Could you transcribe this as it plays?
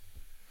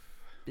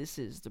This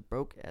is the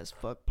Broke as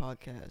Fuck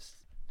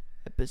podcast,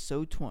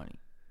 episode 20.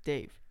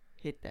 Dave,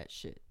 hit that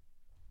shit.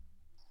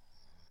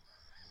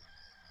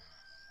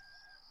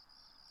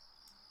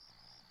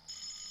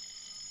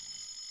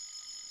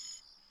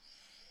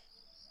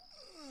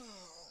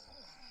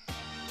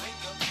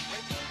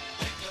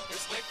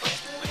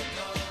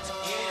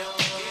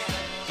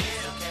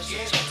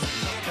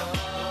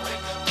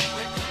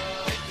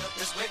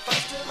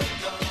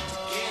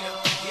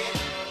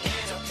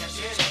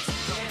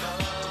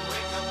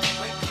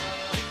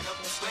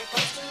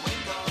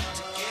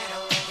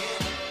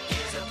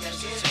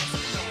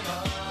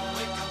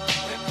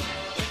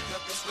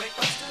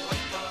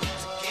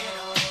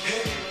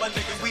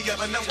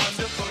 A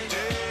wonderful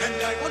day, and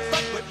I would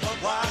fuck with my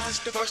wives. It's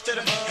the first of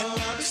the month,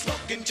 and I'll be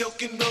smoking,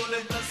 joking,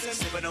 rolling,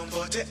 sipping on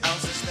 40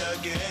 ounces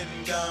again.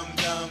 Come,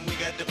 we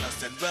got the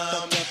plus and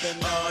rum.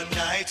 All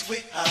night we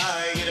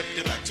high, get up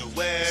the back to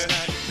where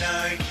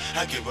 99.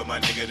 I give up my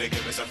nigga, they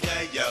give me some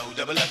yeah, yo.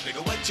 Double up,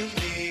 nigga, what you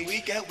need?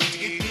 We got weed to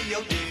get me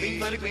your D. Me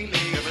for the green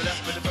league, double up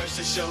for the first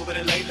to show, but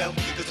it lay low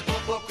because the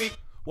pop creep.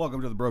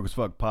 Welcome to the Broke as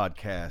Fuck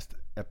podcast,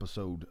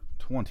 episode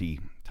 20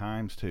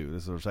 times 2.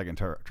 This is our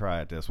second try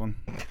at this one.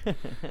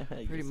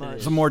 Pretty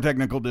much. Some more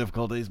technical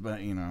difficulties,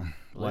 but you know,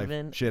 life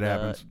shit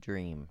happens.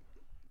 Dream.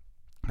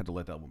 Had to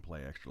let that one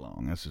play extra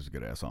long. This is a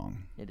good ass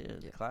song. It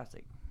is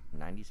classic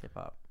 90s hip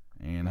hop.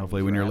 And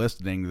hopefully, when you're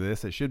listening to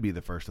this, it should be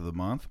the first of the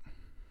month.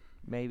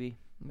 Maybe.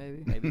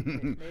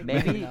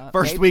 Maybe not.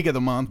 First week of the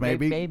month,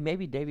 maybe.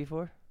 Maybe day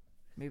before.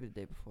 Maybe the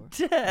day before.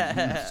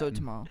 So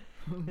tomorrow.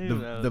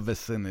 The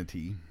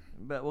vicinity.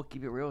 But we'll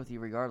keep it real with you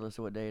regardless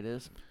of what day it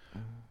is.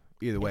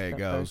 Either way It's it the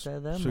goes, first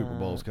of the Super month.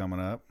 Bowl's coming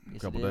up in a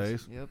Yes, couple it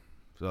is. days. Yep.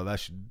 So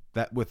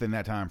that within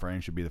that time frame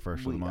should be the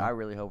first of the month. I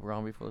really hope we're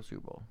on before the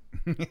Super Bowl.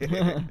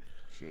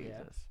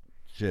 Jesus.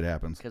 Shit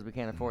happens. Because we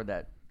can't afford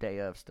that day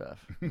of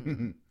stuff.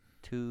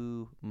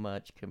 Too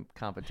much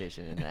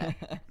competition in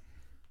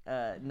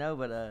that.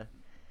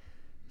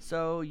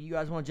 So you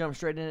guys want to jump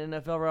straight into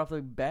NFL right off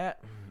the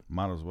bat?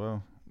 Might as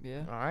well.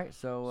 Yeah. All right.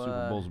 So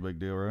Super Bowl's a big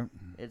deal, right?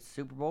 it's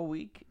Super Bowl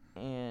week,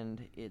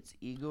 and it's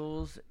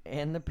Eagles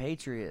and the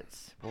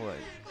Patriots. Boy.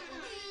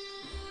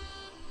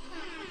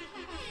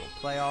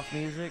 Playoff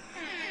music.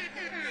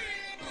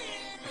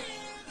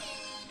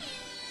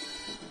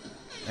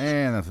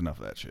 And that's enough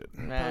of that shit.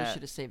 Probably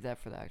should have saved that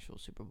for the actual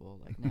Super Bowl.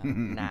 Like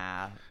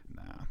now.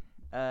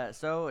 Nah.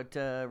 So to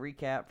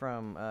recap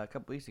from a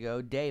couple weeks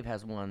ago, Dave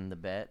has won the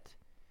bet.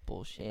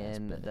 Bullshit.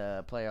 In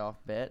the playoff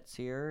bets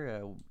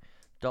here.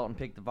 Dalton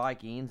picked the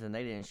Vikings, and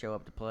they didn't show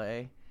up to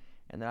play.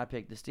 And then I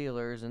picked the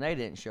Steelers, and they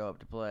didn't show up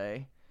to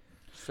play.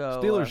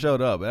 So Steelers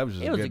showed up. That was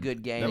just it was a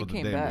good game. That was They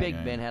a came damn back. good Big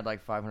game. Ben had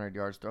like 500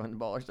 yards throwing the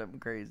ball or something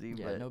crazy.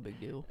 Yeah, but, no big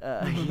deal.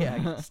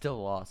 Yeah,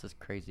 still lost. It's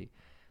crazy.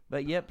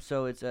 But yep,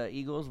 so it's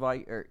Eagles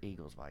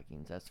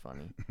Vikings. That's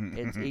funny.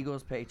 It's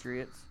Eagles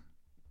Patriots,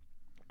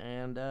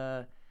 and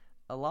a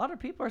lot of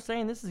people are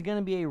saying this is going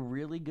to be a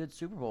really good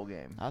Super Bowl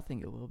game. I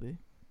think it will be.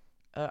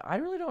 I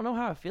really don't know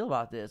how I feel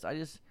about this.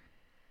 The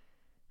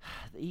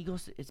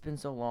Eagles. It's been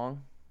so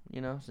long,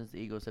 since the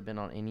Eagles have been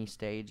on any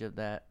stage of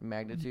that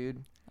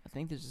magnitude. I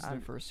think this is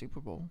their first Super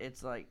Bowl.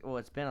 It's like,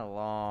 it's been a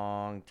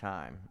long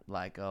time,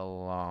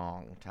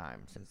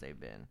 since they've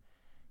been.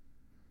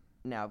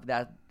 Now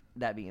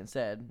that being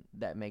said,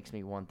 that makes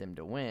me want them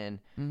to win.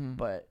 Mm-hmm.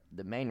 But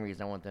the main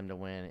reason I want them to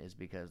win is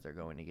because they're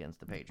going against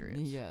the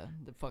Patriots. Yeah,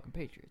 the fucking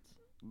Patriots.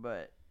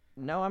 But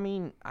no, I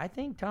mean, I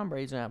think Tom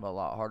Brady's gonna have a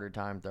lot harder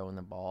time throwing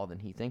the ball than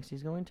he thinks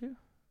he's going to.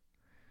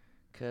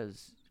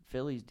 Because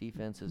Philly's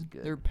defense is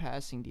good. Their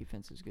passing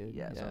defense is good.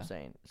 Yeah, that's what I'm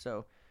saying.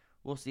 So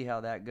we'll see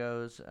how that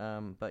goes.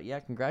 But yeah,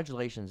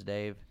 congratulations,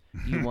 Dave.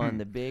 You won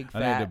the big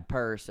fat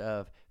purse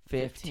of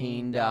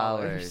 $15.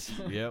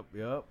 Yep.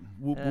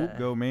 Whoop, whoop,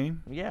 go me.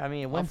 Yeah, I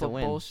mean, it went Off to a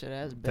win. bullshit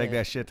ass bet. Take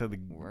that shit to the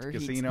Where he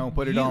casino, t-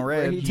 put it you- on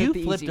where red. he took You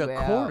the flipped easy a way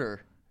out.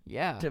 quarter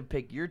Yeah. to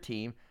pick your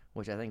team,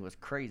 which I think was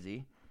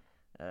crazy.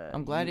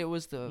 I'm glad it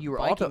was the you were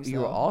Vikings, you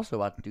were though. also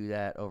about to do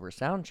that over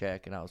sound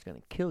check, and I was going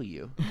to kill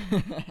you.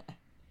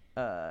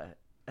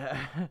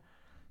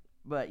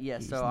 But yeah,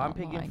 He's so I'm not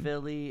picking lying.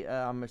 Philly.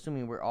 I'm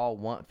assuming we all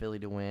want Philly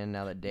to win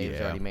now that Dave's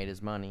Yeah. already made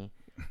his money.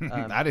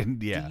 I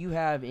didn't. Yeah, Do you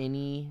have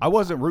any? I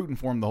wasn't rooting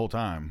for him the whole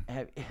time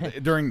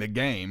during the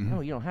game.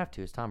 No, you don't have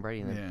to. It's Tom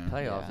Brady in the Yeah.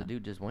 playoffs. Yeah. The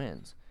dude just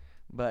wins.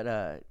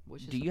 But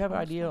Which is do you have an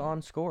supposed idea to.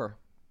 on score?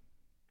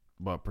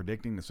 But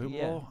predicting the Super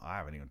Yeah. Bowl, I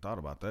haven't even thought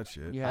about that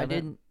shit. You I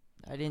haven't?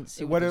 didn't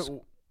see What what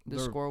it, the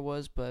their- score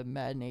was, but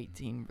Madden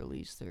 18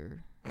 released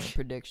their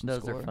prediction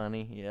Those score. are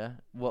funny. Yeah.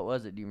 What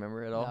was it? Do you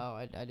remember at all? No,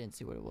 I didn't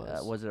see what it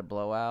was. Was it a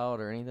blowout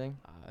or anything?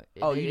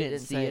 Oh, you didn't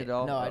see say it at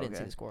all? No, I Oh, didn't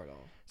see okay. the score at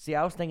all. See,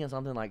 I was thinking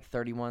something like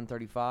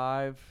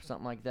 31-35,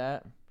 something like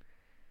that.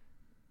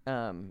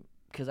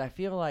 Because I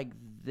feel like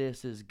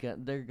this is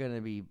they're going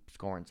to be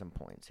scoring some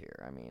points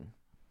here. I mean,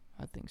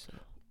 I think so.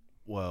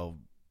 Well,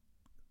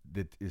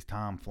 is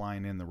Tom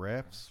flying in the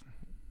refs?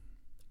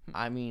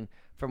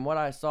 from what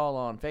I saw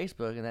on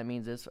Facebook, and that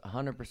means it's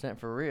 100%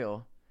 for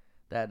real,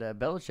 that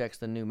Belichick's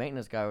the new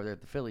maintenance guy over there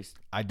at the Phillies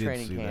I did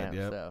training see camp. that.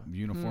 Yep. So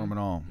Uniform and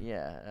all.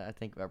 yeah, I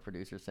think our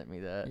producer sent me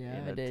that Yeah,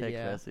 in I a did, text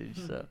yeah. message.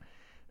 So,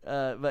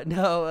 but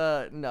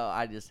no,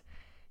 I just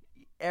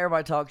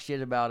everybody talks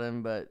shit about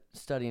him, but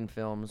studying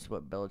films,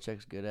 what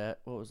Belichick's good at.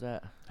 What was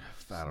that?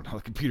 I don't know.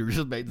 The computer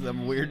just made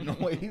some weird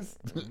noise.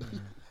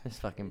 This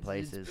fucking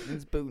place is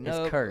It's booting it's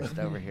up. cursed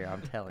over here.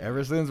 I'm telling you.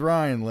 Ever since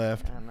Ryan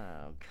left, I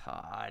know.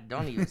 God,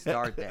 don't even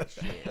start that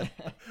shit.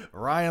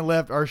 Ryan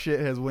left, our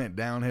shit has went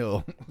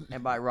downhill.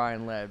 And by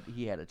Ryan left,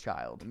 he had a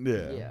child.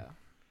 Yeah.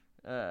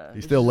 Yeah. He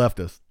still left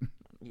us.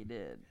 He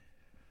did.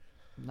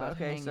 Not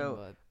Okay, hanging, so-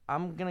 but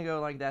I'm gonna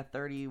go like that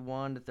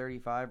 31 to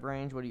 35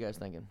 range. What are you guys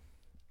thinking?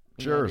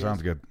 Any Sure, ideas?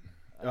 sounds good.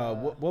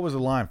 What was the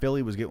line?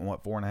 Philly was getting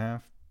what,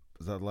 4.5?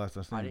 Is that the last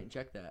I seen? I didn't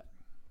check that.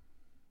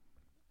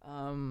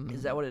 Is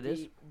Is that what it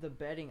is? The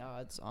betting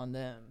odds on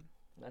them.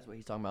 That's what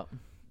he's talking about.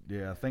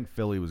 Yeah, I think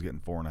Philly was getting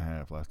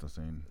 4.5 last I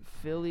seen.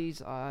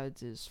 Philly's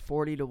odds is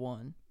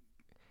 40-1.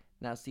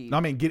 Now see, No,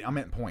 I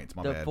meant points.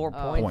 My the bad. 4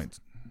 Oh. points. Points.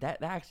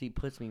 That actually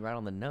puts me right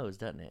on the nose,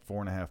 doesn't it?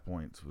 4.5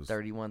 points was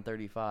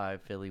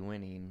 31-35, Philly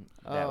winning.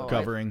 Oh,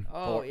 covering.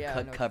 Oh yeah, I know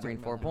what you're covering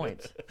talking 4 about.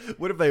 points.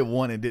 What if they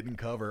won and didn't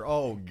cover?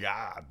 Oh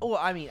God. Well,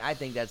 I mean, I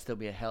think that'd still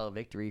be a hell of a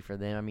victory for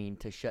them. I mean,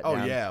 to shut Oh,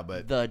 down yeah,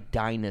 but- the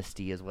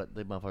dynasty is what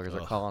the motherfuckers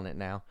are Ugh. calling it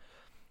now.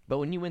 But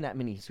when you win that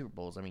many Super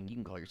Bowls, I mean, you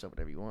can call yourself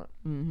whatever you want.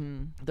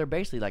 Mm-hmm. They're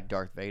basically like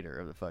Darth Vader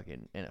of the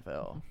fucking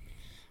NFL.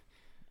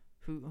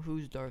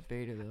 Who's Darth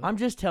Vader though? I'm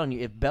just telling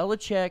you, if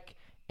Belichick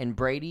and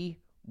Brady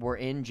were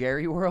in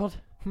Jerry World,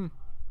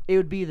 it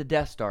would be the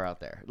Death Star out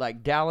there.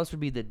 Like, Dallas would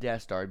be the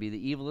Death Star. It'd be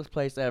the evilest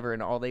place ever,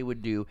 and all they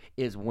would do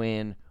is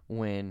win,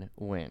 win,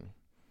 win.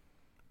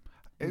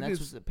 and It that's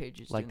is- what the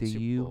Patriots like did in the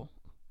Super U. Bowl.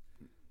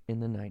 In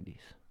the 90s.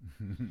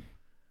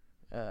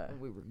 And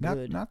we were Not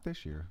good. not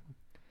this year.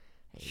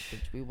 Hey,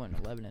 bitch, we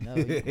went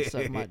 11-0. You can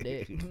suck my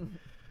dick.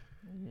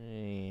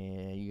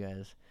 Yeah, you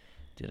guys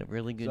did a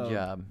really good So,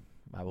 job.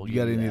 I will You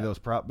give got any that. of those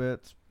prop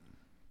bets?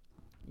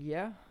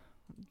 Yeah,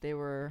 they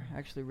were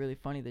actually really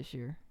funny this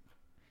year.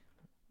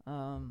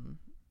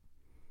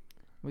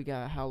 We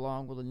got How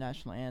Long Will the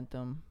National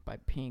Anthem by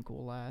Pink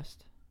will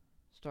last,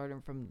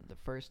 starting from the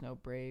first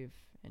note Brave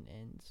and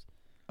ends.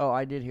 Oh,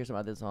 I did hear some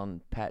about this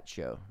on Pat's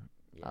show.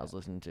 Yeah. I was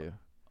listening to.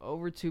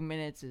 Over 2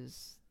 minutes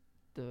is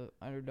the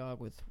underdog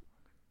with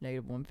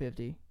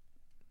 -150.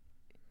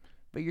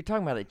 But you're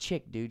talking about a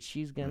chick, dude.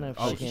 She's gonna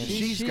Oh, fucking.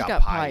 she's got,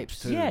 got pipes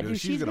pipes. too. Yeah, dude,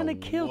 she's gonna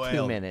kill 2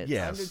 wail. minutes.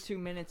 Yes. Under 2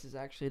 minutes is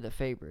actually the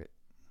favorite.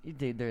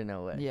 Dude, there's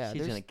no way. Yeah, she's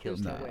there's- gonna kill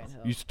there's 2 no way in minutes.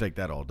 hell. Used to take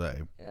that all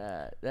day.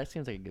 That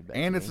seems like a good bet.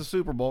 And to it's me. the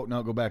Super Bowl.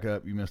 No, go back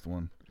up. You missed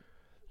one.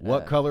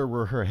 What Uh, color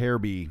will her hair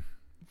be?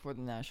 For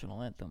the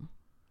national anthem.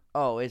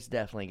 Oh, it's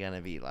definitely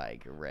gonna be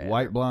like red.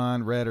 White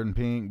blonde, red and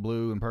pink,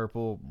 blue and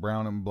purple,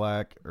 brown and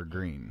black, or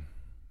green?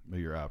 Are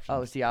your options.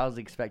 Oh, see, I was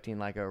expecting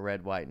like a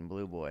red, white, and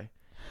blue boy.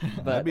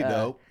 But, that'd be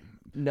dope.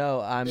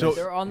 No, I'm. So-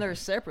 They're on there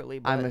separately,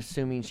 but I'm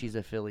assuming she's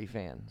a Philly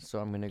fan,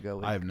 so I'm gonna go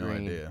with. I have no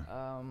green. idea.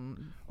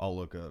 I'll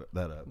look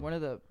that up. one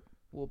of the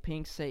will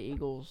Pink say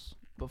Eagles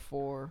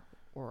before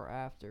or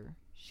after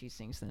she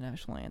sings the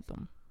national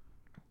anthem?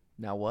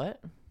 Now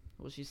what?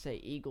 Will she say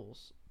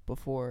Eagles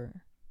before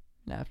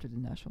and after the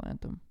national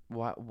anthem?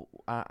 Why?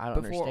 I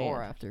don't Before understand.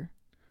 or after?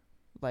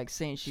 Like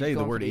saying she's Say the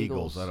going word for the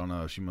Eagles. I don't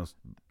know. She must.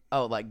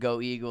 Oh, like go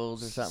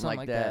Eagles or something,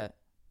 like that. that.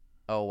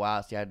 Oh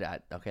wow, see, okay,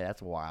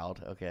 that's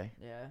wild. Okay,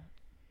 Yeah.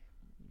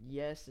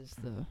 Yes is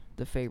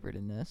the favorite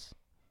in this.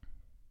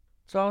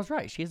 so I was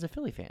right. She is a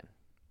Philly fan.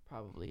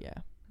 Probably, yeah.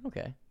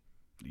 Okay,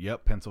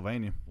 Yep,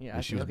 Pennsylvania. Yeah,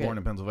 she was okay. born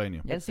in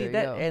Pennsylvania. and see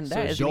there you that, go. and So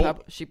that is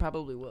Joel- she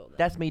probably will. Then.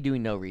 that's me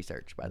doing no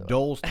research, by the way.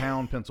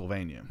 Dolestown,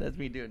 Pennsylvania. That's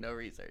me doing no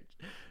research.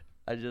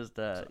 I just,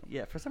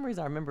 yeah. For some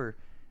reason, I remember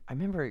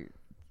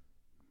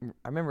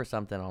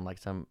something on like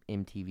some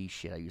MTV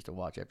shit I used to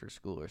watch after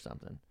school or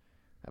something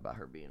about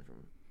her being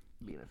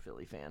a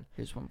Philly fan.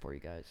 Here's one for you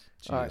guys.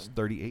 She All is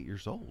 38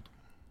 years old.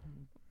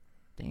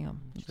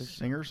 Damn.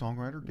 Singer,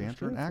 songwriter,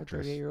 dancer, and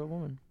actress. 38-year-old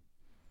woman.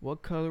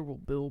 What color will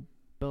Bill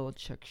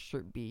Belichick's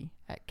shirt be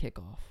at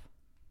kickoff?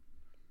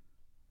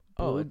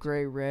 Oh, Blue, it's-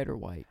 gray, red, or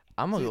white?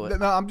 I'm gonna See, go with.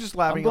 no, I'm just I'm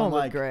laughing going on with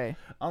like gray.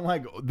 on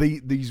like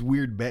these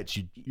weird bets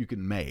you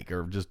can make,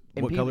 or just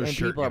And, what color and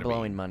shirt people are gonna be.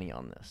 blowing money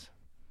on this.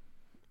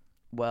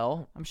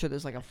 Well, I'm sure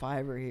there's like a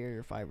 $5 here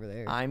or $5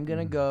 there. I'm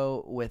gonna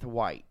go with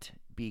white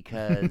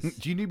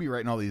because You need to be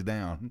writing all these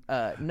down.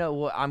 no,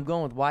 well, I'm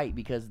going with white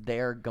because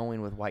they're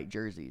going with white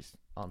jerseys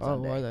on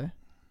Sunday. are they?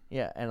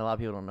 Yeah, and a lot of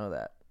people don't know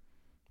that,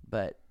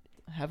 but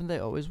Haven't they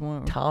always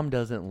worn? Tom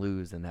doesn't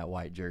lose in that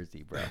white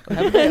jersey, bro.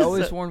 Haven't they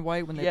always So- worn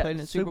white when they yeah, played in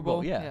the Super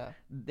Bowl? yeah.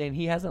 And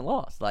he hasn't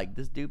lost. Like,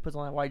 this dude puts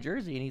on that white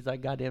jersey and he's like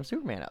goddamn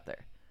Superman out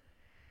there.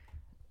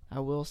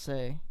 I will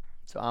say.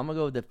 So I'm gonna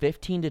go with the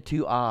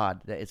 15-2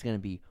 odd that it's gonna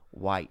be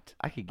white.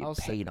 I could get I'll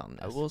say- paid on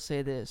I this. will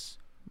say this: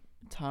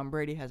 Tom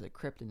Brady has a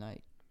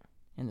kryptonite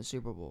in the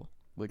Super Bowl,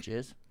 Which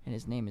is, and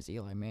his name is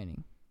Eli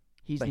Manning.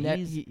 He's But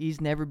he's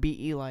never beat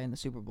Eli in the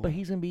Super Bowl. but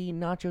he's gonna be eating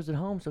nachos at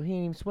home, so he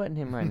ain't even sweating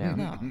him right now.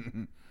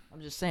 no. I'm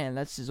just saying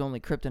that's his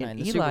only kryptonite in And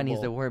the Eli Super Bowl. needs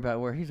to worry about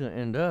where he's gonna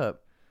end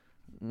up.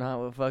 Not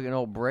what fucking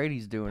old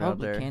Brady's doing out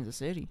Probably there. Kansas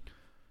City.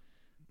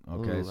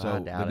 Okay, Ooh, I so the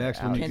doubt it.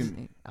 next one you Kansas,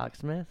 can. Alex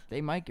Smith?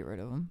 they might get rid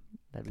of him.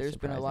 That'd be There's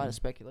been a lot of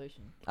surprising.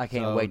 speculation. I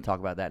can't So- wait to talk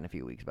about that in a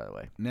few weeks, by the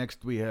way.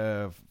 Next we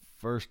have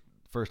first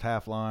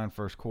half line,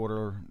 first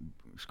quarter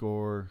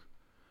score.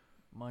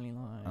 Money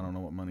line. I don't know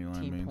what money line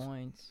Team means.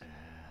 points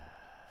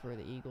for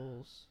the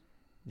Eagles.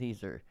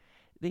 These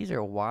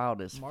are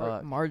wild as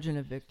fuck. Margin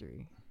of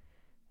victory.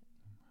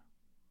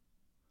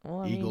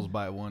 Well, I Eagles mean,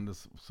 by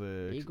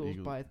 1-6. Eagles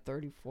by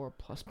 34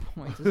 plus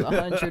points is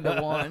 100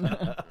 to 1.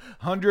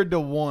 100 to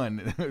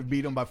 1.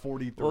 Beat them by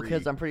 43. well,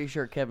 because I'm pretty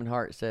sure Kevin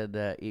Hart said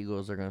that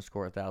Eagles are going to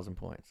score 1,000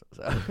 points.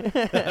 So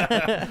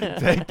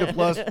Take the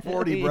plus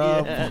 40,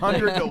 bro. Yeah.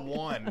 100 to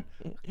 1.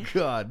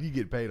 God, you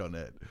get paid on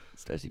that.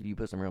 especially if you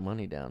put some real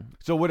money down.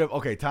 So what if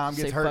Tom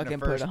gets Say hurt in fucking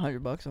the first put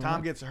 $100 on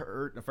Tom it. gets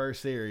hurt in the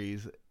first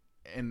series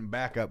and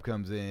backup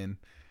comes in.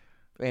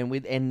 And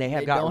they have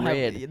They got don't have-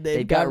 rid. they've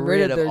They got gotten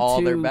rid of their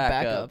all their two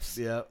backups.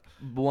 Yep.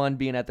 One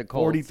being at the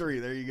Colts. 43.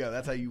 There you go.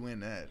 That's how you win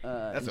that.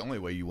 That's the only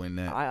way you win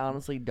that. I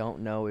honestly don't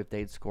know if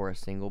they'd score a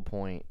single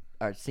point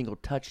or a single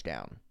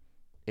touchdown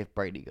if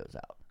Brady goes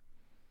out.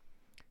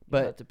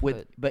 have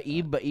to But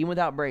even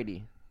without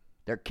Brady,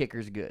 their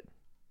kicker's good.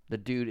 The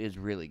dude is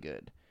really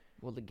good.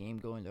 Will the game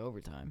go into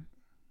overtime?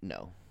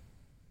 No.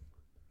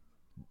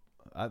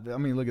 I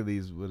mean, look at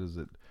these. What is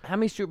it? How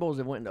many Super Bowls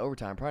have went into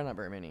overtime? Probably not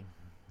very many.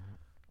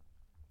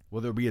 Will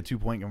there be a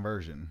 2-point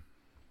conversion?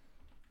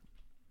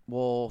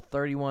 Well,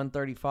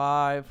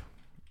 31-35.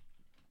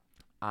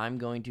 I'm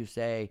going to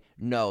say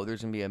no.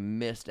 There's going to be a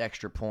missed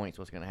extra points.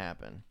 What's going to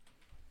happen?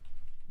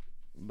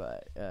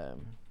 But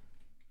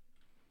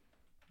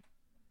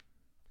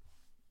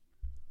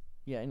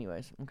yeah.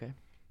 Anyways, okay.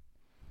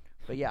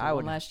 But yeah, The I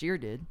one would. last year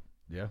did.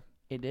 Yeah.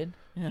 It did.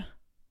 Yeah.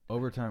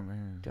 Overtime.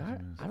 Man, Do I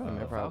don't The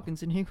remember.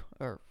 Falcons and Eagles.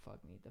 Or, fuck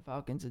me. The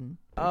Falcons and.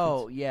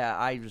 Oh yeah,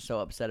 I was so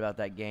upset about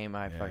that game.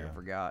 I fucking Yeah.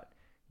 forgot.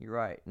 You're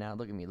right. Now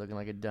look at me looking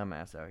like a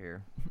dumbass out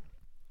here.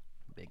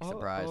 Big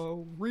surprise.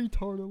 Oh,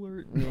 retard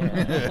alert.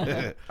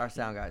 Yeah. Our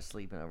sound guy's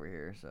sleeping over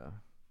here, so.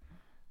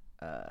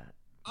 But,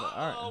 all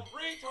right.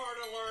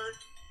 retard alert!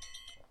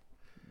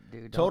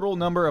 Dude, don't- Total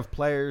number of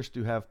players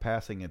to have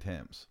passing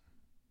attempts.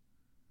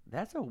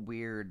 That's a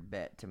weird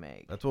bet to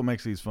make. That's what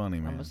makes these funny,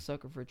 I'm man. a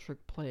sucker for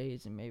trick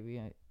plays, and maybe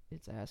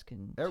it's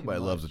asking. too Everybody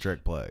loves a much.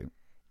 trick play.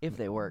 If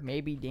they work.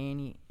 Maybe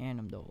Danny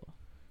Amendola.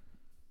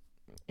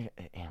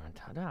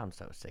 I'm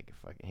so sick of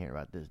fucking hearing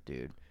about this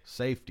dude.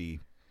 Safety.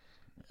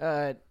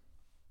 No.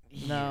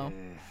 yeah,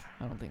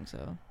 I don't think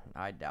so.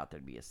 I doubt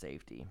there'd be a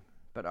safety.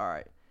 But all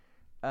right.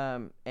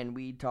 And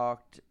we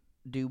talked.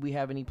 Do we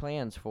have any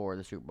plans for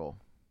the Super Bowl?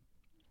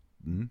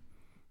 Hmm?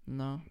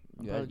 No.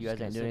 I'm You probably guys just ain't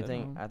gonna doing sit at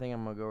anything. home. I think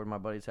I'm gonna go over to my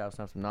buddy's house and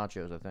have some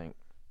nachos. I think.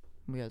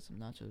 We had some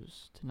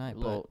nachos tonight,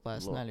 Little- but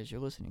last little- night as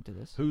you're listening to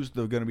this. Who's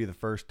going to be the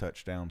first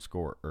touchdown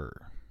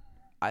scorer?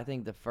 I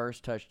think the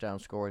first touchdown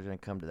score is gonna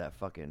come to that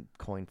fucking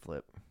coin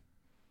flip.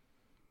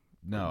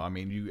 No, I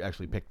mean you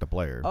actually pick the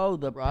player. Oh,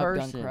 the Rob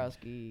person.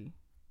 Gronkowski.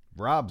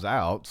 Rob's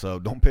out, so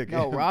don't pick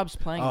No, him. Rob's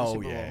playing the Oh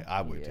Super Bowl. yeah,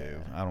 I would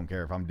too. Yeah. I don't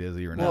care if I'm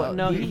dizzy or Well, not.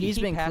 no, he's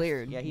he been passed-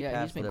 cleared. yeah, he he's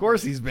passed been the- Of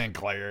course he's been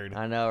cleared.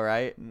 I know,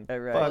 right? Right. Fuck,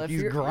 Well, if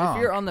he's you're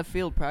Gronk. on the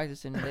field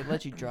practicing, they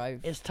let you drive.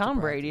 Is to Tom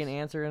Brady an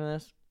practice. answer in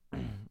this? I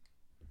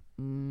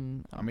I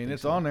mean, don't think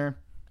it's so. on there.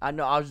 I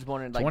know. I was just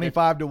wondering. Like,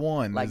 25 to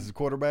 1. like- This is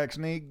quarterback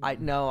sneak. I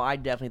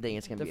definitely think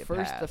it's gonna be a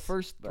pass. The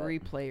first but three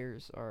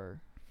players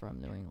are from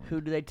New England.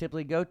 Who do they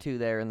typically go to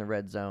there in the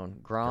red zone?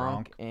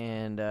 Gronk.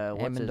 And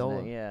what's his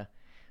Amendola. name? Yeah.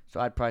 So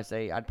I'd probably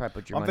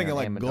put your I'm money thinking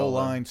on like goal Amendola.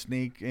 line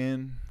sneak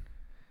in.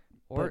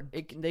 Or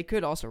they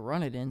could also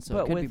run it in, so But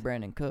it could be with-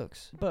 Brandon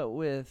Cooks. But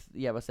with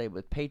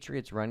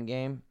Patriots run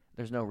game,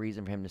 there's no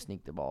reason for him to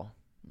sneak the ball.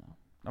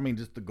 I mean,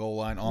 just the goal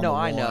line on No, the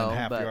I one, know,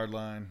 half but- yard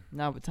line.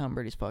 Not with Tom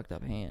Brady's fucked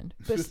up hand.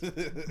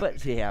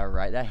 But yeah,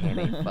 right. That hand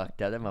ain't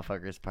fucked up. That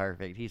motherfucker is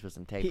perfect. He's put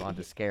some tape on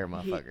to scare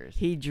motherfuckers.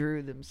 He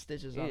drew them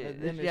stitches on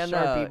it. Them Yeah, is no.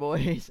 Sharpie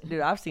boys.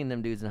 Dude, I've seen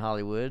them dudes in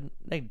Hollywood.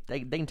 They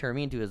can turn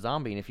me into a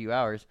zombie in a few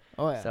hours.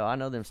 Oh yeah. So I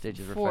know them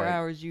stitches are 4 fake.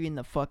 hours, you in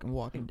the fucking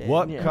Walking Dead.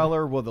 What Yeah.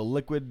 color will the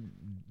liquid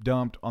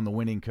dumped on the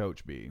winning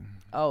coach be?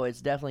 Oh,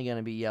 it's definitely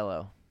gonna be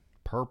yellow.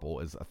 Purple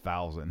is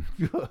 1,000.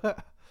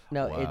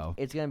 No, Wow.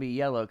 it's gonna be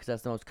yellow because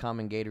that's the most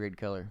common Gatorade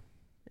color.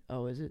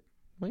 Oh, is it?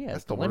 Well, yeah, That's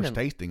it's the lemon. worst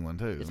tasting one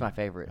too. It's my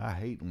favorite, I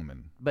hate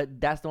lemon.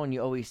 but that's the one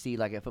you always see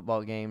like at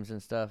football games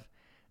and stuff.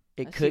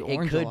 I It see could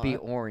orange a be lot.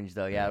 orange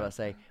though. Yeah, Yeah. I was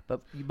say,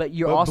 but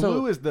you're But also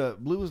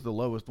blue is the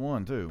lowest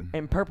one too.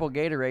 and purple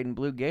Gatorade and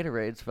blue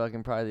Gatorade's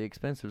fucking probably the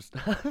expensive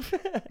stuff.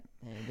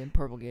 Yeah, then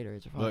purple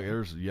Gatorades are fine. Look,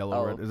 there's yellow.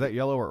 Oh. Red. Is that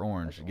yellow or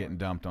orange? That's Getting orange.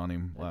 dumped on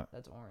him.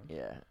 That's orange.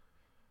 yeah.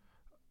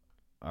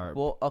 All right.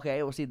 Well,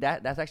 okay. Well, see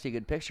that's actually a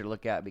good picture to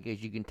look at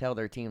because you can tell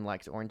their team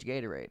likes orange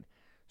Gatorade.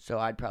 So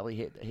I'd probably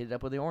hit it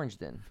up with the orange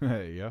then.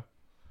 Hey, yeah.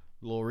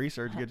 A little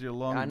research get you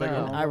along. I bigger know.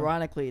 And home.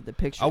 ironically, the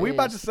picture. Are we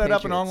about is to the set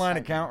up an Patriots. online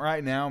account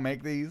right now?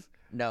 Make these.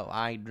 No,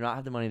 I do not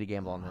have the money to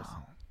gamble on this.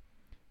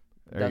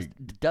 There you-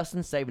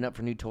 Dustin's saving up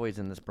for new toys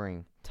in the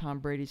spring. Tom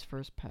Brady's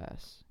first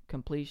pass,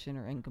 completion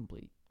or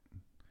incomplete?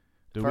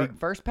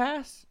 First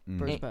pass?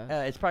 First pass.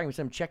 It's probably gonna be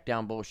some check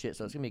down bullshit,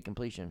 so it's gonna be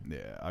completion.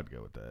 Yeah, I'd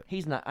go with that.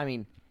 He's not. I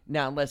mean,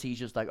 now unless he's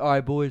just like, all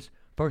right, boys,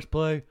 first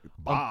play,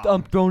 Bomb.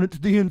 I'm throwing it to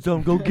the end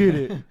zone. Go get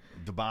it.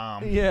 The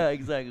bomb. Yeah,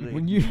 exactly.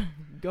 When you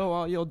go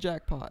out, you'll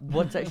jackpot.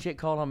 What's that shit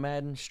called on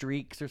Madden?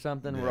 Streaks or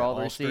something, where Yeah, all the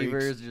all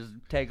receivers just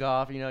take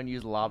off, and you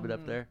just lob it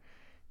up there.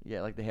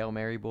 Yeah, like the Hail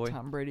Mary boy.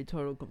 Tom Brady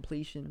total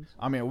completions.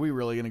 I mean, are we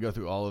really going to go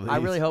through all of these? I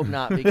really hope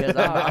not, because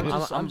I'm I'm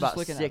just about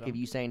looking at sick him. of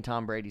you saying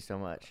Tom Brady so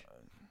much.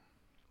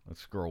 Let's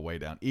scroll way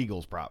down.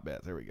 Eagles prop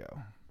bet. There we go.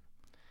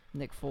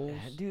 Nick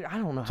Foles. Dude, I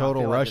don't know how I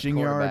Total feel about this rushing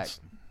quarterback.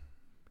 yards.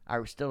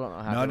 I still don't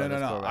know how. No, I no, feel no, about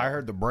this no. quarterback. I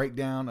heard the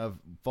breakdown of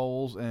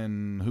Foles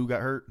and who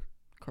got hurt.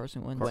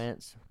 Carson Wentz.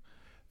 Wentz.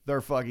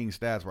 Their fucking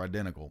stats were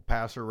identical.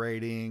 Passer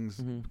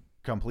ratings,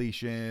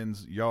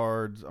 completions,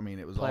 yards. I mean,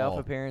 it was Playoff all.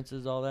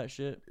 appearances, all that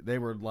shit. They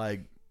were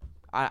like,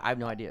 I have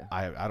no idea.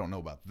 I don't know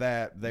about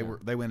that. They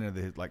went into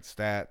the like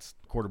stats,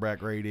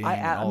 quarterback rating,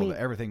 I mean,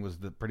 everything was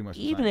pretty much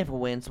the Even same. if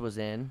Wentz was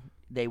in,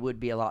 they would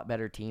be a lot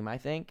better team, I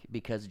think,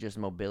 because of just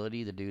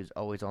mobility. The dude's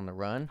always on the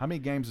run. How many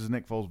games has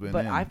Nick Foles been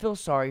But in? I feel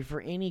sorry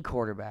for any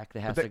quarterback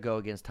that has they- to go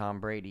against Tom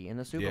Brady in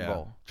the Super yeah,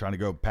 Bowl. trying to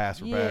go pass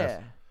for Yeah.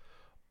 pass.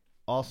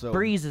 Also,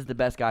 Breeze is the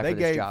best guy they for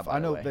this gave. job. By I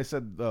know the way. they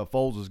said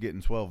Foles was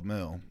getting 12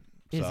 mil.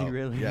 Is he So,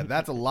 really? Yeah,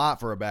 that's a lot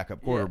for a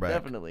backup quarterback. Yeah,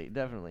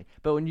 definitely.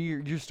 But when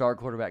your star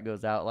quarterback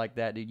goes out like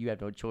that, dude, you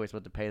have no choice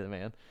but to pay the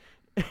man.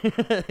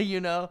 You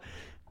know?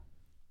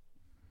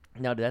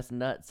 No, dude, that's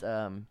nuts.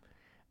 I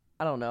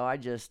don't know. I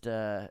just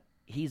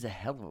he's a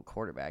hell of a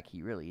quarterback.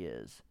 He really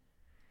is.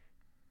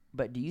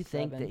 But do you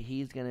think 7. that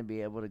he's gonna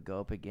be able to go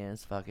up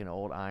against fucking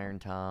old Iron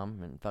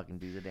Tom and fucking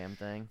do the damn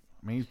thing?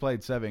 I mean, he's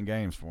played 7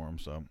 games for him,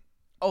 so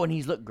Oh, and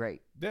he's looked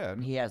great. yeah.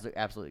 He has looked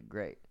absolutely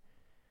great.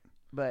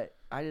 But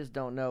I just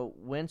don't know.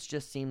 Wentz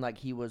just seemed like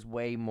he was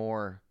way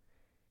more.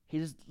 He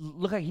just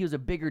looked like he was a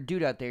bigger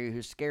dude out there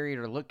who's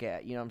scarier to look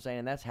at. You know what I'm saying?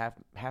 And that's half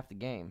the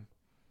game.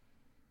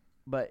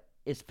 But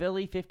is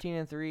Philly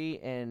 15-3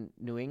 and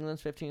New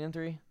England's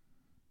 15-3?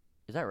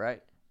 Is that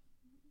right?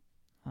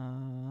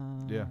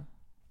 Yeah.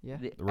 Yeah.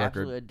 The record.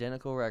 absolute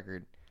identical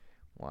record.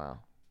 Wow,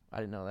 I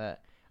didn't know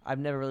that. I've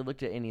never really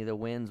looked at any of the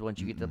wins once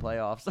you get to the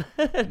playoffs.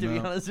 To be No.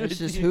 honest with It's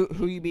just you,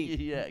 who you beat.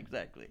 Yeah,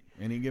 exactly.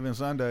 Any given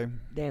Sunday.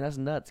 Damn, that's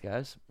nuts,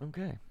 guys.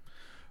 Okay.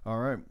 All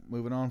right,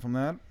 moving on from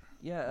that.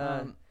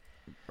 Yeah.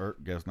 Or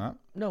guess not.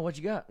 No, what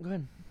you got? Go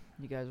ahead.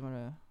 You guys want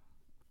to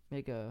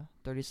make a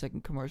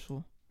 30-second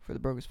commercial for the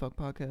Broke as Fuck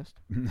podcast?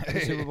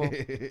 Super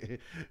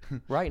Bowl.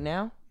 Right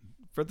now?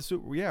 For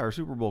the our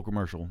Super Bowl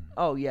commercial.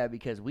 Oh yeah,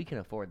 because we can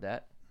afford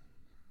that.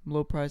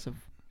 Low price of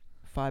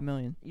 $5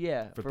 million.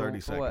 Yeah, For 30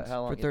 for what? seconds.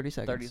 How long? For 30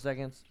 seconds. 30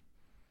 seconds.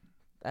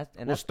 That's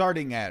and Well, that's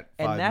starting at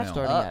 5 and that's mil.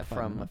 starting up at $5 from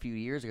million. a few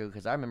years ago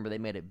because I remember they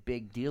made a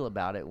big deal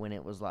about it when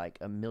it was like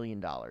 $1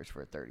 million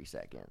for 30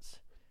 seconds.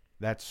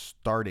 That's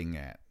starting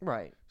at.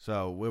 Right.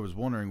 So I was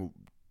wondering.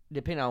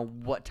 Depending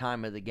on what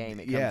time of the game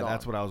it comes Yeah, on.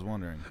 that's what I was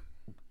wondering.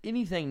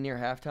 Anything near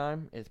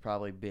halftime is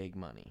probably big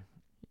money.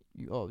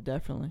 Oh,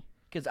 definitely.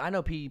 Because I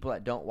know people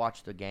that don't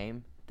watch the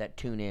game that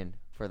tune in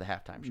for the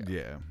halftime show.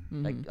 Yeah.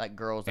 Like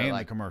girls that And are the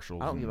like,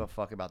 commercials. I don't and- give a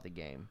fuck about the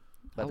game.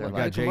 But I they're like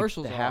got like, Jake-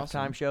 commercials the are halftime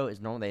awesome. show is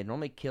they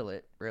normally kill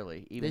it,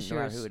 really, even This no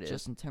year matter who it is.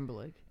 Justin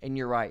Timberlake. And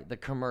you're right, the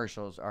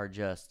commercials are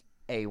just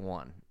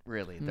A1,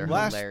 really. They're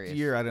Last hilarious.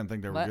 year, I didn't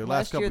think they were good.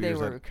 Last couple year they years,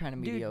 were kind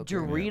of Dude, mediocre.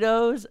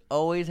 Doritos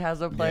always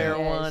has a player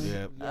Yes. one.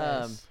 Yep.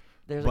 Yes.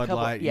 There's Bud a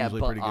couple, Light, yeah, usually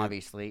but pretty good.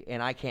 obviously,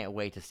 and I can't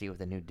wait to see what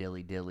the new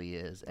Dilly Dilly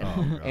is. And, Oh,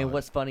 God. and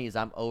what's funny is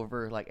I'm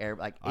over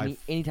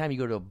anytime you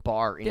go to a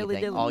bar, or Dilly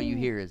anything, Dilly. all you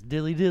hear is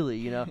Dilly Dilly,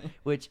 you know.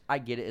 Which I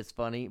get it, it's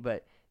funny,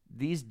 but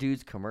these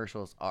dudes'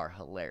 commercials are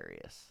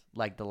hilarious.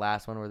 Like the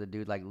last one where the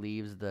dude like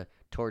leaves the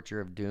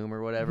Torture of Doom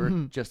or whatever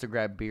just to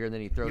grab beer, and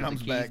then he throws the Comes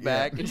keys back,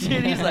 back yeah. and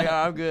shit. He's like, "Oh,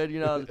 I'm good," you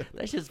know.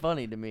 That's just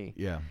funny to me.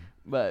 Yeah.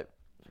 But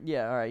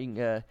yeah, all right. You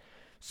can,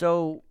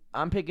 so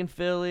I'm picking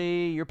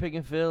Philly. You're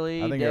picking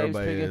Philly. I think Dave's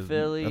everybody picking is.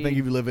 Philly. I think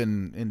if you live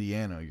in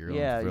Indiana, you're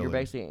yeah, on Philly. you're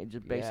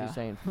basically Yeah.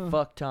 saying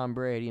fuck Tom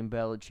Brady and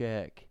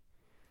Belichick.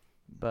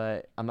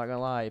 But I'm not gonna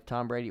lie, if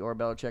Tom Brady or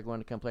Belichick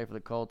wanted to come play for the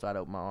Colts, I'd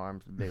open my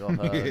arms, a big old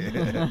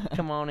hug.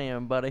 Come on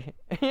in, buddy.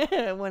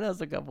 When else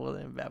a couple of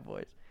them bad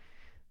boys?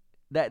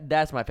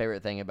 That's my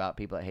favorite thing about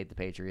people that hate the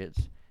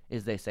Patriots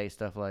is they say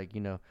stuff like,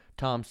 you know,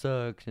 Tom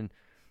sucks and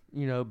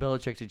you know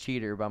Belichick's a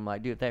cheater. But I'm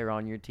like, dude, if they were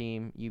on your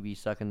team, you'd be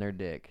sucking their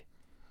dick.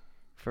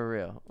 For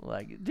real.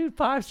 Like, dude,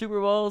 5 Super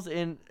Bowls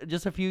in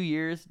just a few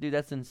years, dude,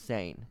 that's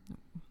insane.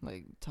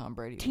 Like Tom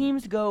Brady.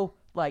 Teams go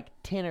like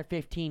 10 or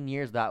 15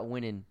 years without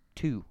winning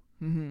 2.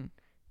 Mm-hmm.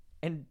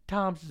 And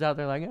Tom's just out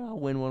there like, I'll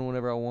win one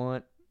whenever I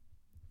want.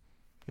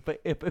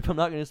 If I'm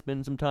not going to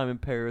spend some time in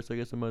Paris, I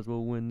guess I might as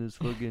well win this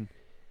fucking...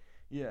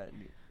 Yeah.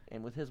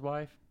 And with his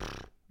wife,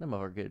 that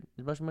motherfucker good.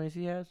 As much money as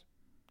he has,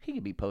 he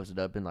could be posted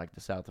up in like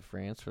the south of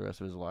France for the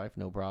rest of his life,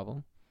 no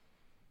problem.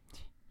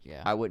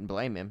 Yeah. I wouldn't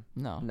blame him.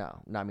 No.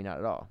 I mean, not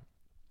at all.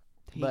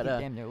 He but, could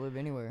damn near live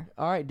anywhere.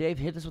 All right, Dave,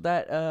 hit us with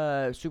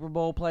that Super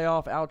Bowl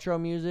playoff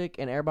outro music.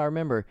 And everybody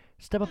remember,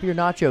 step up your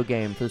nacho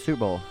game for the Super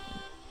Bowl.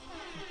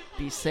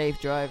 Be safe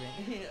driving.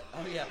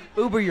 Oh, yeah.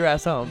 Uber your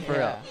ass home, for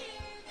real. Yeah.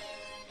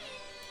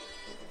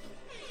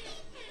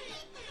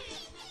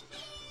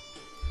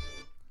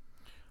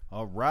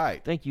 All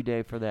right. Thank you,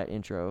 Dave, for that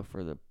intro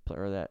for the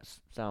or that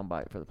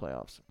soundbite for the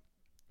playoffs.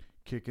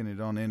 Kicking it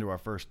on into our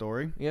first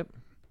story. Yep.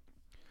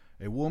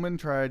 A woman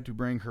tried to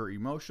bring her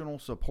emotional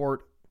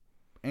support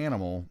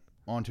animal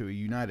onto a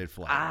United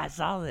flag. I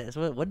saw this.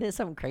 Wasn't it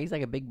something crazy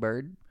like a big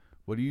bird?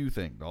 What do you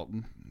think,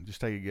 Dalton?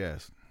 Just take a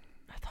guess.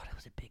 I thought it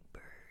was a big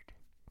bird.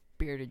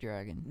 Bearded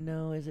dragon.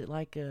 No, is it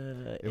like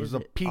a? It was is a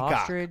peacock.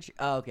 Ostrich?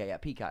 Oh, okay, yeah,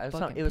 peacock. It was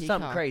something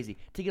peacock. crazy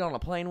to get on a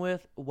plane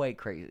with. Way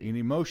crazy. An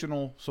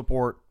emotional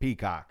support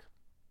peacock.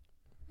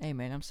 Hey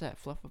man, I'm set.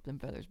 Fluff up them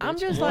feathers. I'm bitch.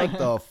 just What like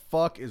the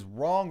fuck is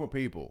wrong with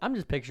people? I'm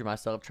just picturing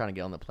myself trying to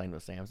get on the plane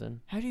with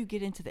Samson. How do you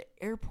get into the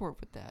airport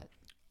with that?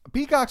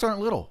 Peacocks aren't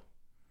little.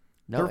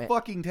 No, Their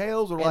fucking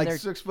tails are and like they're-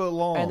 6 foot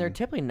long. and they're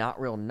typically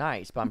not real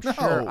nice. But No.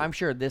 I'm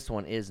sure this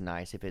one is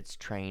nice if it's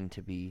trained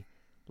to be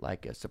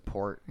like a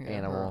support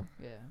animal.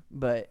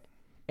 Yeah.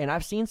 And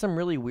I've seen some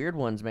really weird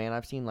ones, man.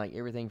 I've seen like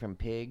everything from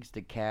pigs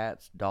to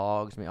cats,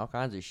 dogs, I mean all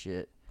kinds of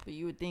shit. But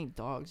you would think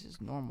dogs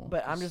is normal.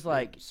 But I'm 'cause just they're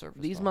like,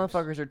 surface these dogs.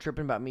 motherfuckers are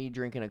tripping about me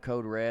drinking a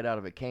Code Red out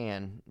of a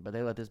can, but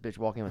they let this bitch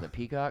walk in with a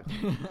peacock.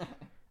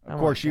 of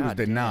course, she was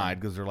denied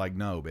because they're like,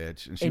 no,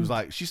 bitch. And she was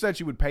like, she said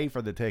she would pay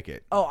for the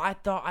ticket. Oh, I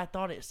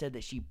thought it said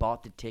that she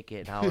bought the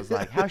ticket, and I was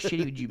like, how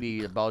shitty would you be?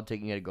 You bought a ticket,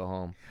 and you had to go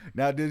home.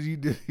 Now, did you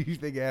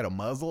think it had a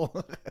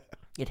muzzle?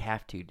 You'd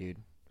have to, dude.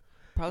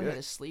 Probably Yeah. had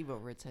a sleeve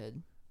over its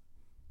head.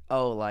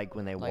 Oh, like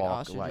when they Like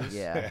walk, like ostriches.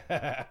 yeah.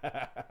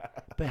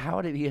 But how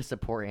would it be a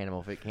support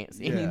animal if it can't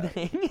see Yeah.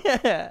 anything?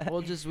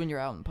 Well, just when you're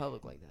out in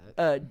public like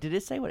that. Did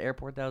it say what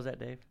airport that was at,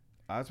 Dave?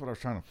 That's what I was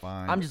trying to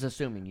find. I'm just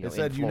assuming. You know, It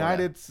said in Florida.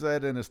 United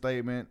said in a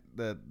statement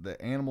that the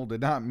animal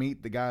did not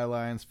meet the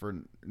guidelines for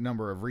a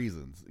number of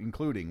reasons,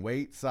 including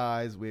weight,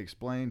 size. We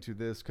explained to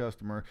this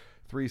customer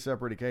 3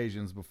 separate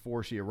occasions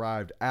before she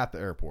arrived at the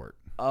airport.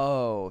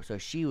 Oh, so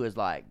she was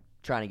like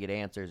trying to get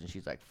answers, and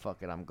she's like,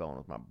 "Fuck it, I'm going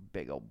with my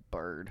big old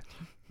bird.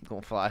 I'm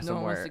gonna fly No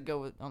one wants somewhere." to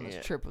go on this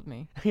Yeah. trip with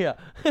me. Yeah,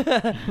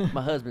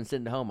 my husband's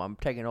sitting at home. I'm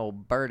taking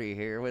old Birdie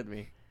here with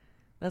me.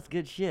 That's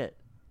good shit.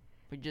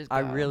 We just.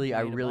 I got really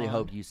made a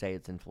hope bond. you say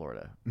it's in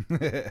Florida,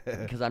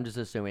 because I'm just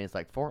assuming it's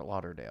like Fort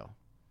Lauderdale.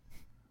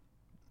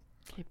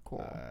 Cape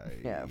Coral,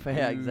 Yeah, I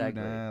yeah, do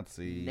exactly. not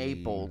see-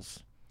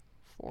 Naples.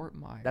 Fort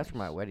Myers. That's where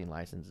my wedding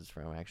license is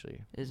from,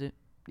 actually. Is it?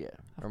 Yeah,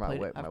 I've or my played,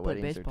 my I've played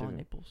wedding baseball in certificate.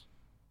 Naples.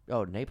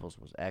 Oh, Naples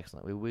was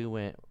excellent. We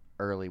went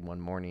early one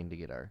morning to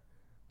get our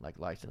like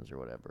license or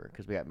whatever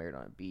because we got married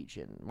on a beach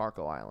in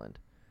Marco Island.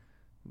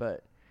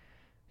 But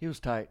it was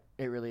tight.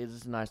 It really is.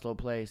 It's a nice little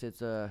place.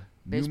 It's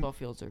Baseball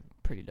fields are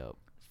pretty dope.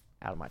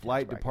 out of my tax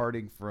Flight bracket.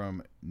 departing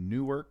from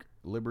Newark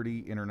Liberty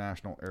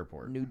International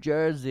Airport. New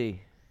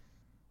Jersey.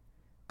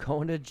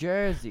 Going to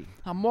Jersey.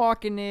 I'm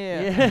walking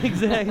there. Yeah,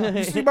 exactly.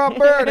 You see my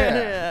bird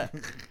at?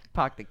 Yeah.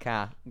 Park the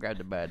car. Grab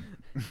the bed.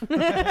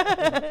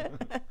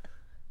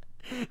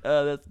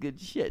 Oh, that's good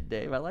shit,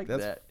 Dave. I like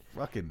That's that.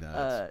 fucking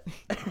nuts.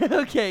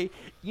 Okay,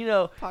 you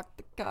know, Park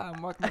the car.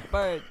 I'm walking the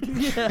bird.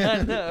 yeah,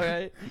 I know,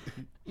 right?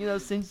 You know,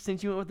 since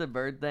you went with the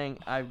bird thing,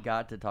 I've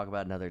got to talk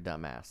about another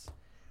dumbass.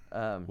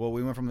 Well,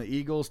 we went from the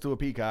Eagles to a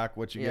peacock.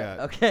 What you Yeah.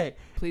 got? Okay.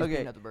 Please okay.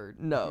 be another bird.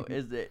 No,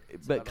 is it?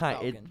 not But a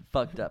kind it's falcon.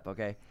 fucked up.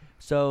 Okay.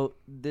 So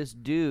this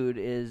dude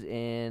is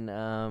in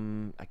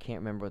I can't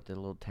remember what the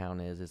little town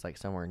is. It's like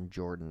somewhere in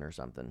Jordan or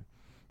something.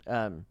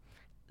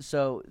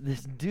 So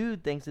this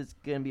dude thinks it's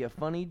gonna be a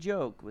funny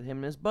joke with him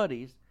and his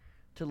buddies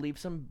to leave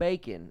some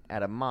bacon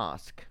at a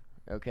mosque.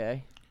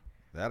 Okay.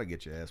 That'll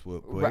get your ass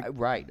whooped quick. Right.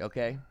 Right.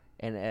 Okay.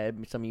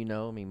 And some of you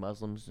know, I mean,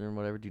 Muslims and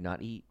whatever do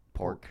not eat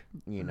pork.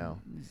 You know.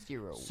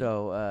 Zero.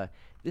 So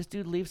this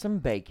dude leaves some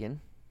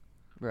bacon,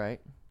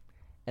 right,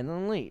 and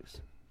then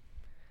leaves.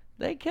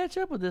 They catch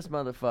up with this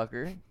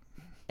motherfucker,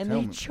 and Tell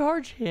they me.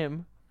 charge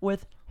him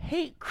with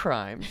hate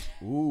crimes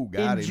Ooh,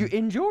 got him.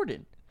 in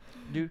Jordan.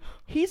 Dude,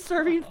 he's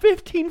serving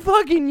 15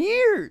 fucking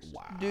years,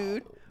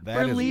 dude, That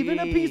for is- leaving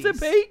a piece of Jeez.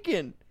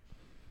 bacon.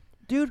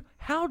 Dude,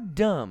 how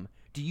dumb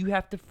do you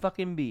have to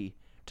fucking be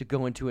to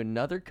go into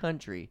another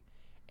country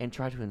and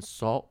try to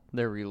insult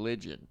their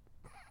religion?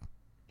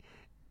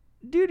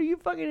 Dude, are you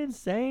fucking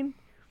insane?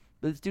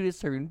 This dude is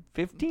serving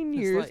 15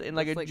 years like- in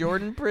like a it's like-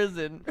 Jordan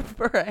prison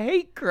for a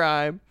hate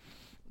crime.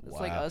 It's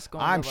like Wow. us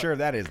going. I'm to sure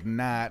that is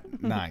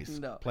not nice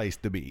No. place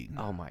to be.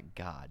 Oh my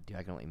god, dude,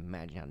 I can only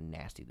imagine how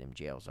nasty them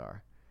jails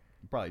are.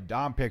 Probably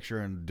Dom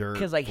picturing dirt.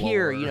 Because like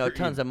here, you know, floor.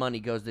 tons of money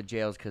goes to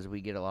jails because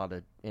we get a lot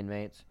of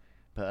inmates,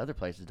 but other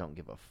places don't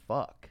give a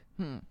fuck.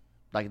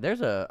 Like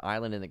there's a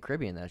island in the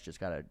Caribbean that's just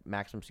got a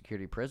maximum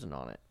security prison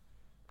on it.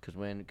 Because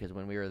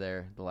when we were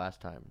there the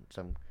last time,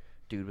 some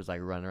dude was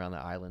like running around the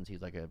islands.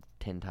 He's like a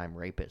 10-time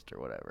rapist or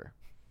whatever.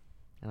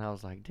 And I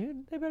was like,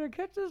 dude, they better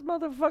catch this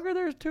motherfucker.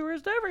 There's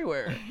tourists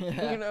everywhere,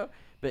 you know.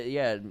 But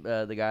yeah,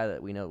 the guy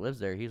that we know lives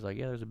there. He's like,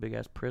 yeah, there's a big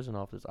ass prison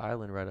off this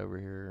island right over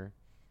here,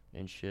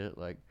 and shit.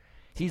 Like,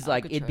 he's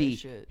like, it'd be. Alcatraz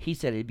shit. He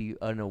said it'd be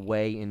an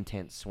away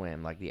intense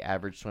swim. Like the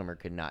average swimmer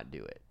could not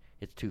do it.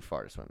 It's too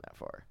far to swim that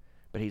far.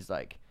 But he's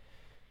like,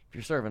 if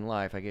you're serving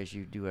life, I guess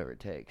you do whatever it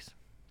takes.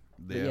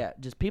 But yeah,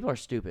 just people are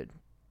stupid.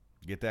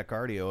 Get that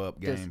cardio up,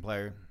 Just- game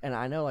player. And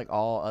I know like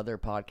all other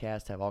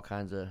podcasts have all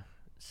kinds of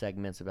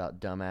segments about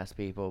dumbass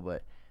people,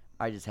 but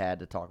I just had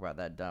to talk about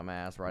that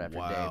dumbass right after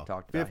Dave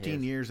talked about 15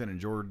 his. years in a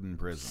Jordan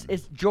prison.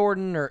 It's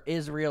Jordan or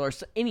Israel or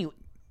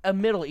a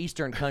Middle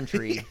Eastern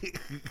country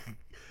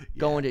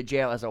going to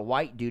jail as a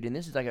white dude, and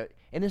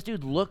this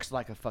dude looks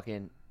like a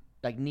fucking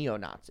like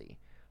neo-Nazi.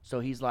 So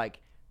he's like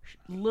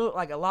look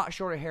like a lot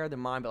shorter hair than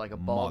mine, but like a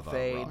bald Mother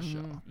fade,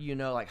 Russia. you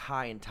know, like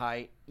high and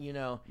tight, you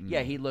know.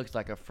 Yeah, he looks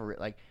like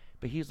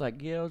but he's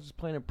like, yeah, I was just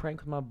playing a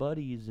prank with my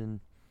buddies and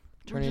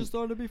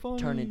thought it'd be funny.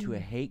 turn into a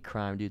hate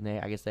crime, dude.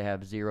 And I guess they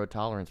have zero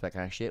tolerance for that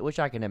kind of shit, which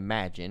I can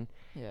imagine.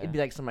 Yeah. It'd be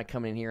like somebody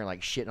coming in here and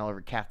like shitting all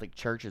over Catholic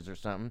churches or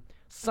something.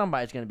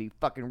 Somebody's gonna be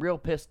fucking real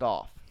pissed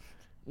off,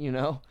 you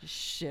know? Just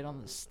shit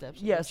on the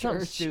steps. Yeah, of the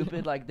something church.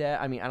 stupid like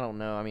that. I mean, I don't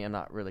know. I mean, I'm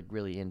not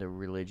really into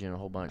religion a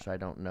whole bunch. So I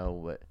don't know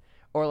what,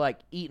 or like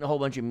eating a whole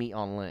bunch of meat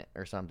on Lent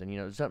or something. You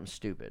know, something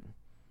stupid.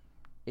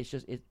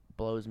 It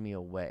blows me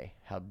away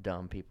how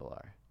dumb people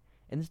are.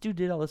 And this dude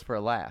did all this for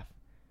a laugh.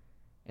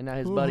 And now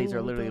his buddies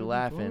are literally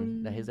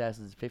laughing that his ass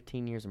is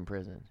 15 years in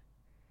prison.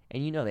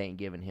 And you know they ain't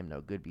giving him no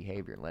good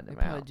behavior and letting They him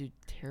probably out. do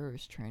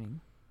terrorist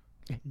training.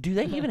 Do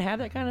they even have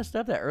that kind of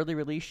stuff, that early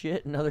release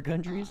shit in other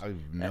countries? I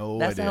have no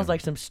that idea. sounds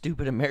like some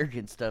stupid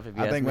American stuff. If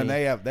you I ask think when me.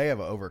 they have an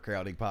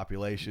overcrowding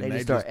population, they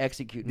just start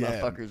executing yeah.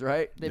 motherfuckers,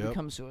 right? They Yep.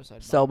 become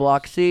suicide. Cell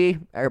block C,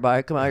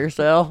 everybody come out of your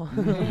cell.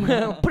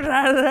 Put it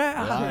out of there.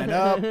 Line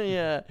up.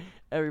 Yeah,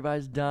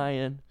 everybody's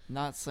dying.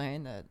 Not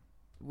saying that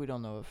we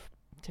don't know if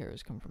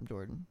terrorists come from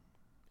Jordan.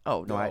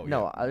 Oh no,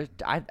 Oh,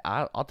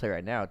 I'll tell you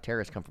right now,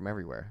 terrorists come from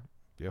everywhere.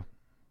 Yeah.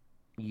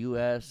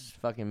 U.S.,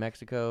 fucking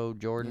Mexico,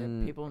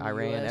 Jordan, People in the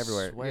Iran, US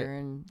everywhere. Yeah.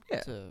 swearing Yeah.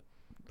 to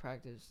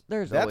practice.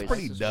 There's That's always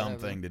pretty Just dumb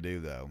whatever. thing to do,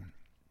 though.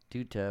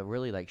 dude, to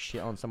really like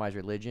shit on somebody's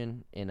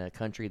religion in a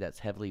country that's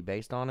heavily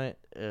based on it.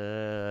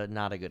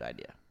 Not a good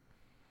idea.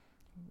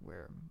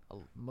 Where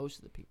most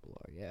of the people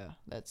are. Yeah,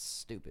 that's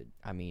stupid.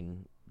 I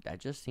mean, that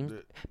just seems.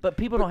 But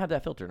people don't have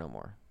that filter no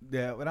more.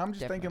 Yeah, but I'm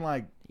just Definitely. thinking,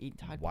 like, Eat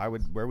Tide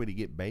where would he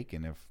get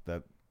bacon if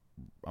that?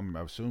 I'm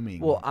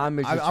assuming. Well, I'm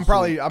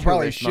probably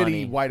tourist shitty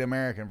money. white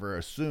American for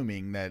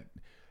assuming that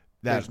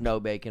There's no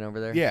bacon over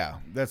there. yeah,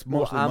 that's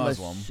Well, mostly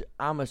Muslim.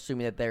 I'm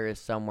assuming that there is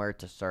somewhere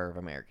to serve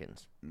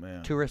Americans.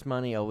 Yeah. Tourist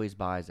money always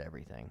buys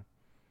everything.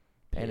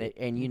 And Pig.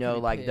 and you You know, could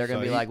be like pissed. they're gonna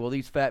So be he- like, well,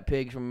 these fat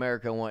pigs from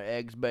America want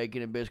eggs,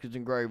 bacon, and biscuits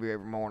and gravy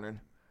every morning.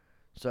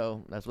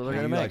 So that's what they're Are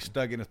gonna you make. like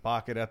stuck in his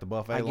pocket at the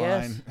buffet I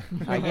guess. line?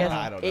 I guess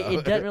I don't know.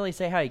 It doesn't really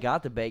say how he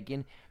got the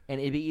bacon,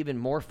 and it'd be even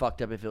more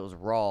fucked up if it was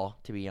raw.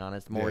 To be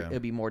honest, Yeah.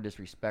 it'd be more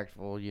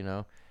disrespectful, you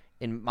know,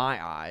 in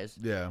my eyes.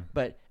 Yeah,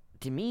 But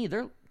to me,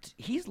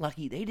 he's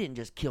lucky they didn't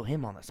just kill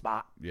him on the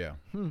spot. yeah.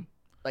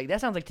 Like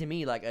that sounds like to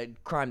me like a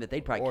crime that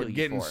they'd probably Or kill you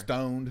getting for.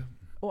 stoned.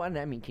 Well, and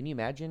I mean, can you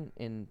imagine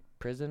in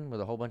prison with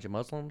a whole bunch of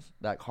Muslims,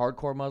 like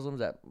hardcore Muslims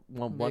that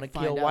want They to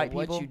find kill out white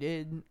what people? you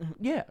did.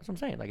 Yeah, that's what I'm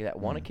saying. Like that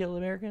want to kill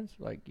Americans.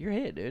 Like you're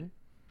hit, dude.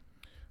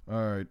 All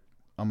right,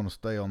 I'm gonna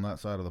stay on that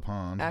side of the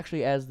pond.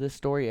 Actually, as this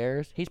story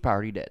airs, he's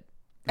probably dead.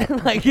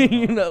 Like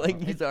you know, like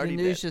he's The already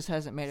news dead. just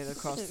hasn't made it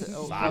across the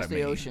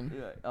Sodomy. ocean.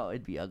 Oh,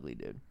 it'd be ugly,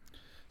 dude.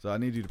 So I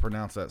need you to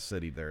pronounce that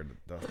city there,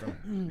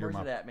 Dustin. Where's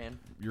it at, man?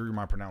 You're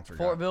my pronouncer.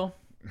 guy. Fortville.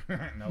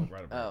 No,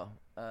 right about.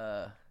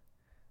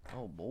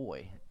 Oh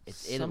boy,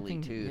 it's Italy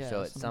Something- too, yeah,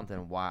 so it's something-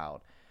 something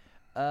wild.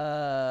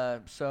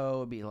 So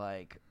it'd be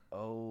like,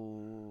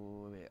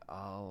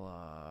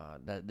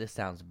 this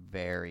sounds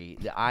very.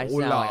 I sound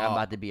like I'm Hola.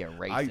 about to be a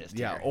racist.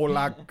 Yeah, here.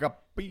 hola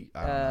capi. I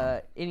don't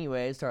know.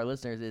 Anyways, to our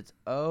listeners, it's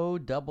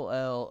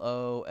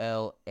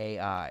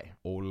OLLOLAI.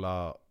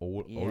 Hola,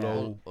 Yeah.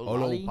 olo,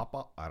 Olali?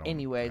 papa. I don't.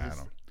 Anyways, I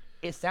don't.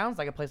 it sounds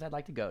like a place I'd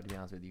like to go. To be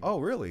honest with you. Oh,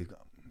 really?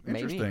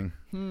 Maybe. Interesting.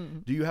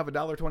 Do you have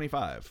 $1.25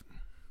 I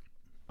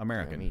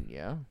American? mean,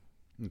 yeah,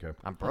 okay.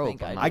 I'm broke.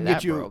 think I'm I not I can that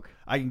get you. broke.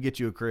 I can get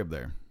you a crib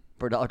there.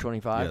 For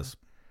 $1.25. Yes.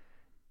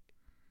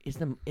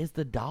 Is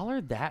the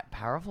dollar that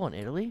powerful in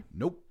Italy?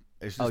 Nope.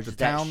 It's Oh, just just a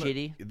that town.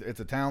 shitty? It's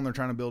a town they're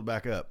trying to build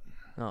back up.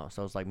 Oh,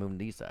 so it's like moving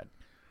to the east side.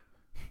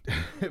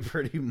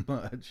 Pretty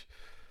much.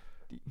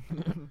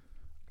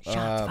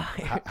 Shots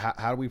fired.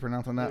 How do we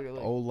pronounce on that?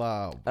 Literally.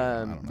 Hola. I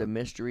don't The know.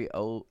 mystery.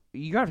 Oh,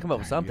 you gotta come up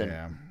with something.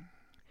 Yeah.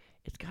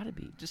 It's gotta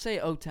be. Just say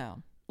O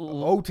Town.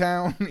 O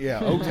Town. Yeah,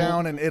 O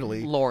Town in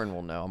Italy. Lauren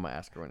will know. I'm gonna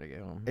ask her when to get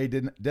home. A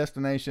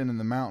destination in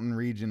the mountain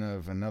region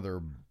of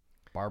another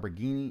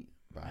Barbaghini.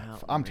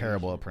 I'm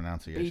terrible at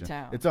pronunciation.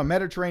 B-town. It's a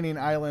Mediterranean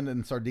island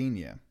in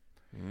Sardinia.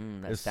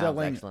 That It's sounds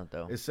selling- excellent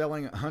though. It's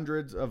selling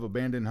hundreds of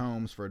abandoned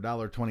homes for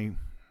 $1.20.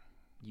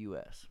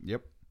 U.S.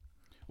 Yep.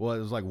 Well, it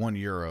was like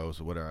 €1,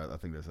 so whatever. I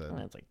think they said.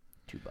 Well, that's like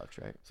 $2,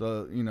 right?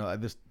 So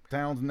this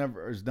town's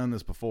never has done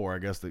this before. I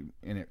guess and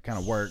it kind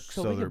of works.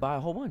 So So we they're could buy a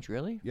whole bunch,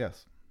 really?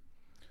 yes.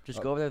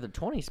 Just go over there to the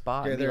 20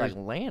 spot yeah, and be like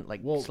there's- land,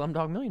 like well,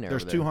 Slumdog Millionaire.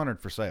 There's over there. 200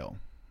 for sale.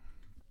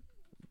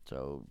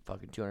 So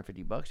fucking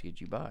 $250 to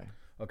get you by.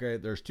 Okay,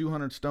 there's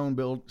 200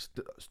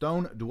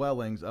 stone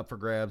dwellings up for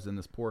grabs in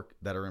this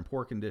that are in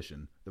poor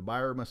condition. The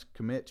buyer must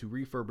commit to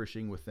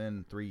refurbishing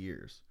within 3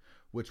 years,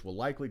 which will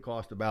likely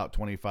cost about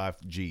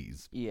 25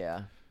 G's.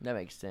 Yeah, that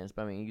makes sense.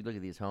 But I mean, you look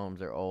at these homes;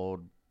 they're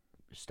old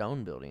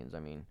stone buildings. I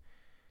mean,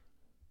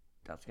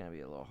 that's gonna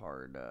be a little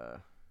hard.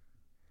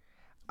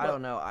 I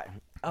don't know.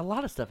 A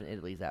lot of stuff in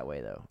Italy's that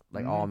way though.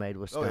 Like all made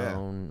with Oh,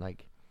 stone. yeah.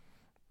 Like,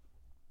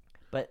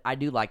 but I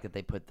do like that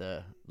they put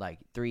the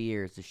 3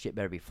 years. The shit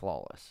better be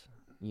flawless.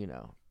 You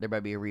know, there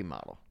better be a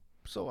remodel.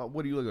 So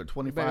what do you look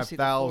at? better see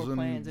the floor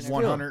plans and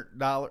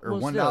 $2,100 or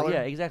Well, $1? still,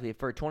 yeah, exactly.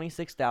 For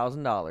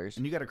 $26,000,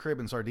 And you got a crib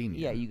in Sardinia.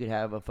 yeah, you could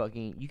have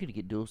you could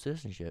get dual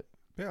citizenship.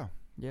 Yeah.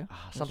 Yeah.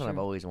 Something I've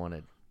always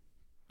wanted.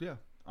 Yeah.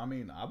 I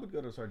mean, I would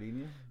go to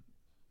Sardinia.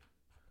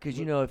 Because,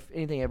 you know, if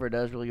anything ever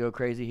does really go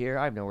crazy here,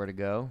 I have nowhere to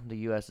go. The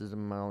U.S. is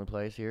my only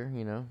place here,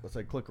 you know. Let's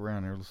say click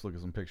around here. Let's look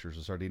at some pictures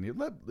of Sardinia.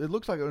 It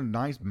looks like a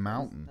nice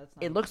mountain.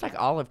 It looks like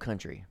olive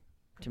country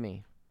to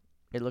me.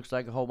 It looks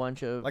like a whole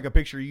bunch of... Like a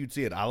picture you'd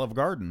see at Olive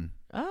Garden.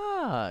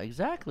 Ah,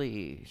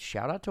 exactly.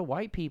 Shout out to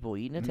white people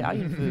eating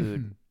Italian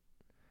food.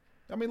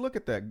 I mean, look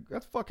at that.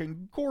 That's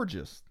fucking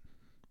gorgeous.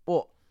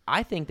 Well,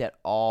 I think that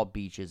all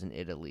beaches in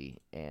Italy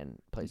and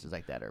places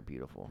like that are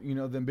beautiful. You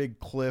know, them big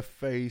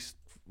cliff-faced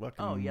fucking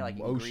Oh, yeah, like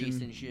in ocean.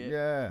 Greece and shit.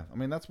 Yeah. I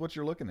mean, that's what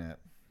you're looking at.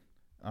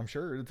 I'm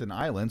sure it's an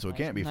island, so it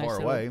can't be far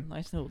little, away.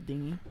 Nice little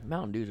dinghy.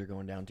 Mountain Dews are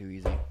going down too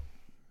easy.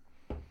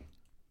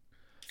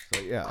 So,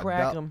 yeah.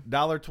 Crack 'em.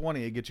 $1.20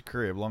 to get your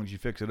crib, as long as you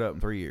fix it up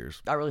in 3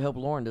 years. I really hope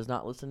Lauren does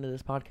not listen to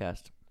this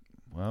podcast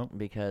Well,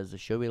 because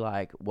she'll be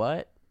like,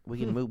 "What? We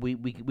can move. We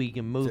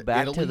can move To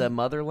back to Italy? the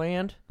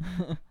motherland."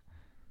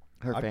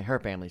 Her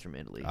family's from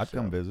Italy. I'd so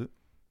come visit.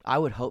 I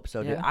would hope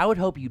so, dude. Yeah. I would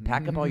hope you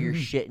pack up all your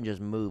shit and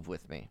just move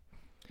with me.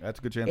 That's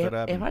a good chance If, that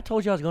happens. if I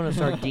told you I was going to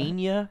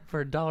Sardinia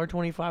for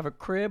 $1.25 a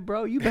crib,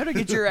 bro, you better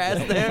get your ass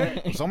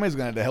there. Somebody's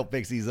going to have to help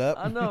fix these up.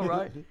 I know,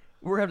 right?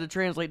 We're going to have to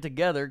translate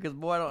together because,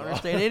 boy, I don't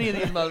understand any of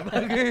these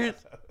motherfuckers.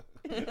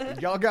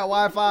 Y'all got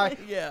Wi-Fi?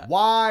 Yeah.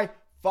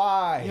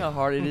 Wi-Fi. You know how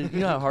hard it is?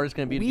 You know how hard it's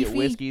going to be to get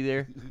Wi-Fi? whiskey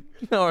there?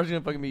 You know how hard it's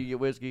going to fucking be to get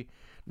whiskey?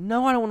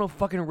 No, I don't want no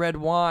fucking red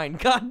wine.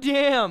 God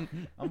damn.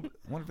 I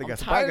wonder if they I'm got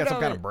tired some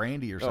of kind it. of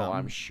brandy or something. Oh,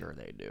 I'm sure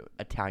they do.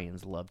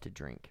 Italians love to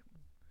drink.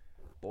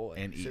 Boy.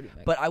 And eat.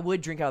 But I would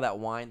drink out of that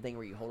wine thing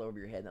where you hold it over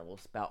your head and that little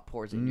spout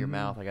pours it into your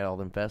mouth like at all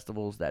them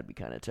festivals. That'd be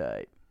kind of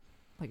tight.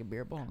 Like a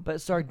beer bong.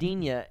 But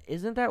Sardinia,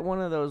 isn't that one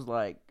of those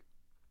like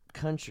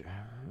country?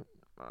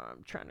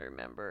 I'm trying to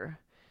remember.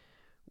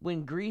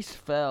 When Greece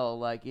fell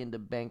like into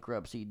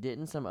bankruptcy,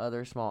 didn't some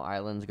other small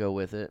islands go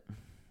with it?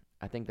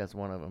 I think that's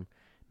one of them.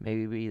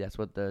 Maybe that's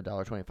what the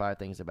 $1.25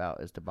 thing is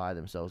about, is to buy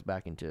themselves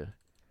back into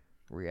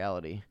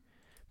reality.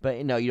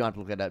 But no, you don't have to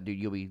look that up, dude.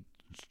 You'll be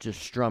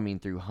just strumming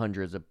through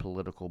hundreds of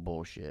political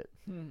bullshit.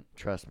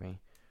 Trust me.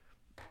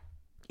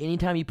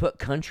 Anytime you put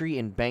country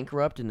and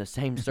bankrupt in the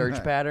same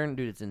search pattern,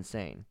 dude, it's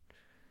insane.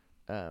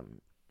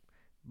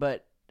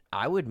 But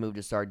I would move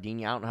to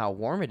Sardinia. I don't know how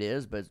warm it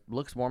is, but it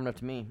looks warm enough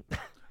to me.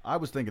 I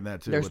was thinking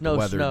that too. There's what no the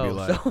weather snow, would be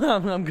like.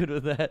 so I'm good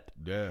with that.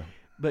 Yeah.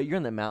 But you're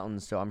in the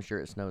mountains, so I'm sure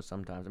it snows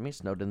sometimes. I mean, it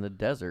snowed in the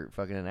desert,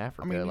 fucking in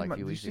Africa, I mean, like a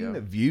few you weeks seen ago.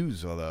 the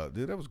views of that,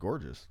 dude? That was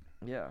gorgeous.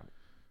 Yeah.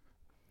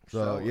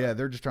 So, yeah,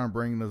 they're just trying to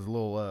bring these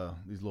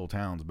little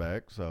towns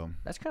back. So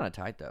That's kind of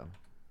tight, though.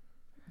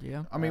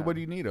 Yeah. I mean, what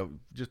do you need?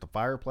 Just a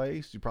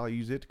fireplace? You probably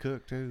use it to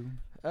cook too.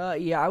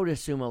 Yeah, I would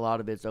assume a lot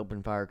of it's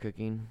open fire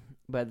cooking.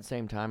 But at the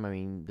same time, I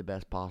mean, the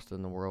best pasta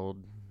in the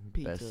world,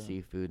 Pizza. best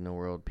seafood in the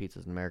world.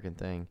 Pizza's an American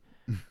thing.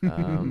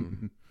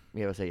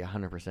 Yeah, I would say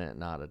 100%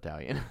 not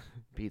Italian.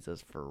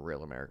 Pizza's for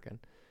real American.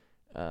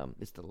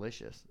 It's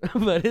delicious,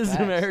 but it's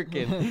Facts.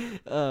 American.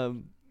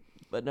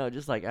 But no,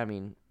 just like, I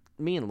mean,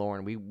 me and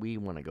Lauren, we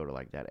want to go to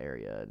like that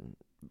area and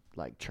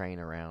like train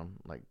around,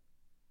 like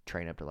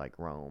train up to like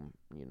Rome,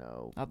 you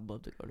know. I'd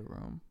love to go to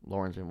Rome.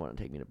 Lauren's been wanting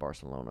to take me to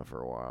Barcelona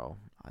for a while.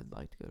 I'd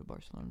like to go to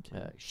Barcelona too.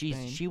 She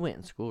Spain. went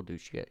in school, dude.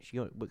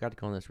 We got to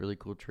go on this really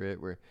cool trip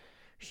where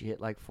she hit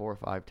like 4 or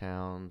 5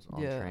 towns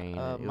on train.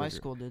 It my was-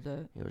 school did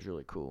that. It was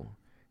really cool.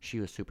 She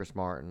was super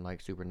smart and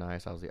like super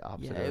nice. I was the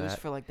opposite Yeah, of it was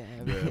that. for like the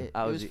avid kid.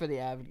 I It was was the- for the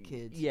avid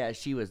kids. Yeah,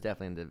 she was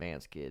definitely an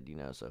advanced kid, you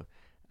know. So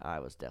I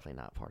was definitely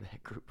not part of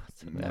that group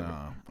whatsoever.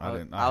 No, I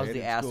didn't. I was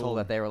hated the asshole school.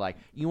 that they were like,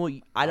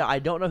 I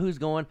don't know who's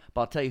going,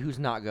 but I'll tell you who's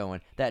not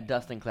going. That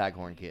Dustin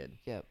Claghorn kid.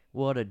 Yep.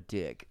 What a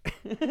dick.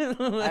 I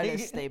Like-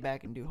 just stay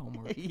back and do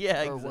homework.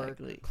 Yeah, or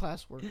exactly. Work,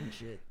 classwork and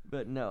shit.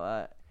 But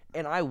no,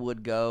 and I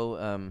would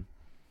go.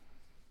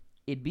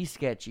 It'd be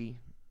sketchy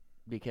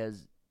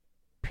because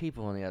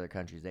people in the other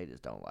countries, they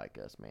just don't like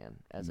us, man.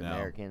 As No.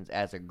 Americans,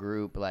 as a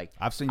group, like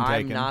I've seen I'm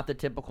Taken. not the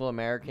typical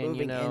American,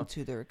 Moving you know.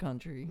 into their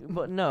country.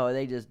 But no,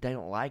 they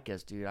don't like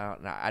us, dude.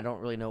 I don't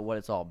really know what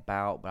it's all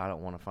about, but I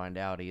don't want to find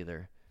out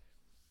either.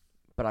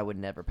 But I would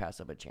never pass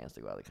up a chance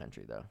to go out of the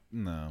country, though.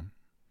 No.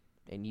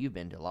 And you've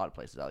been to a lot of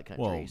places out of the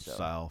country, Well, so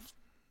South.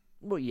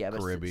 well, yeah, but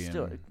Caribbean.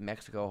 still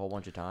Mexico a whole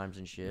bunch of times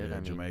and shit. Yeah, I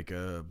mean,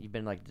 Jamaica. you've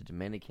been like the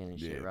Dominican and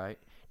shit, Yeah. right?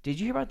 Did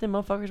you hear about them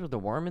motherfuckers with the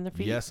worm in their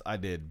feet? Yes, I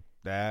did.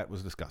 That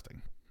was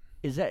disgusting.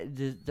 Is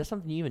that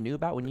something you even knew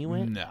about when you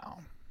went? No.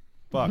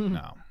 Fuck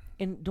no.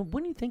 And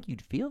wouldn't you think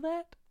you'd feel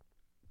that?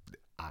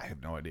 I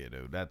have no idea,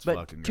 dude. That's But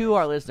fucking to gross.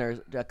 our listeners,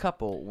 a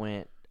couple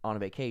went on a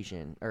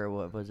vacation, or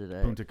what was it?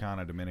 Punta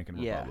Cana, Dominican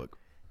Yeah. Republic,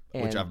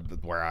 and,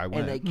 where I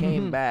went. and they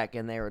came back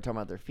and they were talking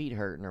about their feet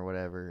hurting or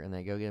whatever, and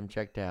they go get them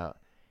checked out.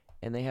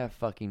 and they have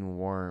fucking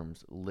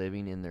worms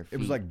living in their feet. It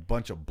was like a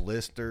bunch of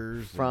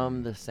blisters from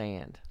and the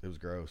sand. It was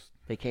gross.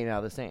 They came out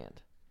of the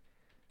sand.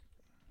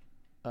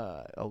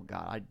 Oh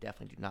God, I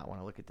definitely do not want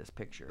to look at this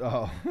picture.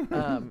 Oh,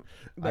 I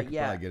But could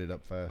yeah, probably get it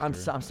up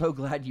faster. I'm so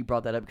glad you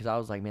brought that up because I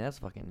was like, man, that's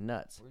fucking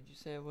nuts. Where'd you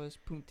say it was?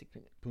 Punta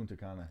Punta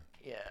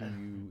Yeah.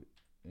 Punta.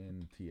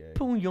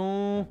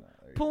 Punyon,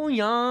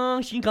 Punyon,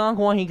 Xingang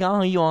Huang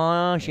Xingang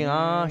Yuan,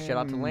 Xingang. Shout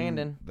out to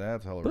Landon.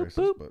 That's hella Boop,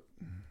 racist, boop. but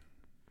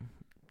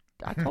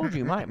I told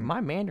you my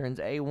Mandarin's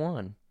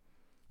A1.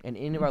 And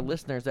any of our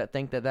listeners that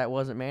think that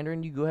wasn't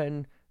Mandarin, you go ahead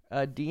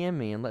and DM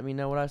me and let me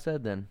know what I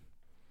said then.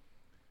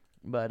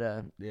 But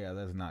yeah,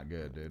 that's not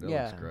good, dude. That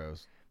Yeah. looks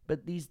gross.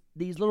 but these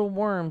little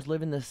worms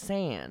live in the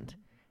sand.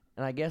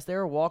 And I guess they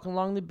were walking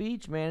along the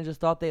beach, man, and just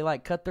thought they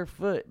like cut their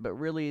foot, but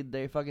really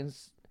they fucking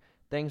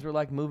things were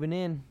like moving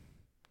in.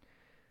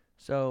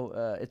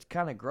 So it's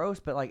kind of gross,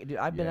 but like, dude,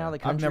 I've been out of the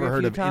country I've never a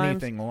heard few of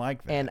times, anything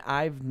like that. and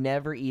I've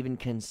never even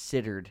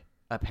considered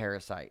a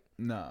parasite.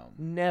 No.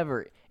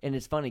 Never. And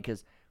it's funny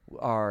because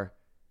our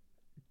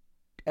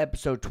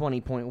episode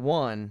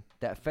 20.1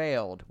 that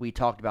failed, we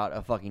talked about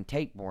a fucking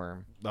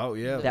tapeworm Oh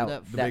yeah.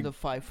 That- the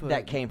 5 foot.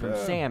 that came from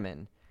Yeah.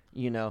 salmon,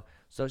 you know?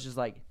 So it's just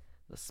like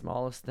the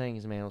smallest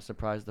things, man, will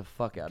surprise the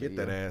fuck out Get of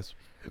that you. ass.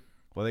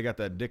 Well, they got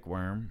that dick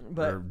worm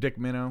But- or dick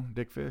minnow,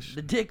 dick fish.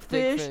 The dick Dick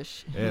fish.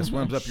 fish. Yeah, it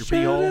swims up your Shout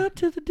pee hole. out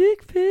to the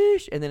dick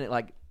fish. And then it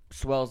like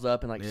swells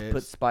up and like Yeah,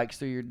 puts spikes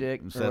through your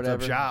dick or Sets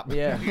whatever. up shop.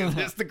 Yeah.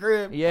 It's the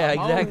crib. Yeah, I'm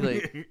home.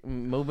 exactly.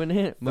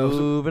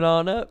 Moving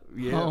on up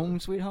Yeah. Home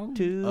sweet home.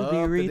 to Up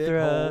the the dick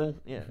urethra. hole.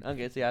 Yeah.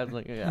 Okay. See, I was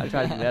like, I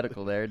tried to be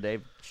medical there.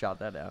 Dave shot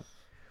that out.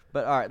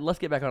 But all right, let's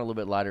get back on a little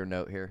bit lighter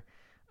note here.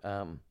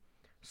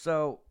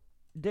 So,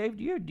 Dave,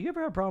 do you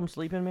ever have problems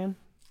sleeping, man?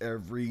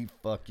 Every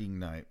fucking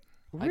night.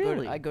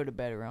 Really? I go to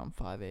bed around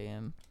 5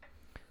 a.m.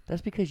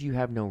 That's because you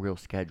have no real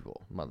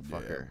schedule,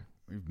 motherfucker. Yeah.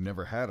 We've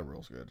never had a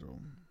real schedule.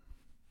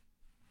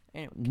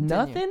 Anyway, continue.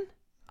 Nothing?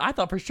 I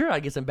thought for sure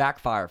I'd get some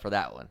backfire for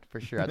that one. For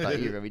sure. I thought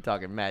you were going to be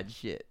talking mad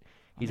shit.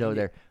 He's over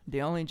there.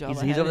 The only job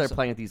He's I had over there is-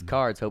 playing with these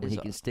cards, hoping is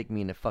he can stick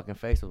me in the fucking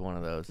face with one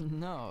of those.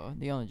 No,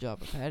 the only job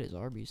I've had is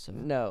Arby's. So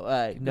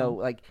No, Keep no, going.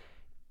 like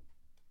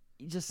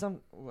just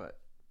some what?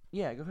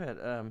 Yeah, go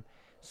ahead.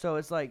 So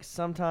it's like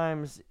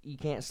sometimes you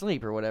can't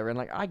sleep or whatever, and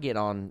like I get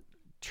on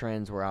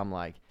trends where I'm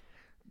like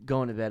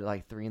going to bed at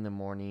like 3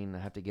 a.m. I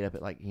have to get up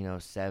at like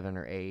 7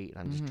 or 8. And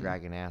I'm just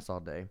dragging ass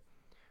all day.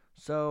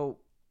 So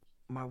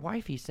my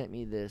wifey sent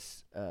me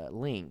this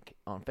link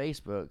on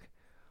Facebook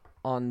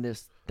on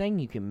this thing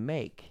you can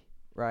make,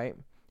 right?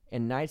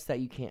 And nights that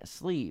you can't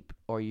sleep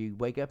or you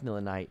wake up in the middle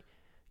of the night,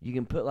 you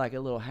can put like a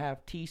little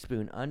half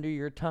teaspoon under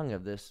your tongue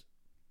of this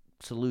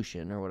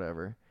solution or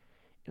whatever,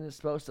 and it's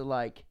supposed to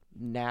like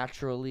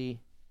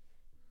naturally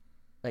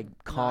like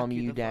calm Knock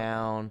you you the fuck out.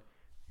 down,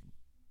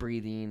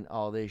 breathing,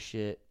 all this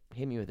shit.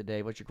 Hit me with it,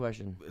 Dave. What's your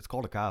question? It's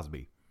called a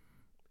Cosby.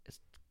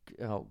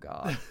 Oh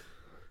God.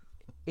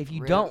 If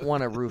you Rip. don't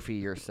want to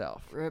roofie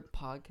yourself. Rip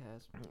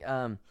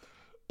podcast.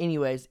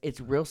 Anyways,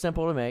 it's real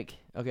simple to make.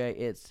 Okay,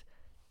 it's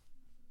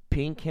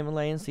pink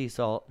Himalayan sea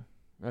salt.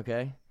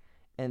 Okay,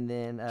 and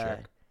then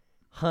Check.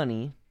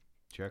 honey.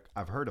 Check.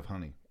 I've heard of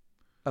honey.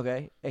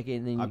 Okay,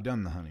 and then I've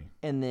done the honey.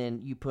 and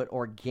then you put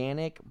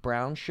organic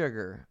brown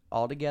sugar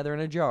all together in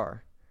a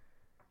jar,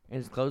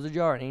 and just close the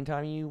jar. And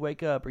anytime you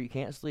wake up or you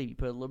can't sleep, you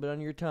put a little bit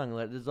under your tongue and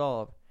let it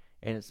dissolve.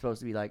 And it's supposed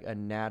to be like a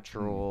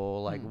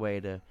natural way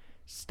to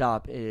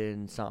stop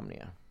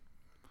insomnia.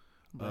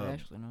 But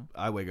actually, no.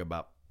 I wake up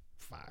about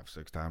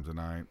 5-6 times a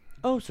night.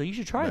 Oh, so you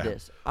should try Yeah.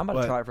 this. I'm about to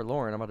But- try it for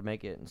Lauren. I'm about to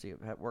make it and see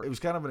if it works. It was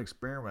kind of an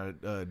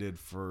experiment I did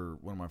for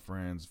one of my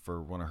friends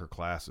for one of her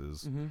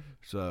classes. Mm-hmm.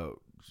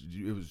 So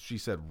it was. She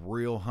said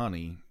real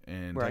honey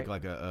and Right. take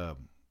like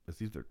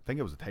it's either I think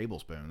it was a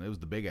tablespoon. It was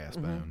the big ass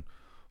Mm-hmm. spoon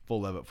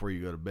full of it before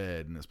you go to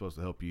bed, and it's supposed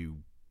to help you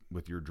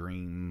with your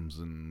dreams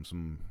and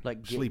some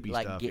like get, sleepy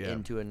like stuff. get yeah.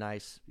 into a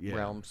nice Yeah.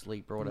 realm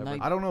sleep or whatever.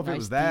 Night- I don't know if it nice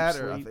was deep that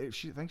or sleep.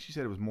 I think she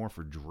said it was more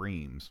for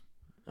dreams.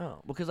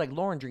 Oh, because like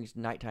Lauren drinks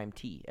nighttime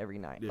tea every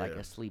night, like Yeah.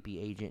 a sleepy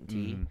agent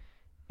tea, Mhm.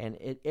 and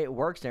it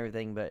works and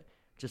everything, but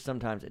just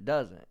sometimes it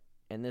doesn't.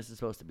 And this is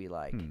supposed to be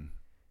like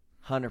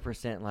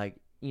 100% like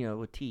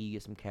with tea you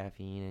get some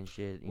caffeine and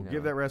shit. Well,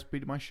 give that recipe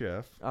to my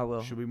chef. I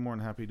will. She'll be more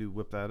than happy to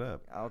whip that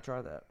up. I'll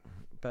try that.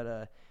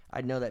 But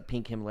I know that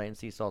pink Himalayan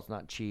sea salt's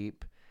not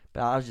cheap.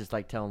 But I was just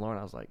like telling Lauren,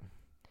 I was like,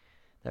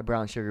 that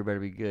brown sugar better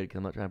be good because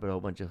I'm not trying to put a whole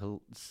bunch of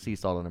sea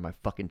salt under my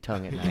fucking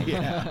tongue at night.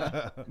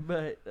 Yeah.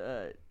 But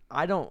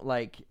I don't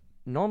like.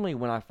 Normally,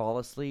 when I fall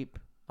asleep,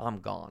 I'm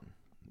gone.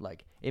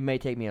 Like it may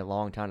take me a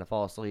long time to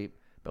fall asleep,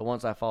 but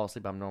once I fall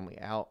asleep, I'm normally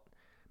out.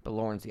 But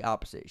Lauren's the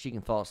opposite. She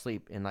can fall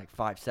asleep in like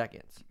 5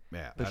 seconds,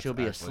 Yeah, but that's she'll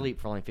be actually- asleep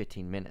for only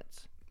 15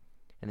 minutes,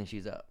 and then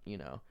she's up.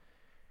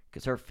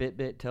 Because her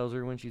Fitbit tells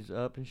her when she's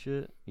up and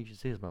shit. You should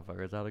see this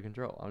motherfucker. It's out of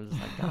control. I'm just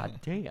like, God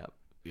damn.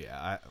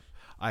 Yeah,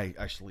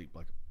 I sleep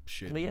like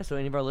shit. But yeah, so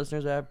any of our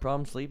listeners that have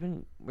problems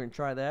sleeping, we're gonna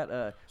try that.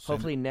 Send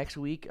Hopefully next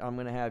week I'm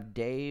gonna have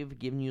Dave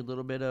giving you a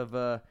little bit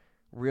of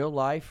real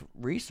life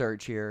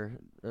research here,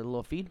 a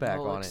little feedback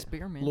Little on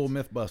experiment. Little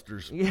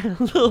Mythbusters. it. Yeah,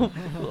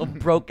 little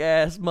broke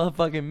ass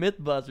motherfucking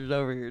Mythbusters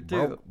over here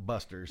too. Broke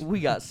busters. We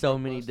got so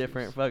many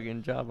different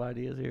fucking job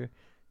ideas here.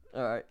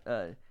 All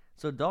right,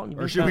 so Dalton,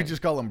 Or should we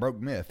just call them broke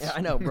myths? Yeah,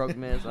 I know, broke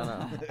myths. I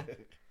know,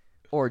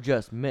 or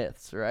just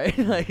myths, right?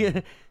 Like,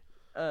 you've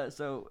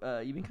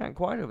been kind of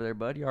quiet over there,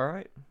 bud. You all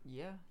right?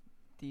 Yeah.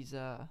 These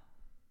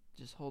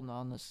just holding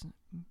on this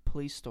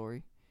police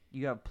story.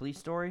 You got a police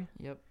story?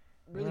 Yep.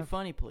 Really Yeah.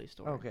 funny police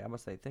story. Okay, I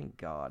must say, thank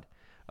God.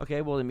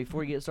 Okay, well then,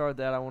 before you get started with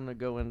that, I want to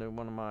go into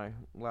one of my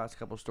last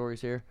couple stories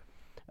here.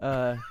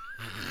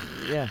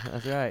 Yeah,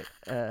 that's right.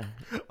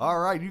 All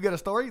right, you got a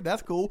story?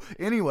 That's cool.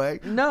 Anyway.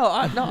 No,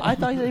 I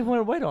thought you wanted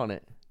to wait on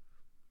it.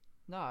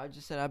 No, I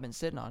just said I've been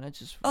sitting on it.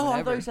 Just Oh, I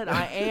whenever. thought you said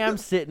I am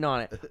sitting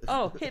on it.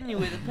 Oh, hit me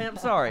with it, pimp.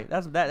 Sorry,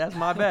 that's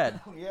my bad.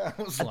 Yeah.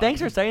 I was Thanks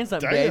for saying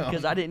something, Dave, damn.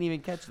 because I didn't even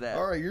catch that.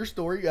 All right, your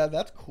story. Yeah,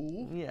 that's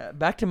cool. Yeah,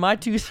 back to my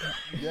two.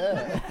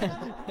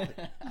 Yeah.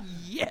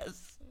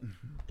 Yes.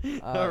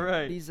 All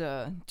right. These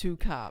two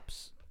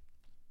cops.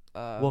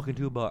 Welcome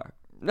to a bar.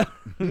 No,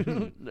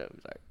 no,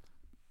 sorry.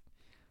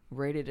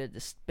 Raided a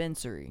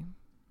dispensary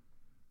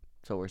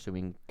So we're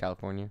assuming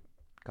California,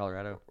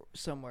 Colorado.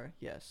 somewhere.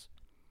 Yes.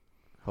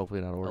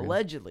 Hopefully not Oregon.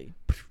 Allegedly.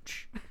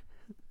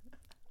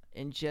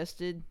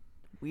 Ingested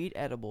weed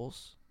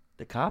edibles.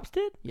 The cops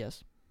did?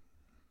 Yes.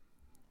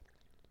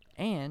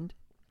 And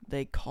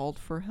they called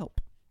for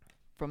help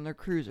from their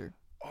cruiser.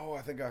 Oh,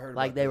 I think I heard.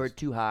 Like about they were this.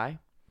 too high?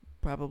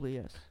 Probably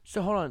yes.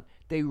 So hold on.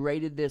 They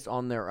raided this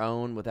on their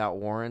own without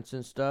warrants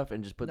and stuff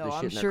and just put no, this shit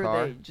I'm in sure their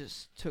car? they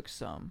just took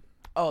some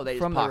Oh, they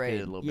just from the pocketed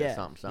raid. a little yeah, bit,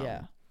 something.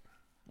 Yeah.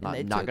 Not,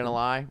 they not took gonna 'em.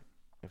 lie.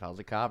 If I was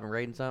a cop and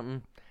raiding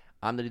something,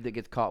 I'm the dude that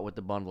gets caught with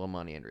the bundle of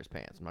money under his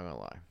pants. I'm not gonna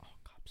lie. Oh,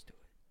 cops do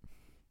it.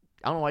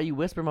 I don't know why you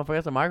whisper, motherfucker.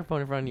 That's a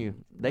microphone in front of you.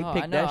 They no,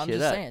 pick I know, that I'm shit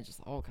just up. saying,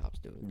 just all cops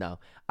do it. No,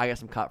 I got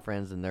some cop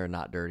friends and they're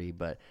not dirty,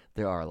 but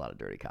there are a lot of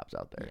dirty cops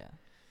out there. Yeah.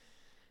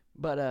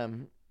 But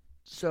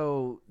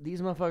so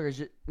these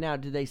motherfuckers now,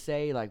 did they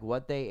say like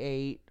what they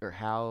ate or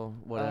how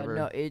whatever?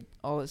 No,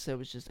 all it said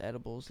was just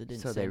edibles. It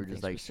didn't so say they were anything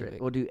just like,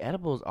 specific. well, dude,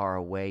 edibles are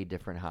a way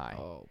different high.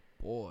 Oh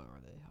boy, are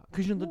they hot.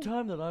 Because the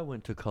time that I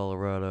went to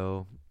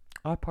Colorado,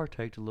 I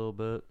partaked a little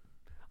bit.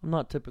 I'm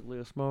not typically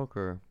a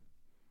smoker.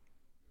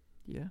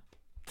 Yeah.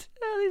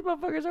 These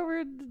motherfuckers over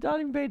here don't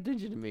even pay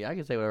attention to me. I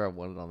can say whatever I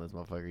wanted on this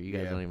motherfucker. You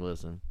guys Yeah. don't even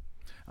listen.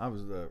 I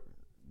was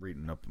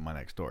reading up my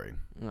next story.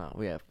 No,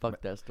 yeah,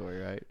 fuck that story,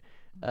 right?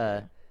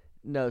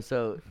 No,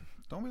 so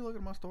Don't be looking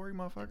at my story,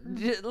 motherfucker.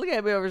 just look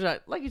at me over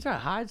there like you're trying to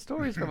hide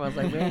stories from us.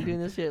 Like we ain't doing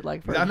this shit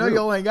like for. I a know group.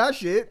 y'all ain't got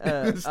shit.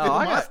 Steal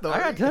I my story.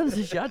 got tons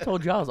of shit. I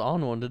told you I was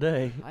on one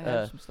today. I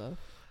have some stuff.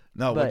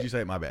 No, but- what'd you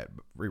say? My bad.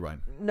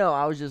 Rewind. No,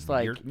 I was just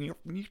like, You're-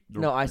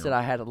 no, I said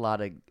I had a lot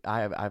of.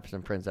 I have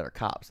some friends that are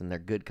cops, and they're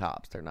good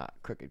cops. They're not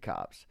crooked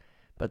cops,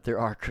 but there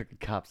are crooked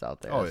cops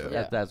out there. Oh, So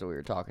yeah. that's what we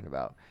were talking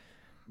about.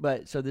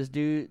 But so these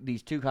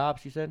two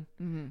cops, you said,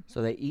 Mm-hmm.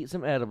 so they eat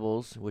some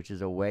edibles, which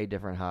is a way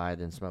different high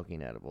than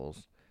smoking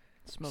edibles.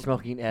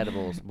 Smoking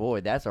edibles,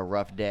 boy, that's a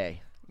rough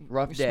day.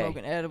 Rough day.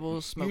 Smoking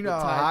edibles, smoking You know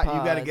how Tide hot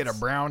you got to get a Pods.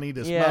 brownie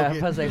to Yeah, smoke it.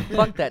 because they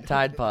fuck that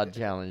Tide Pod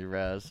challenge,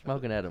 bro.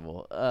 Smoking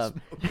edible.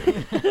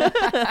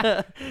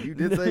 You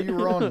did say you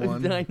were on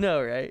one. I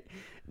know, right?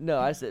 No,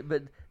 I said,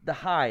 but the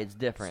high is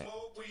different.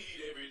 Smoke weed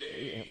every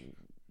day.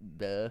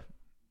 Duh.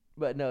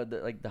 But no,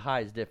 the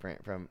high is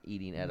different from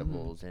eating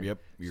edibles and Yep,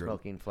 you're-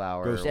 smoking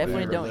flour. goes or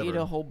Definitely Liver, don't eat liver.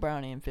 a whole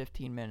brownie in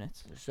 15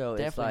 minutes. So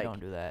it's Definitely like, don't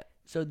do that.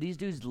 so these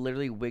dudes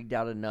literally wigged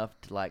out enough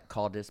to like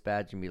call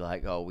dispatch and be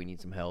like, "Oh, we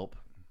need some help."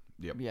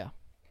 Yep. Yeah.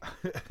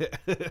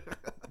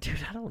 Dude,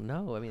 I don't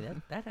know. I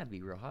mean, that had to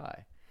be real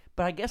high.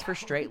 But I guess for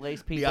straight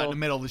laced Be out in people, the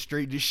middle of the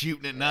street just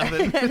shooting at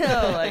nothing. I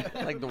know,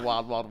 like the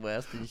Wild Wild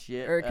West and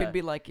shit. Or it could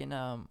be like in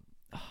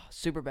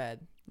Super Bad.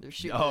 They're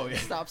shooting Oh, at yeah. a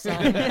stop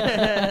sign.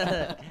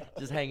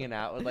 just hanging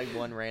out with like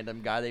one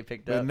random guy they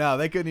picked But up. no,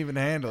 they couldn't even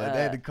handle it.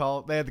 They had to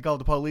call. They had to call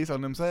the police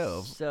on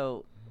themselves.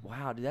 So,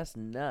 wow, dude, that's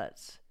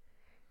nuts.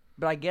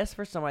 But I guess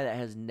for somebody that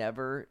has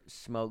never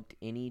smoked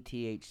any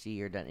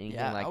THC or done anything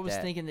Yeah, like I was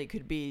that, thinking they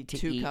could be to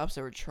two eat- cops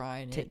that were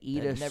trying to it.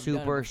 eat that a had never done it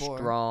super before.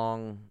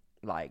 strong,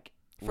 like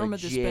From a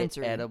legit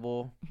dispensary.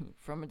 edible,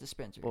 From a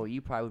dispensary. well,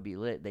 you probably would be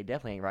lit. They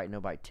definitely ain't writing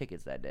nobody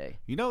tickets that day.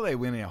 You know they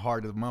went in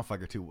hard to the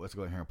motherfucker too. Let's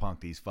go in here and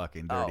punk these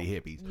fucking dirty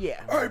hippies.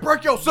 Yeah. Hey,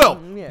 break yourself!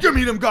 Yeah. Give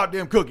me them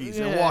goddamn cookies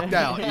and Yeah. walked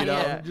out. You know.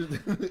 Yeah. Just-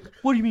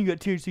 What do you mean you got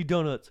THC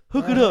donuts?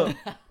 Hook it up.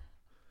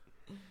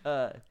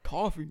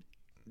 Coffee.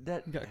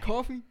 That You got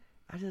coffee?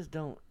 I just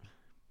don't.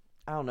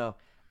 I don't know.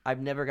 I've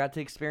never got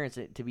to experience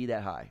it to be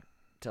that high.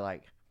 To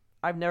like,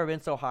 I've never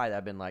been so high that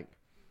I've been like,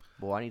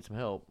 boy, I need some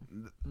help.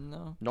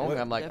 No. Normally,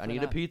 I'm like, I Definitely need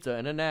a not. pizza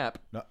and a nap.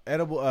 No,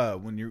 edible.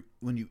 When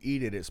you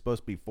eat it, it's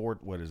supposed to be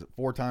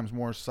four times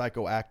more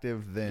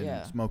psychoactive than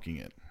Yeah. smoking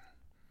it.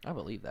 I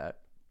believe that.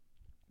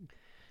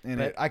 And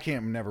But- I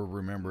can't never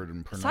remember it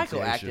in pronunciation.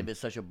 Psychoactive is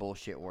such a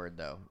bullshit word,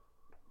 though.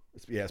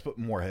 It's put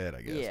more head,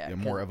 I guess. Yeah,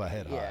 more 'cause- of a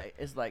head yeah, high.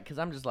 it's like, because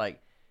I'm just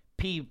like,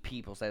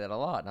 people say that a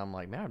lot, and I'm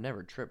like, man, I've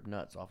never tripped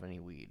nuts off any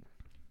weed.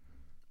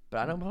 But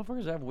I know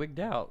motherfuckers have wigged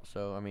out,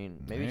 so I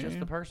mean, maybe it's just Yeah.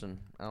 the person.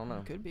 I don't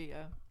know. Could be,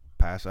 yeah.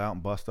 Pass out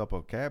and bust up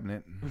a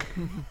cabinet.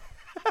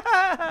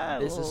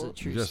 This is a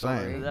true Just story.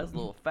 saying. That's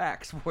little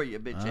facts for you,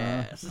 bitch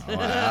ass.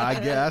 I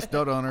guess I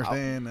still don't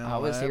understand. I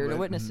was here to but,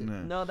 witness it.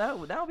 No,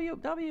 that'll be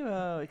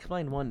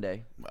explained one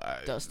day.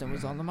 Dustin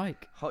was on the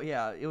mic. Oh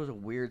yeah, it was a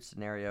weird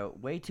scenario.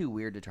 Way too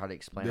weird to try to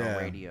explain Yeah.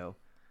 on radio.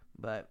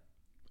 But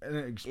An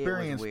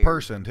experienced weird.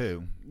 person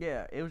too.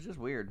 yeah, it was just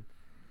weird.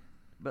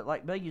 But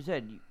like you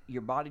said,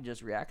 your body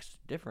just reacts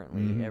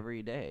differently Mhm.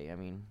 every day. I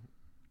mean,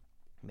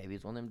 maybe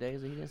it's one of them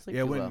days that he didn't sleep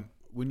Yeah, too well.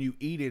 when you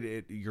eat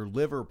it, your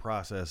liver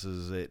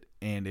processes it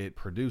and it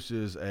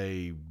produces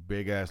a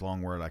big ass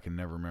long word I can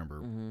never remember.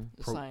 Mm-hmm.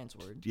 The science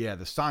word. Yeah,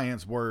 the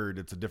science word.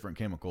 It's a different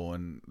chemical,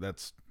 and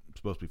that's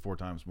supposed to be 4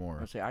 times more.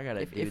 I say I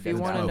gotta. If do you that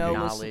want to smoke know, it.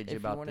 knowledge if you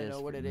about want to this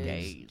know what for it is,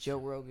 days. Joe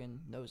Rogan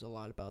knows a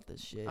lot about this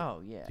shit.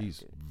 Oh yeah, He's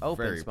dude.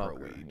 Open very smoker.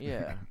 pro-weed.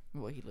 Yeah,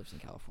 Well, he lives in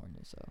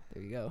California, so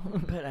there you go.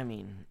 but I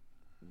mean,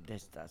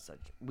 that's such.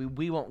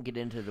 We won't get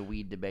into the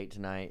weed debate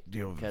tonight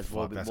Dude, because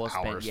fuck, that's we'll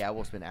spend hours.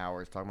 we'll spend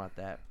hours talking about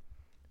that.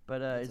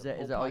 But It's is a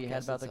that whole all you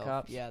had podcast about the itself.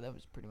 cops? Yeah, that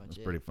was pretty much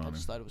it. pretty I funny.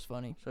 just thought it was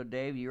funny. So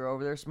Dave, you're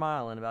over there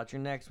smiling about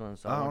your next one.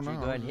 So Oh, I want you no,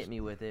 to go I ahead and was hit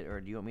me with it,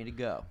 or do you want me to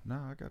go? No,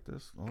 I got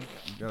this. All you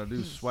gotta do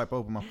is swipe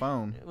open my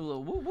phone. A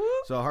little whoop whoop.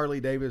 So Harley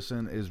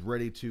Davidson is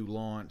ready to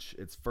launch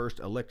its first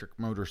electric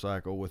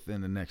motorcycle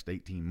within the next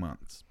 18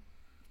 months.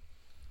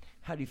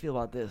 How do you feel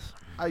about this?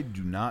 I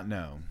do not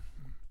know.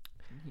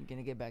 You're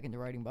gonna get back into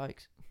riding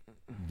bikes.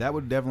 That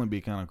would definitely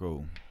be kind of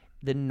cool.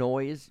 The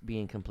noise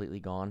being completely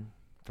gone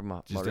from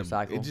a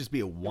motorcycle. It'd just be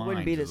a It whine.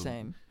 wouldn't be to the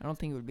same. I don't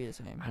think it would be the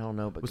same. I don't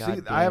know, but Well,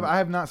 see, goddamn, I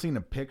have not seen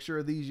a picture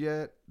of these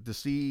yet to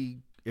see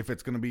if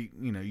it's going to be.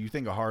 You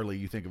think of Harley,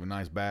 you think of a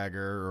nice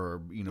bagger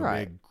or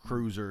Right. big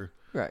cruiser,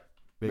 right.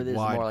 big But this is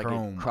wide more like a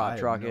chrome. crotch I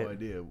have rocket. no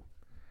idea.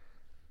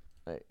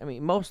 I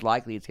mean, most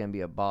likely it's gonna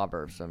be a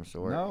bobber of some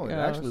sort. No, it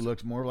Yeah, actually it's-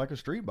 looks more like a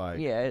street bike.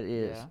 Yeah, it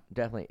is Yeah.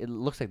 definitely. It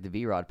looks like the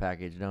V-Rod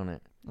package, don't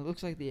it? It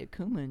looks like the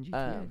Akuma in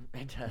GTA.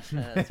 It does.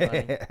 That's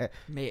funny.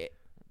 Mate,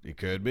 It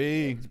could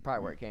be. It's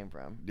probably where it came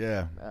from.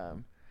 Yeah,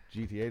 Um,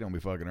 GTA don't be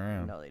fucking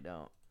around. no, they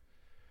don't.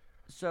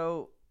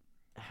 So,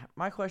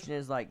 my question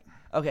is like,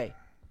 okay,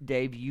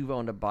 Dave, you've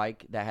owned a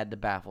bike that had the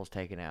baffles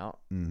taken out.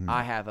 Mhm.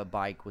 I have a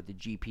bike with the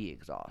GP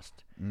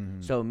exhaust.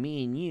 Mhm. So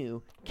me and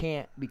you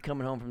can't be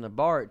coming home from the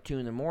bar at 2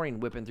 in the morning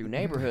whipping through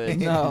neighborhoods.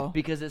 No.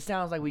 Because it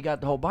sounds like we got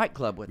the whole bike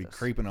club with Be us.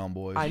 creeping on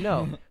boys. I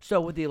know.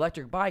 So with the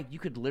electric bike, you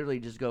could literally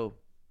just go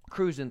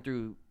cruising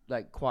through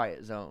like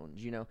quiet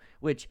zones,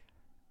 which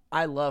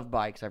I love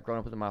bikes. I've grown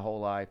up with them my whole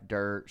life,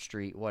 dirt,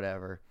 street,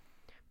 whatever.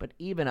 But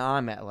even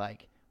I'm at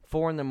like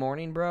 4 in the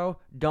morning, bro,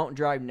 don't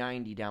drive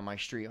 90 down my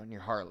street on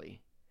your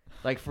Harley.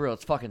 Like, for real,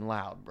 it's fucking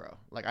loud, bro.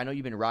 Like, I know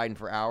you've been riding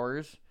for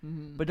hours,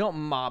 but don't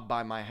mob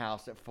by my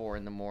house at 4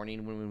 in the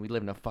morning when we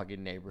live in a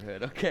fucking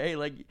neighborhood, okay?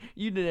 Like,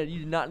 you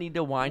do not need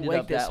to wind it Wake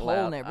up this that whole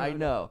loud. I neighborhood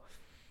know.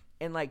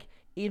 And, like,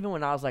 even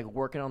when I was, like,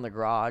 working on the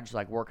garage,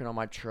 like, working on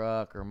my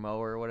truck or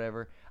mower or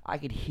whatever, I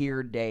could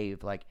hear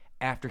Dave, like,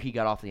 after he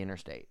got off the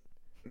interstate.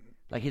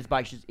 Like, his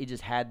bike, it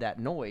just had that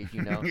noise, The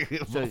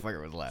So,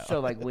 motherfucker was loud. so,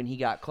 like, when he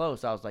got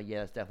close, I was like, yeah,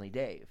 that's definitely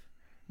Dave.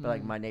 But,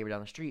 like, my neighbor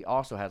down the street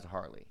also has a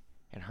Harley.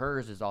 And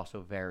hers is also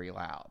very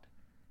loud.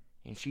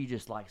 And she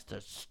just likes to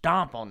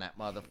stomp on that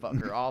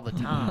motherfucker all the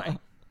time.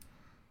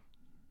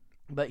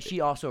 But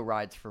she also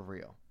rides for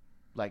real.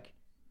 Like,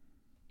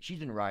 she's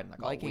been riding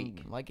like all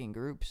week. like in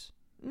groups.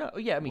 No,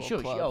 yeah, I mean,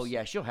 Little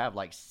clubs. she'll have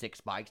like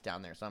 6 bikes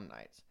down there some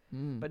nights.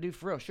 Mm. But dude,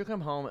 for real, she'll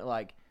come home at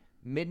like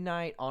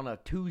midnight on a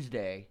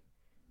Tuesday,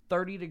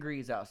 30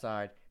 degrees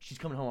outside. She's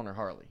coming home on her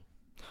Harley.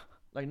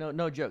 Like,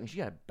 no joking. She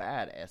got a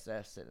bad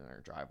SS sitting in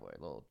her driveway,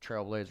 a little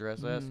Trailblazer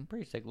SS,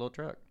 pretty sick little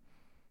truck.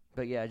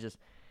 But yeah,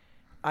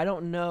 I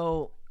don't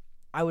know.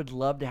 I would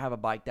love to have a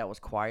bike that was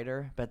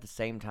quieter, but at the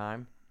same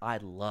time, I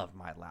love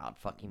my loud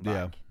fucking bike.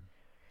 Yeah.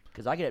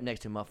 Because I get up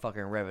next to a motherfucker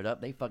and rev it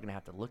up, they fucking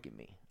have to look at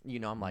me.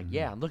 I'm like,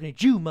 yeah, I'm looking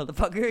at you,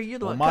 motherfucker. You're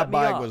the Well, one my cut me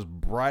bike off. was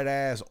bright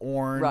ass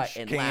orange Right,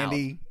 and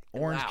candy, loud.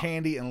 And orange loud.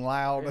 candy and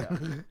loud.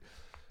 Yeah.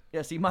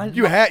 Yeah, see, mine's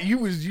you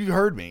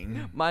heard me,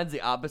 mine's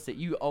the opposite.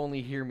 You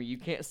only hear me. You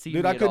can't see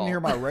dude. me I at couldn't all.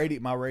 hear my radio.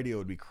 My radio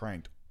would be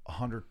cranked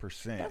 100%.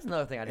 That's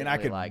another thing I didn't and I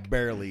really could like.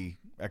 barely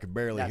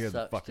That hear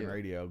the sucks, fucking too.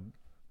 radio.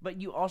 But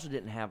you also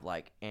didn't have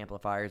like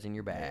amplifiers in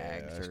your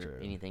bags that's or true.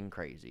 anything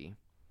crazy.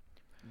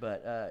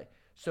 But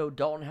so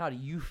Dalton, how do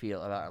you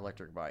feel about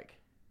electric bike?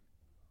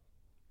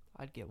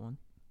 I'd get one.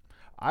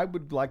 I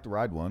would like to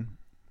ride one.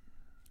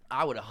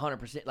 I would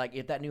 100% like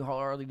if that new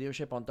Harley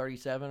dealership on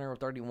 37 or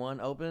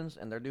 31 opens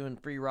and they're doing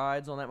free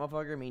rides on that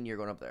motherfucker. I mean, you're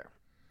going up there.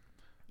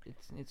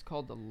 It's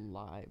called the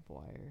Live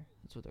Wire.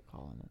 That's what they're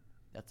calling it.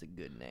 That's a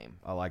good name.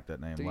 I like that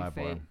name,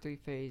 Livewire. Three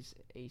phase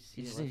AC.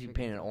 He just needs to be electric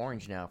painted motor.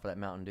 orange now for that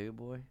Mountain Dew,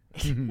 boy.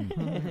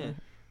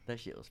 That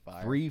shit was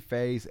fire.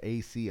 3-phase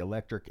AC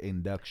electric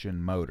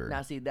induction motor.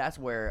 Now, see, that's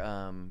where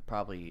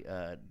probably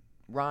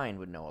Ryan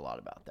would know a lot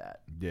about that.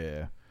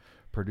 Yeah.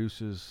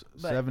 Produces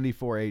But-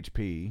 74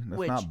 HP. That's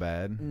Which- not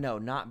bad. No,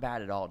 not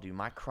bad at all, dude.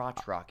 My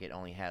crotch rocket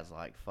only has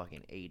like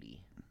fucking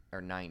 80.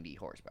 or 90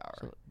 horsepower.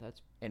 So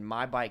that's And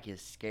my bike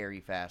is scary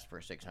fast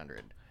for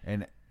 600.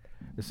 And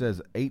it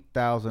says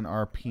 8,000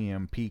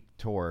 RPM peak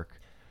torque,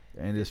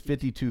 and it's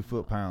 52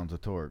 foot-pounds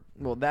of torque.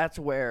 Well, that's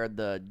where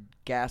the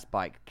gas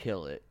bike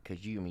kill it,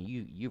 because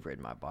you've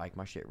ridden my bike.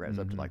 My shit revs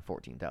up to like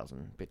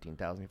 14,000,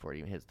 15,000 before it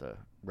even hits the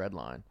red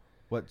line.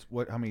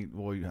 How many?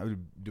 Well, it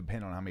would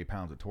depend on how many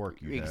pounds of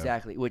torque you have.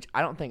 Exactly, which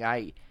I don't think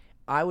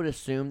I would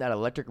assume that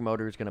electric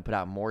motor is going to put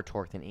out more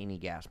torque than any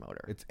gas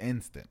motor. It's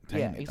instant.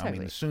 Yeah, I exactly.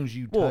 mean, as soon as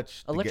you Well,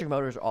 touch electric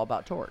motors are all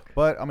about torque.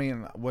 But I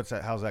mean, what's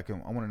that? How's that? I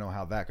want to know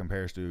how that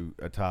compares to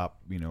a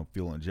top,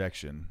 fuel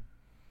injection.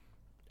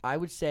 I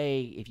would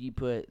say if you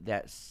put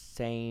that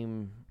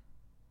same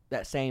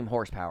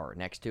horsepower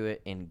next to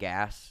it in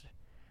gas,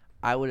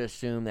 I would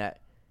assume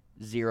that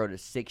 0 to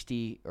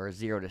 60 or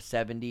 0 to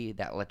 70,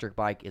 that electric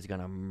bike is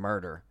going to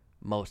murder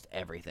most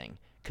everything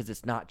because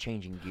it's not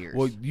changing gears.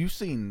 Well, you've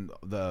seen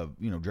the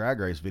drag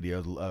race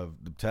videos of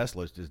the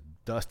Teslas just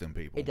dusting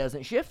people. It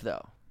doesn't shift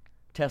though.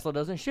 Tesla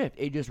doesn't shift.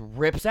 It just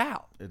rips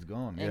out. It's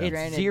gone. And Yeah. It's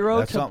granted, 0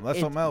 That's to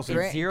something else.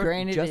 It's zero,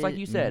 Granted, just like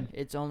you said.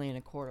 It's only in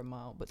a quarter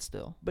mile, but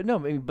still. But no, I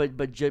mean,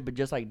 but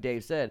just like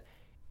Dave said,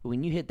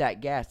 when you hit that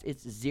gas,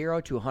 it's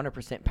 0 to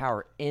 100%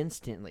 power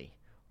instantly,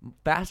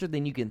 faster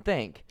than you can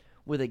think.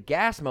 With a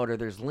gas motor,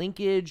 there's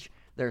linkage,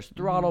 there's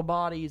throttle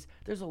bodies,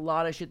 there's a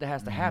lot of shit that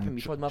has to happen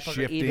before the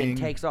motherfucker even Shifting,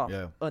 takes off.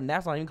 yeah. And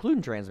that's not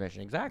including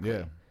transmission, exactly.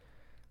 Yeah.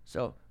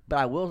 So, but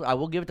I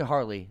will give it to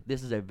Harley.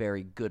 This is a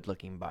very good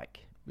looking bike.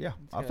 Yeah,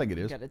 I think it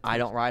is. I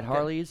don't ride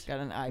Harleys.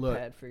 Got an iPad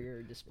Look. for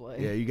your display.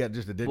 Yeah, you got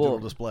just a digital Well,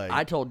 display.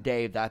 I told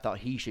Dave that I thought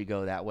he should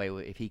go that way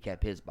if he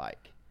kept his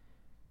bike.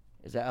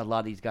 Is that a lot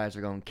of these guys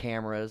are going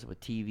cameras with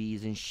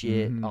TVs and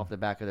shit off the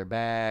back of their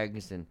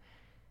bags, and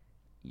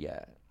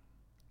yeah,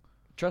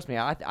 trust me,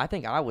 I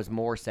think I was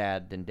more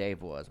sad than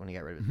Dave was when he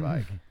got rid of his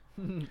bike.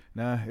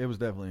 Nah, it was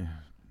definitely.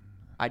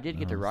 I did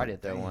get I to was ride like,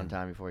 it though one damn.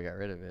 time before he got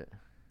rid of it.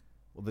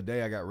 Well, the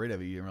day I got rid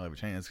of it, you didn't really have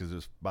a chance because it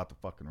was about to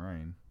fucking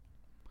rain.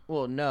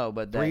 Well, no,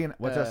 but that,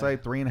 What's that say?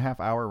 3.5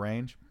 hour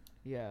range.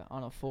 Yeah,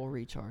 on a full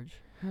recharge.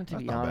 To That's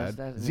be not honest,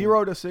 bad. that's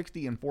 0 to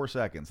 60 in 4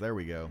 seconds. There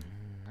we go.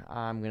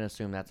 I'm gonna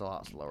assume that's a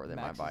lot slower than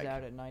Maxes my bike.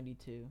 out at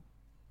 92.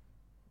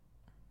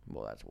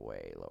 Well, that's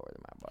way lower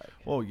than my bike.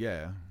 Well,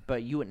 yeah.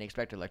 But you wouldn't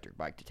expect an electric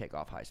bike to take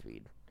off high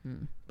speed.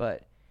 Hmm.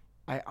 But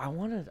I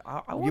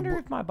wonder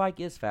if my bike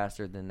is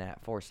faster than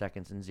that 4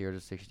 seconds in 0 to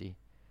 60.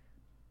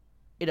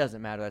 It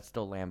doesn't matter. That's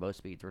still Lambo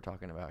speeds we're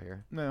talking about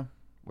here. No.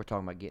 We're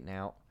talking about getting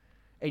out.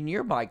 And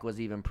your bike was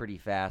even pretty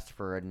fast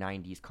for a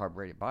 90s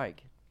carbureted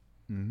bike.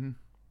 Mm-hmm.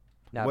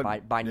 Now,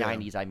 What- by yeah.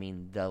 90s, I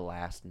mean the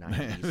last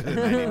 90s.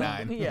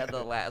 99. Yeah,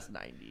 the last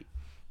 90.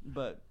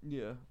 But,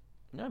 yeah.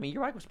 No, I mean,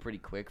 your bike was pretty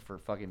quick for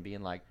fucking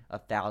being like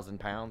 1,000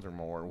 pounds or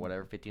more, or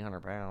whatever,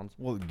 1,500 pounds.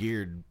 Well,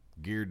 geared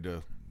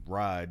to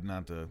ride,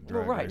 not to drag.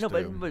 Well, right. race No,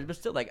 too. but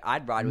still, like,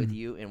 I'd ride with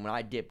you, and when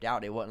I dipped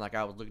out, it wasn't like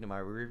I was looking at my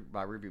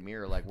rearview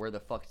mirror like, where the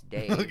fuck's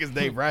Dave? Because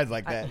Dave rides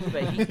like that.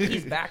 But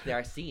he's back there.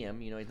 I see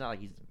him. You know, he's not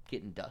like he's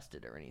getting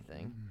dusted or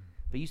anything.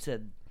 But you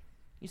said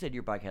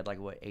your bike had like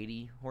what,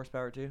 80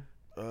 horsepower too?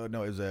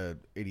 No, it was a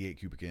 88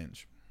 cubic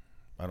inch.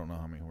 I don't know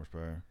how many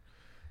horsepower.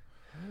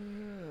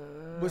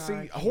 But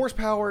see,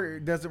 horsepower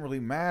doesn't really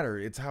matter.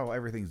 It's how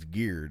everything's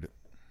geared.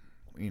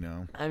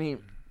 I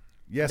mean,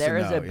 Yes there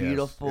and is no. a yes.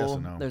 beautiful Yes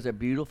and no. there's a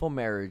beautiful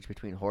marriage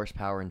between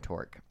horsepower and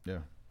torque, Yeah.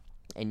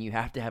 and you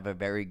have to have a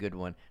very good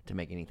one to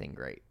make anything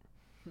great.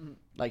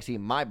 Like, see,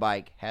 my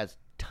bike has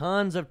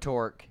tons of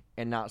torque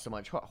and not so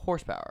much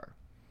horsepower.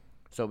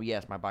 So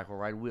yes, my bike will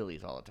ride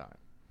wheelies all the time,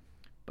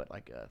 but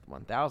like a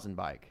 1000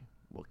 bike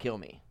will kill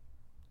me,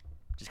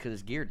 just because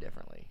it's geared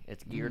differently.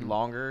 It's geared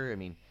longer. I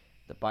mean,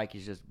 the bike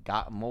has just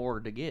got more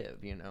to give.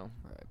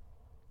 Right.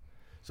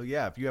 So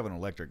yeah, if you have an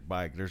electric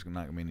bike, there's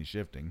not gonna be any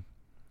shifting.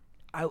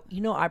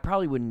 I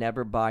probably would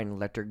never buy an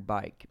electric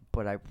bike,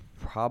 but I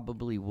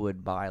probably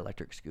would buy an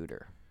electric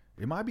scooter.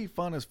 It might be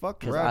fun as fuck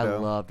to Because ride I though.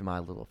 loved my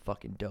little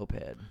fucking dope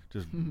head.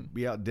 Just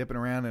be out dipping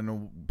around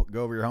and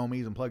go over your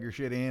homies and plug your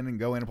shit in and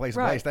go in and play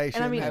some Right. PlayStation.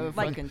 And I mean, Have a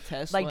like- fucking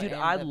Tesla. Like, dude,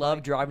 and I that love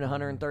bike. driving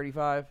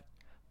 135,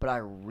 but I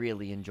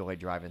really enjoy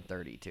driving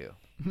 30 too.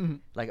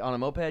 Like on a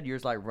moped,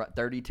 yours like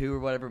 32 or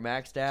whatever,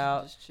 maxed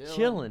out, Just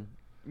chilling.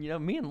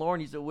 Me and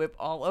Lauren used to whip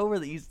all over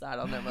the east side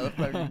on that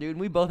motherfucker, dude. And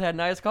we both had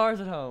nice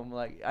cars at home.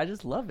 Like, I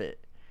just love it.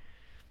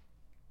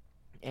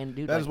 And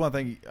dude, that like, is one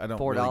thing I don't.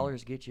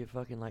 $4 get you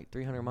fucking like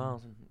 300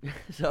 miles.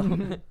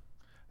 So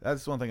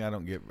That's one thing I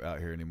don't get out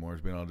here anymore.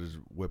 Is being able to just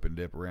whip and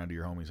dip around to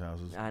your homies'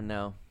 houses. I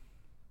know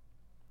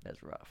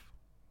that's rough,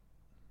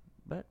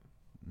 but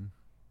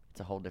it's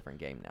a whole different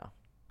game now.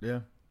 Yeah,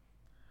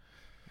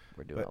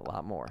 We're doing But- a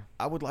lot more.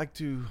 I'd like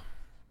to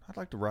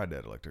ride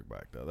that electric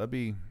bike though. That'd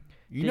be.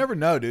 You Did- never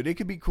know, dude. It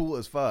could be cool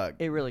as fuck.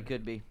 It really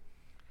could be.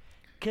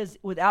 Because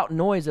without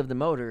noise of the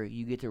motor,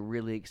 you get to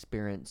really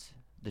experience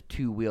the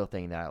two-wheel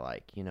thing that I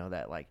like.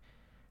 That, like,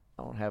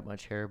 I don't have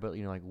much hair, but,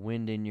 like,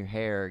 wind in your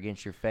hair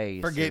against your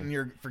face. Forgetting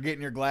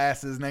your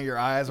glasses. Now your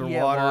eyes are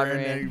Yeah,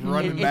 watering. And you're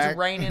running It's back.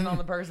 raining on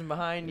the person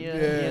behind you.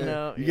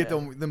 Yeah. You get yeah.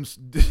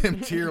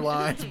 them tear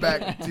lines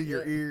back to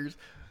your ears.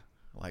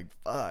 Like,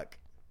 fuck.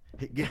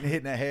 Getting hit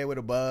in the head with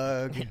a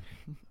bug.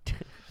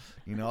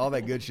 You know, all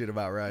that good shit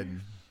about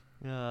riding.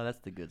 Oh, that's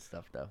the good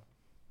stuff, though.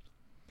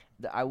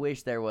 I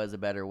wish there was a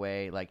better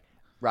way, like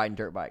riding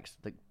dirt bikes.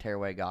 The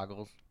tearaway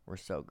goggles were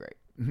so great,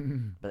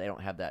 but they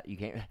don't have that. You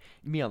can't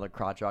me on the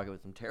crotch rocket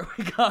with some tearaway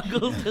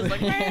goggles, just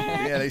like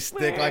Yeah, they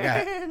stick like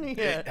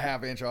yeah. a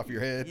half inch off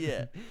your head.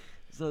 Yeah.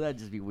 So that'd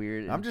just be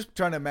weird. I'm just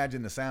trying to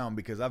imagine the sound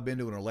because I've been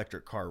to an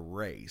electric car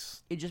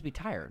race. It'd just be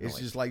tire noise. It's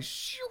just like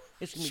shoo.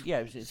 It's gonna be, yeah.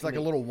 It's like a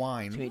little It's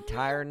whine. gonna be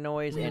tire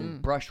noise and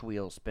brush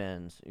wheel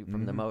spins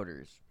from the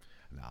motors.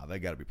 Nah, they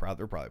got to be proud.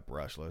 They're probably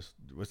brushless.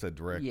 What's that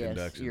direct Yes,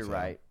 induction? you're sound?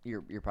 right.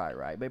 You're probably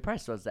right. But it probably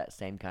still has that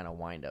same kind of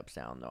wind up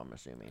sound, though. I'm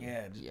assuming.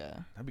 Yeah, Yeah.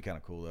 that'd be kind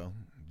of cool though.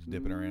 Just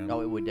dipping around.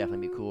 Oh, it would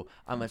definitely be cool.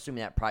 I'm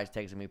assuming that price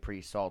tag's gonna be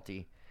pretty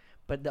salty.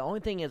 But the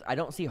only thing is, I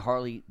don't see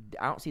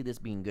this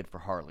being good for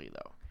Harley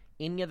though.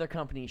 Any other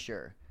company,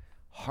 sure.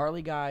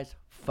 Harley guys,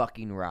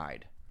 fucking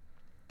ride.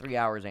 3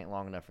 hours ain't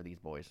long enough for these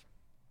boys.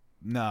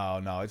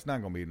 No, it's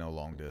not gonna be no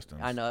long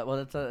distance. I know. Well,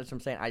 that's what I'm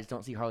saying. I just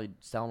don't see Harley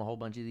selling a whole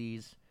bunch of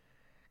these.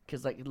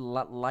 Because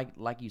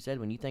like you said,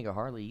 when you think of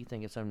Harley, you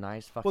think of some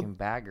nice fucking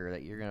bagger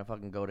that you're gonna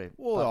fucking go to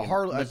Well, a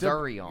Harley,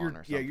 Missouri on or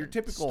yeah, something. your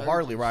typical Sturgis.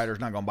 Harley rider's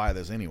not gonna buy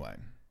this anyway.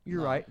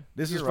 You're right.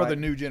 This is You're for the right.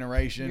 new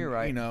generation. You're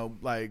right. You know,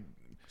 like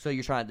So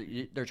they're trying to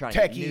get new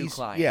techies.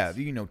 clients. Yeah,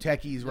 you know,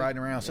 techies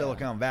riding around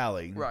Silicon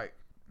Valley. Right.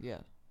 Yeah.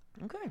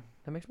 Okay,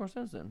 that makes more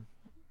sense then.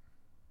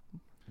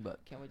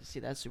 But Can't wait to see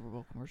that Super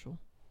Bowl commercial.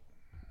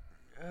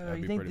 That'd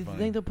you be think pretty you funny.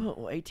 think they'll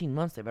put 18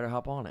 months? They better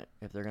hop on it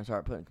if they're gonna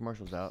start putting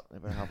commercials out. They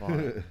better hop on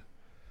it.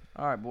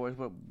 All right, boys.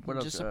 What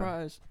else? Just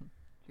surprised.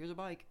 Here's a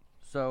bike.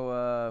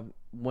 So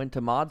went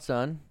to Mod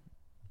Sun.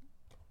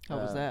 How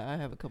was that? I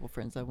have a couple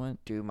friends that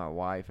went. Dude, my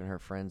wife and her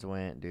friends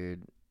went.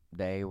 Dude,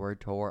 they were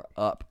tore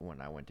up when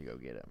I went to go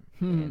get them,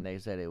 and they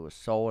said it was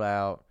sold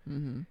out.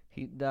 Mm-hmm.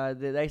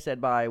 They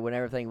said by when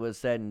everything was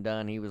said and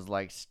done, he was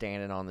like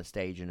standing on the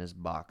stage in his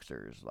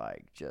boxers,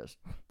 like just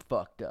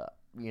fucked up.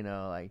 You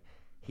know, like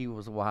he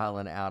was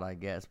wilding out, I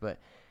guess. But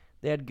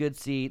they had good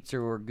seats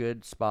or were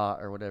good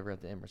spot or whatever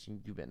at the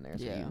Emerson. You've been there,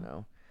 so Yeah. you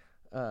know.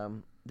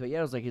 But yeah,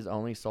 it was like his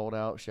only sold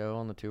out show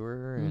on the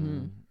tour,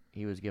 and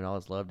he was giving all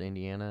his love to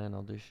Indiana and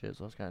all this shit.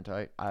 So it's kind of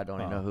tight. I don't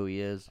even know who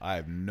he is. I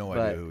have no But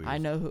idea who he is.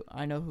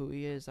 I know who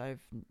he is. I've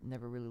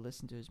never really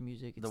listened to his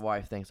music. The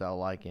wife thinks I'll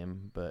like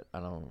him, but I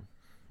don't know.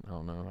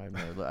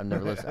 I've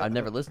never listened. I've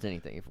never listened to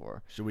anything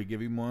before. Should we give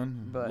him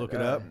one? But, Look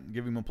it up.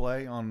 Give him a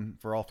play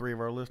for all three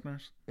of our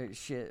listeners.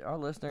 Shit, our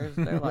listeners,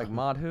 they're like,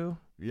 Mod who?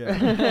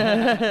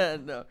 Yeah,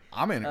 No.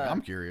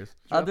 I'm curious.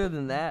 Other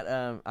than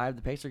that, I have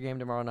the Pacer game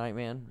tomorrow night,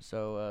 man.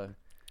 So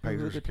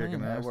Pacers they kicking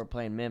playing? ass. we're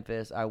playing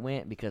Memphis. I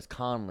went because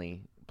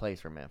Conley plays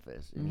for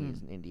Memphis, and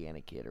he's an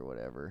Indiana kid or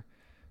whatever.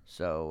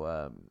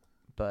 So,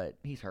 but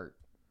he's hurt.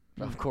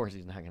 So of course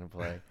he's not going to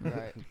play.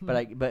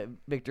 Right. But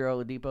Victor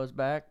Oladipo's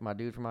back, my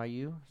dude from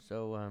IU.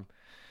 So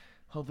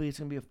hopefully it's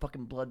going to be a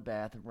fucking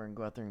bloodbath, and we're going to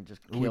go out there and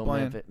just Who we kill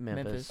playing?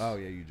 Memphis. Oh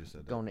yeah, you just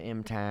said that. Going to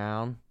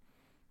M-Town.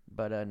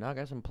 But no, I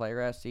got some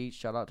player ass seats.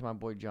 Shout out to my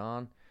boy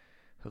John,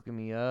 hooking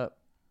me up.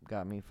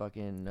 Got me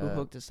fucking Who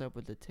hooked us up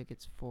with the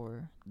tickets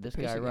for this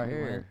the guy Pacer right game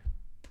we here.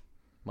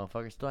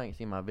 Motherfucker still ain't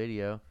seen my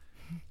video.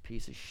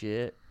 Piece of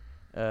shit.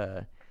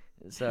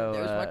 So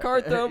There's my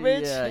card though,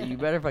 bitch. Yeah, you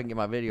better fucking get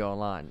my video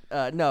online.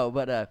 No,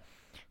 but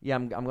yeah,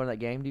 I'm going to that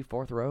game, dude.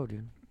 4th row,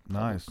 dude.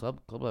 Nice. Club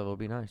level will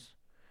be nice.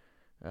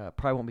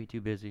 Probably won't be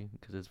too busy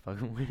because it's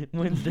fucking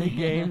Wednesday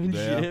game and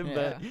Yeah. shit.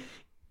 But Yeah.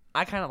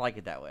 I kind of like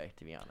it that way,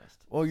 to be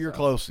honest. Well, you're So-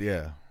 close.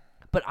 Yeah.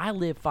 But I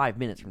live 5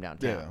 minutes from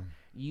downtown. Yeah.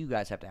 You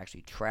guys have to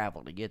actually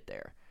travel to get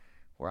there.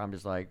 Where I'm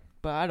just like,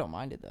 But I don't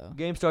mind it though.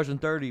 game starts in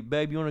 30,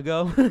 babe. You want to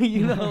go?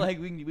 You know, like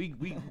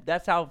we.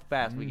 That's how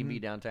fast we can be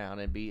downtown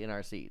and be in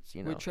our seats.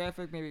 You know, With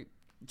traffic, maybe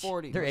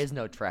 40. there is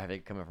no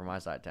traffic coming from my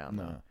side of town.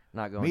 No. Though.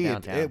 Not going Me,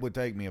 downtown. it would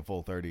take me a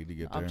full 30 to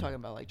get there. I'm talking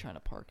about like trying to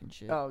park and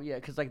shit. Oh yeah,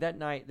 because like that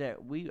night that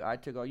I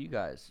took all you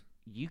guys.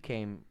 You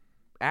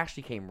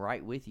actually came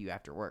right with you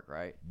after work,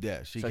 right?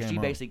 Yeah, she so came she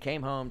home. basically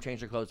came home,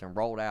 changed her clothes, and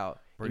rolled out.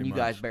 Pretty and you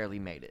guys much. barely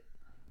made it.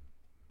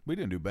 We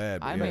didn't do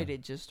bad. But I yeah. made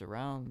it just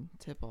around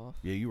tip off.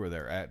 Yeah, you were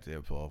there at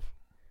tip off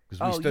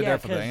because we stood there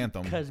for the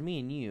anthem. Because me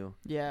and you.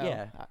 Yeah.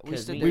 Yeah, We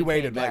 'cause stood me- there. We came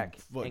waited back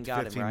like and got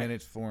him, 15 right?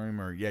 minutes for him,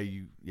 or yeah.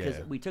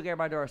 Because we took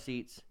everybody to our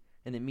seats,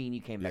 and then me and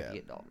you came back Yeah. to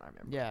get Dalton. I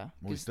remember. Yeah.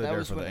 We 'cause stood that there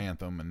was for the when-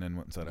 anthem and then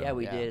went and sat down. Yeah,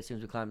 we Yeah. did. As soon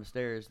as we climbed the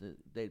stairs,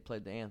 they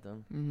played the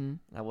anthem. Mhm.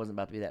 I wasn't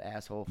about to be that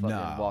asshole fucking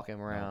Nah. walking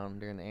around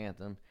during the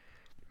anthem.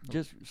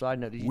 Just so I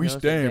know, did you We notice that,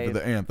 stand for Dave?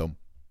 the anthem.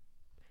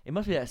 It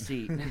must be that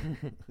seat.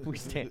 We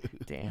stand.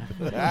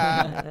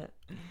 Damn.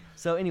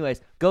 So,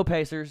 anyways, go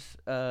Pacers.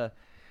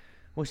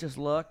 Wish us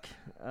luck.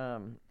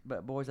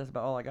 But boys, that's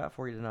about all I got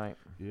for you tonight.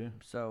 Yeah.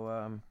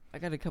 So, I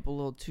got a couple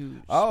little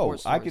two. Oh,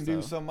 sports I stories, can do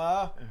though.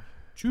 some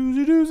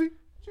choosy doozy.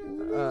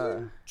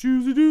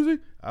 Choosy doozy.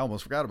 I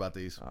almost forgot about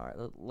these. all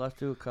right, let's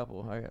do a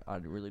couple. I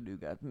really do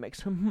got to make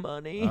some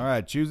money. All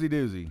right, choosy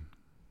doozy.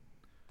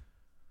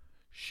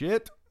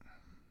 Shit.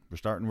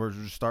 We're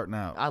just starting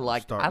out. I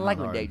like Starting when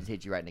out hard. Dave just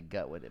hits you right in the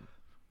gut with him.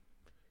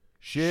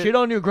 Shit. Shit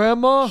on your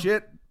grandma.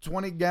 Shit.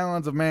 20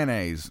 gallons of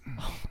mayonnaise.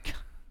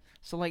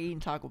 So like eating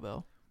Taco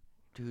Bell.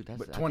 Dude, that's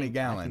But I 20 think- I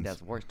gallons. think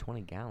that's worse.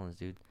 20 gallons,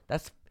 dude.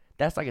 That's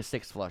like a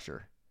 6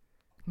 flusher.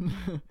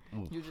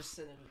 You're just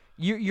sitting.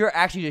 You're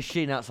actually just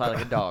shitting outside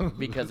like a dog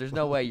because there's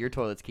no way your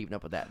toilet's keeping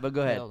up with that. But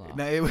go ahead. Hell no.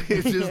 No,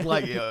 it's just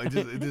like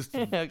it just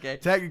Okay.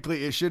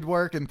 technically it should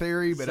work in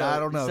theory, but I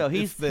don't know. So It's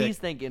he's thick.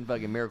 thinking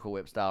fucking Miracle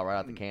Whip style right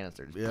out the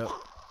canister. Just- Yep.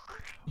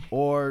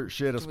 Or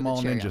shit, a With a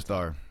small cherry on ninja top.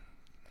 star.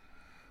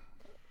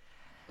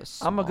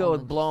 I'm gonna go Small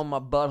with ninja- blowing my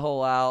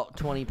butthole out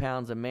 20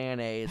 pounds of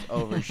mayonnaise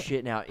over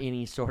shitting out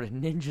any sort of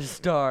Ninja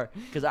Star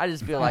because I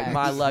just feel like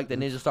my Facts. luck the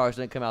Ninja Star is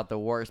gonna come out the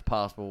worst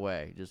possible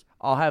way. Just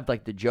I'll have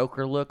like the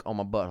Joker look on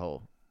my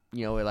butthole,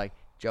 you know, with like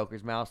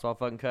Joker's mouth all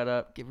fucking cut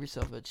up. Give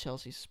yourself a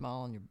Chelsea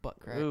smile on your butt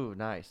crack. Ooh,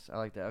 nice. I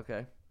like that.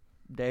 Okay,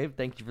 Dave,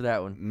 thank you for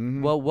that one.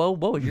 Mhm. Well,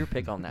 what was your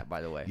pick on that, by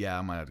the way? Yeah,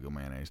 I might have to go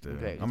mayonnaise too.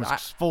 Okay, I'm a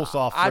 'cause full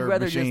soft I'd serve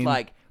rather machine. just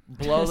like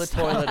blow the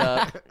Stop. toilet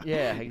up.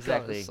 Yeah, God,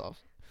 exactly. it's soft.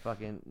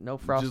 Fucking no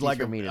frosties just like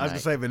for me I was tonight. gonna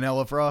say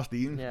vanilla frosty.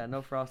 Yeah,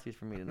 no frosties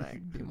for me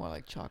tonight. Be more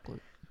like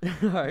chocolate. All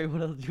right,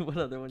 what else? What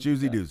other one? you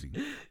Choosy got? doozy.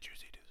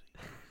 Choosy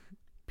doozy.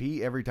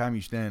 Pee every time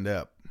you stand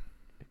up,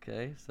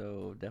 Okay,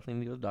 so definitely need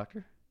to go to the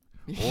doctor.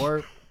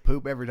 or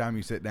poop every time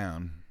you sit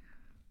down.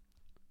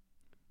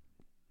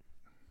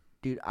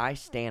 Dude, I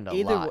stand a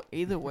Either lot.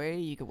 either way,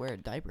 you could wear a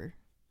diaper.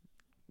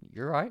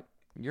 You're right.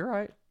 You're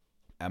right.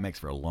 That makes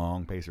for a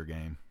long pacer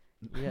game.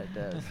 Yeah, it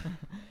does.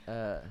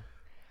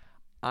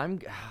 Oh, God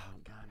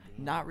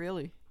damn. Not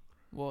really.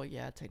 Well,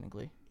 yeah,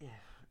 technically.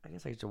 I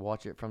guess I used to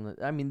watch it from the.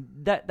 I mean,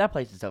 that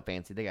place is so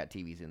fancy. They got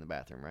TVs in the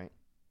bathroom, right?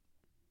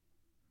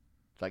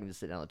 So I can just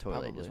sit down on the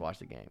toilet and just Probably. watch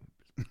the game.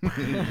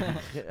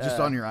 Just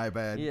on your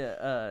iPad.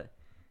 Yeah,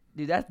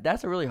 dude,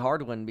 that's a really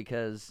hard one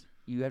because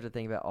you have to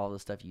think about all the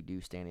stuff you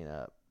do standing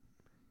up.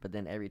 But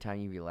then every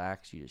time you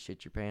relax, you just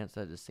shit your pants.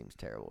 That just seems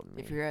terrible to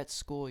me. If you're at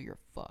school, you're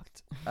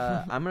fucked.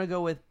 I'm gonna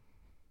go with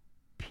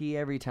pee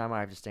every time I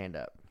have to stand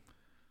up.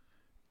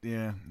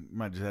 Yeah,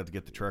 might just have to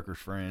get the trucker's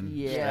friend.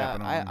 Yeah, strap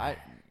it on.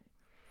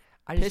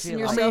 I just Pissing feel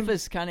yourself like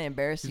is kind of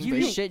embarrassing, You but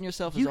can- shitting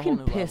yourself is you a whole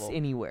can new piss level.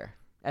 anywhere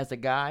as a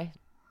guy,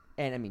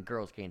 and I mean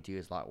girls can too.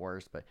 It's a lot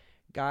worse, but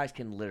guys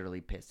can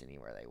literally piss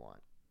anywhere they want.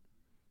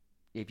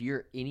 If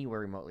you're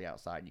anywhere remotely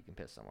outside, you can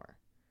piss somewhere.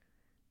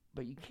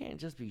 But you can't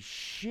just be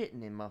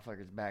shitting in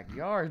motherfuckers'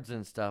 backyards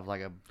and stuff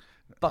like a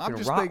fucking I'm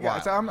just thinking.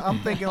 Rottweiler. So I'm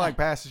thinking like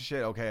past the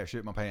shit. Okay, I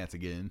shit my pants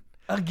again.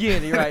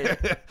 Again, you're right.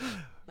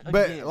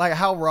 But Again. like,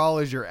 how raw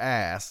is your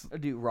ass?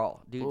 Dude, raw.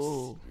 Dude,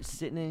 Ooh.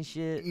 sitting in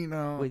shit You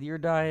know. with your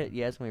diet,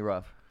 yeah, it's going to be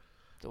rough.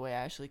 The way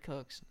Ashley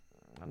cooks,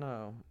 I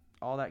know.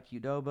 All that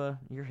Qdoba,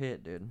 you're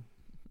hit, dude.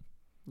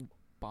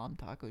 bomb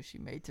tacos she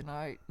made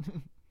tonight.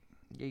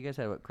 Yeah, you guys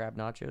had what, crab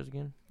nachos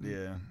again?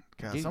 Yeah.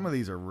 God, Dude. some of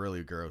these are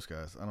really gross,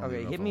 guys. I don't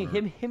Okay, even know hit if me, I'll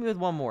hit me, hit me with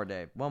one more,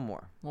 Dave. One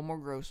more. One more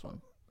gross one.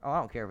 Oh, I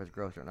don't care if it's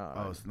gross or not.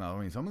 Oh no! I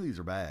mean, some of these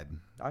are bad.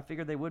 I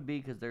figured they would be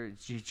because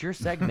it's your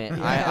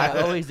segment. I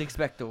always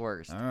expect the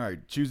worst. All right,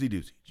 choosy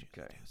doozy.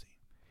 Okay.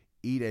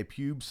 Eat a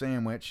pube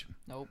sandwich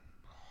Nope.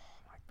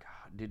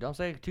 God, dude, don't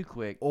say it too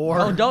quick. Or-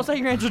 No, don't say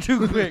your answer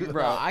too quick,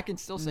 bro. No, I can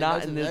still say Not no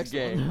to in the this next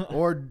game. one.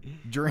 or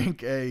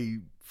drink a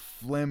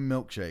phlegm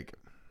milkshake.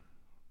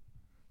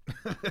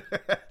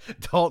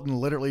 Dalton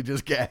literally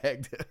just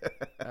gagged.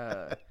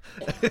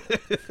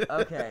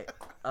 Okay.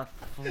 Oh,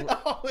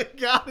 we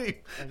got him.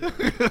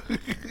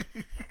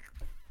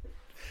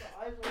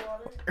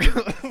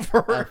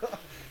 For-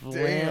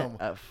 Damn.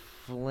 A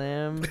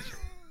phlegm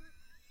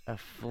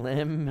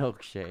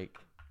milkshake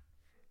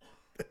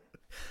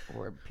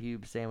or a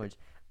pube sandwich.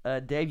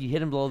 Dave, you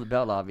hit him below the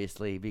belt,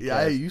 obviously, because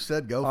Yeah, you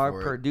said go our for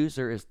it.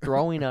 producer is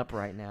throwing up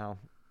right now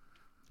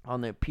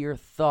on the pure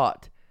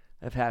thought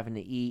of having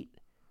to eat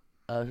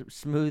a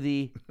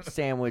smoothie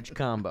sandwich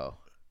combo.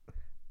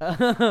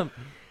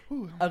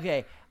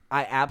 Okay,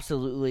 I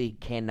absolutely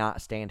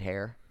cannot stand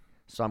hair,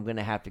 so I'm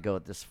gonna have to go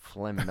with this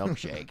phlegm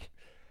milkshake.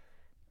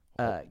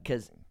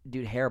 Because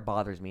dude, hair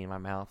bothers me in my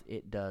mouth.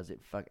 It does. It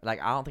like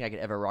I don't think I could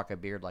ever rock a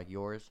beard like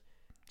yours,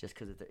 just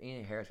because if there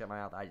any hair's got in my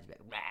mouth, I just be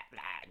like, blah,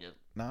 blah, just.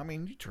 No, I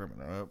mean you trim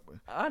it up.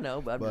 I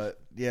know, but I'm But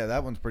yeah,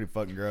 that one's pretty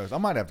fucking gross. I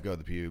might have to go with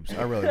the pubes.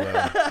 I really will.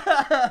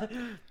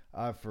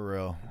 I for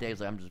real. just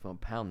Dave's like, I'm just gonna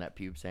pound that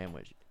pube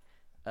sandwich.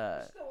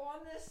 Still on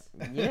this?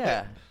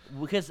 Yeah,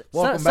 because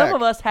Welcome some back.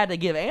 of us had to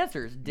give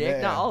answers, Dick.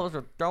 Yeah. Not all of us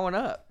were throwing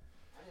up.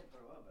 I didn't throw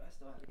up, but I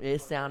still had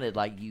It sounded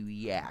like you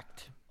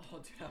yacked. Oh,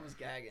 dude, I was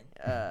gagging.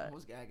 Uh, I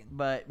was gagging.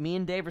 But me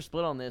and Dave are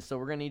split on this, so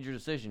we're gonna need your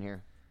decision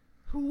here.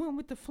 Who went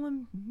with the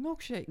phlegm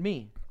milkshake?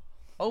 Me,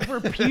 over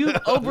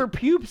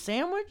pube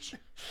sandwich.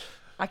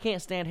 I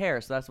can't stand hair,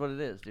 so that's what it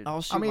is, dude.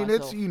 I'll shoot I mean,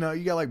 myself. it's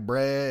you got like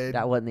bread.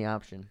 That wasn't the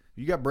option.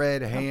 You got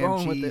bread, ham,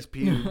 going with cheese, it.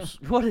 pubes.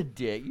 What a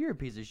dick! You're a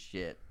piece of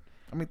shit.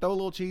 I mean, throw a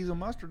little cheese and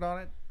mustard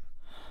on it.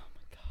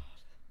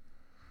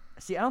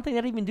 See, I don't think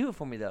that'd even do it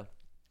for me though.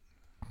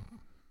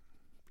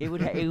 It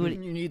would. You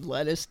need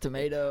lettuce,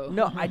 tomato.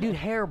 No, dude,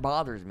 hair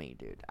bothers me,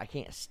 dude. I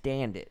can't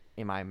stand it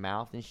in my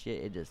mouth and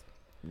shit. It just,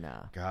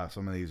 nah. God,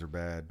 some of these are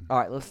bad. All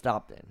right, let's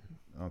stop then.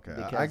 Okay,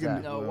 Because, I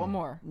can. No, one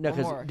more. No, one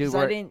 'cause, more. dude, 'Cause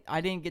I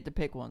we're- didn't get to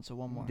pick one, so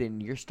one more.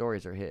 Then your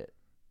stories are hit.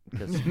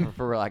 Because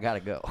for real, I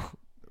gotta go.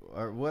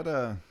 what?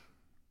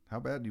 How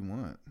bad do you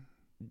want?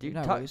 They're Dude,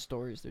 not talk, really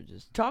stories. They're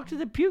just talk to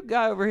the puke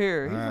guy over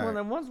here. He's the Alright. one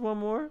that wants one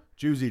more.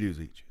 Juicy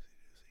doozy.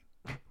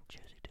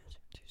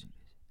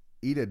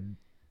 Eat a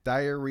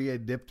diarrhea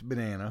dipped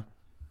banana.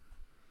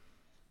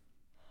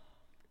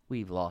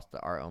 We've lost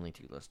our only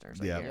 2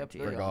 listeners. I Yeah, guarantee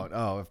they're you. gone.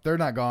 Oh, if they're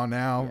not gone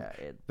now,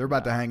 they're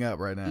about to hang up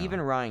right now.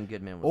 Even Ryan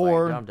Goodman was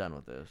Or- like, I'm done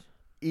with this.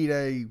 eat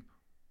a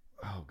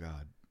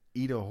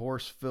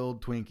horse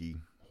filled Twinkie,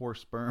 horse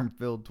sperm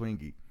filled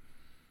Twinkie.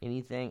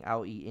 Anything,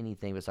 I'll eat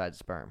anything besides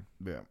sperm.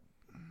 Yeah.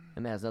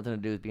 And that has nothing to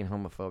do with being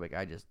homophobic.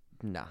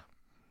 Nah.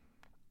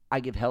 I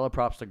give hella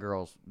props to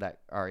girls that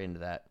are into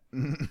that.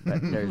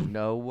 But there's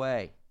no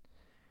way.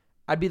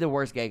 I'd be the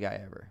worst gay guy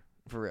ever.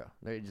 For real.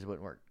 It just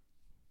wouldn't work.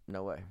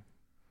 No way.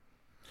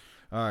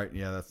 All right,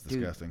 yeah, that's Dude,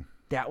 disgusting.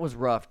 That was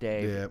rough,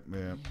 Dave.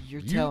 Yeah.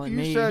 You're telling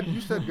me.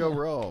 You said go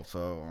raw,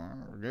 so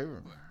I gave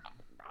it.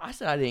 I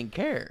said I didn't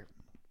care.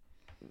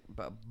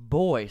 But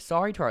boy,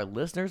 sorry to our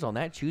listeners on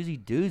that choosy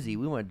doozy.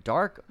 We went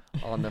dark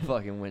on the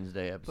fucking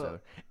Wednesday episode.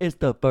 It's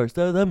the first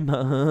of the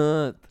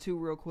month. 2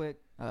 real quick.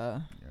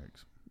 Yikes.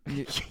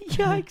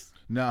 Yikes.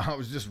 No, I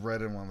was just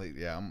reading one of the.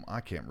 Yeah,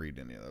 I can't read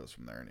any of those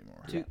from there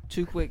anymore.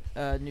 Two quick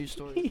news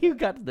stories You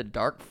got to the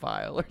dark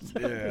file or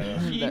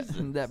something. Yeah.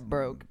 that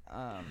broke.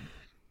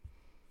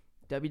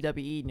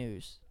 WWE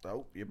news.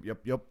 Oh,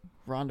 yep.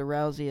 Ronda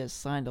Rousey has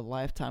signed a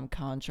lifetime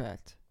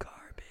contract.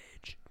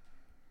 Garbage.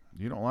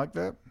 You don't like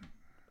that?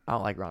 I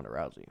don't like Ronda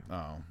Rousey.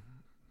 Oh.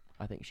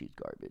 I think she's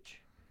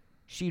garbage.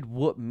 She'd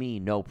whoop me,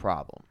 no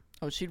problem.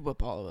 Oh, she'd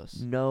whip all of us.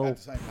 No At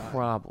the same time.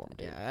 problem.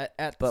 Dude. Yeah,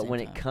 at the But same when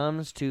time. it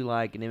comes to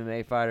like an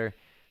MMA fighter,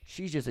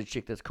 she's just a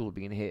chick that's cool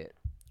being hit.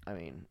 I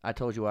mean, I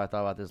told you what I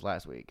thought about this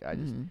last week.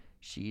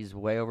 She's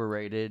way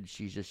overrated.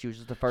 She was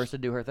just the first to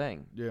do her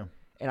thing. Yeah.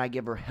 And I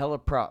give her hella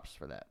props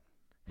for that.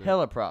 Yeah.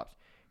 Hella props.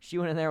 She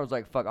went in there and was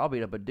like, fuck, I'll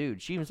beat up a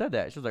dude. She even said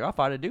that. She was like, I'll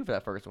fight a dude for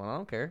that first one. I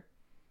don't care.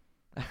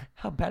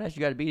 How badass you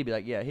got to be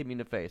like, yeah, hit me in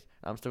the face.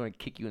 I'm still going to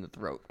kick you in the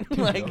throat.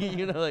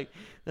 Like,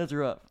 that's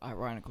rough.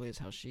 Ironically, is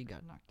how she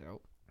got knocked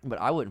out. But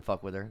I wouldn't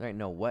fuck with her. There ain't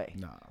no way.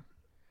 Nah.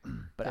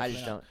 But I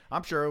just don't.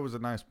 I'm sure it was a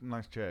nice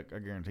check. I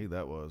guarantee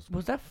that was.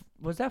 Was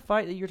that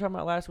fight that you were talking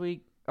about last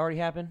week already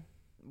happened?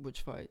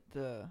 Which fight?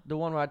 The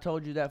one where I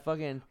told you that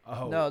fucking.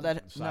 Oh,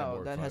 that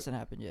cyborg fight. hasn't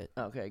happened yet.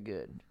 Okay,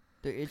 good.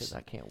 It's Because I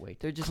can't wait.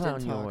 they're to just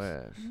clown in your talks.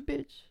 ass.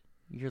 Bitch.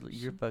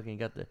 You're fucking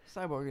got the.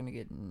 Cyborg gonna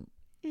get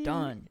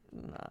done.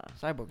 Nah.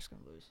 Cyborg's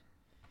gonna lose.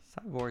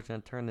 Cyborg's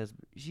gonna turn this.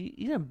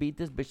 He's gonna beat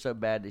this bitch so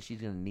bad that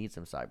she's gonna need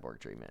some cyborg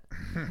treatment.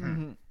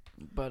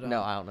 But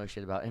No, I don't know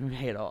shit about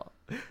MMA at all.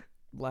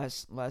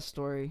 last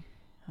story,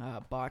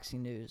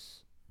 boxing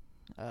news.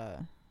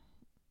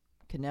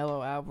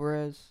 Canelo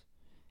Alvarez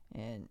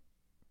and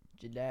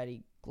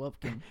Gennady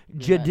Golovkin.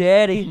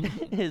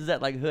 Jadaddy. Is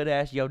that like hood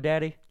ass yo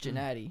daddy?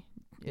 Gennady.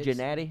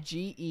 Gennady?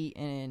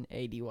 Gennady.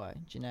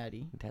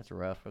 Gennady. That's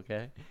rough.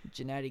 Okay.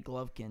 Gennady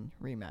Golovkin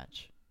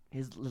rematch.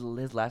 His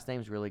last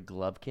name's really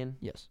Golovkin,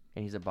 Yes.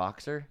 and he's a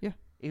boxer. Yeah.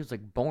 He was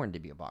like born to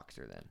be a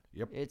boxer.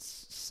 Then It's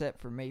set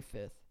for May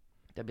 5th.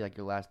 that'd be like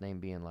your last name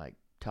being like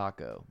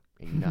Taco,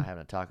 and you not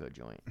having a taco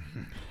joint.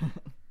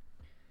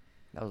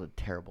 That was a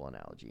terrible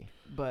analogy.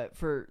 But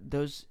for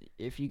those,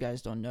 if you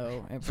guys don't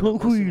know, and for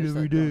Smoke the weed listeners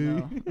every that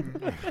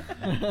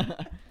don't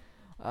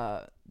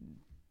know,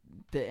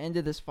 the end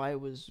of this fight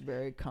was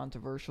very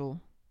controversial,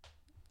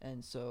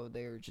 and so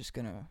they were just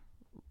gonna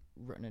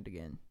run it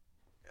again.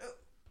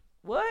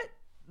 What?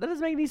 That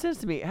doesn't make any sense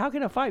to me. How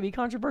can a fight be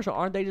controversial?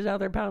 Aren't they just out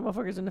there pounding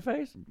motherfuckers in the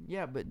face?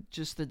 Yeah, but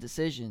just the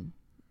decision,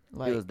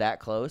 It was that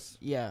close.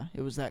 yeah,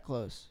 it was that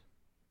close.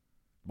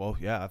 Well,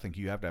 yeah, I think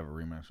you have to have a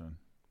rematch then.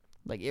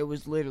 Like it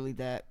was literally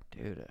that.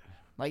 Dude,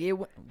 Like it.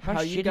 how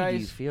shitty you do you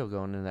guys feel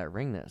going in that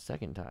ring that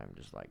second time?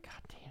 Just like,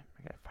 God damn,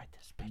 I gotta fight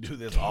this bitch. Do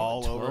this again." all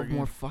over 12 again.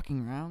 more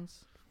fucking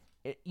rounds.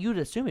 You'd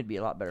assume it'd be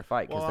a lot better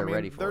fight because they're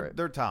ready for it.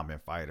 They're top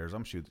end fighters.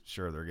 I'm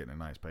sure they're getting a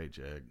nice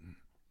paycheck.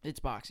 It's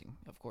boxing,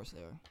 of course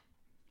they are.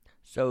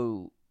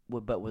 So,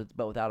 but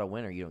without a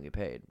winner, you don't get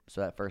paid.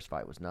 So that first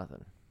fight was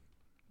nothing.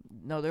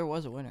 No, there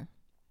was a winner.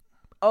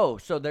 Oh,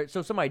 so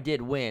somebody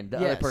did win. The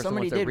other person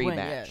somebody wants a did rematch. win.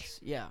 Yes,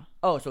 yeah,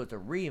 Oh, so it's a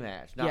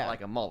rematch, not Yeah.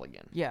 like a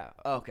mulligan. yeah.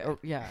 Okay.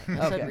 Yeah,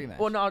 I said Okay. rematch.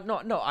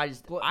 Well, no. I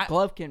just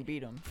Golovkin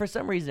beat him. for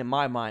some reason in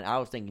my mind, I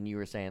was thinking you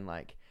were saying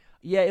like,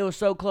 yeah, it was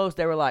so close.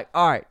 They were like,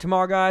 all right,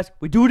 tomorrow, guys,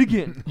 we do it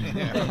again.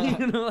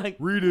 You know, like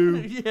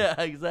Redo. Yeah,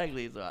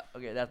 exactly. So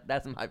okay,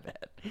 that's my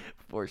bad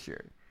for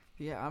sure.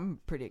 Yeah, I'm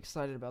pretty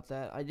excited about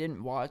that. I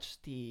didn't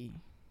watch the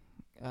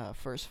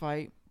first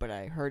fight, but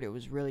I heard it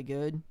was really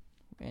good,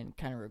 and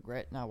kind of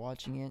regret not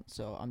watching it.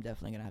 So I'm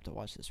definitely gonna have to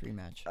watch this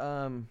rematch.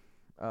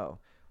 Oh,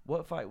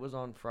 what fight was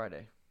on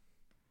Friday?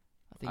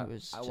 I think it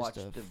was I just watched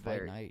a the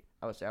fight night.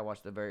 I would say I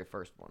watched the very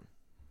first one.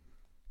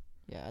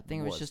 Yeah, I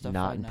think it was just a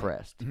not fight night.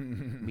 impressed.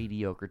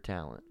 Mediocre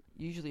talent.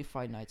 Usually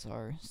fight nights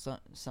are.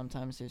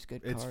 Sometimes there's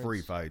good It's cards.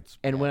 free fights.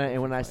 And Yeah,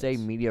 when I say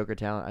fights. mediocre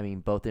talent, I mean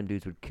both them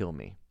dudes would kill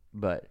me.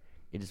 But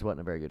it just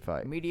wasn't a very good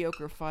fight.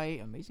 Mediocre fight,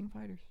 amazing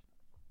fighters.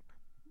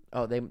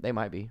 Oh, they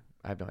might be.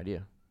 I have no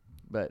idea.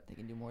 But They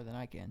can do more than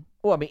I can.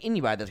 well, I mean,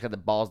 anybody that's got the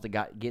balls to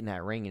get in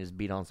that ring and just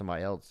beat on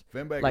somebody else. If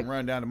anybody Like- can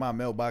run down to my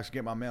mailbox,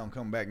 get my mail, and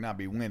come back and not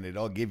be winded,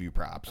 I'll give you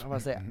props. I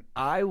was gonna say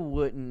I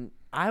wouldn't.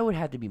 I would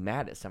have to be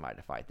mad at somebody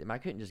to fight them. I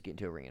couldn't just get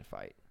into a ring and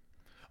fight.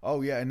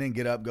 Oh yeah, and then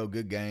get up, go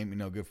good game,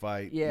 good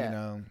fight. Yeah. You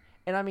know.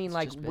 And I mean, It's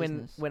like just when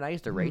business. when I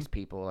used to race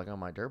people like on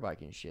my dirt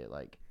bike and shit,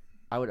 like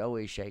I would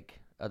always shake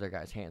other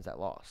guys' hands that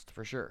lost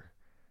for sure,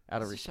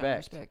 out of It's a shout of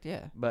respect.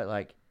 yeah. But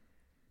like,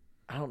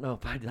 I don't know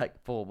if I'd like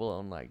full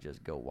blown like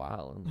just go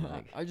wild and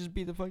like. I just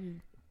beat the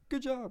fucking.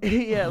 Good job.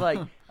 Yeah, like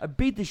I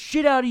beat the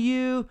shit out of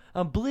you.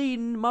 I'm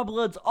bleeding. My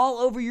blood's all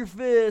over your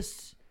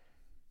fists.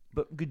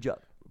 But good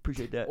job.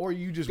 Appreciate that. Or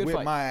you just Good whip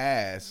fight. my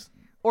ass.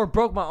 Or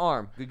broke my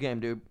arm. Good game,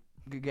 dude.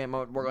 Good game.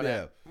 Work on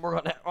Yeah. that. Work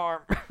on that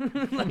arm.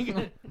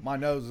 Like, My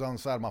nose is on the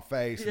side of my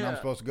face, and I'm Yeah.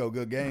 supposed to go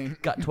good game.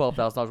 got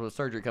 $12,000 worth of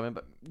surgery coming,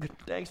 but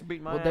thanks for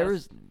beating my Well, ass. there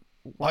was.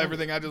 Well,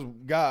 everything I just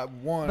got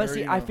won. But or,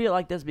 see, you I know. feel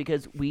like that's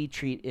because we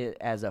treat it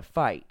as a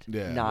fight,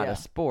 Yeah. not Yeah. a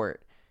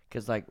sport.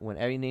 Because like when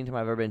anytime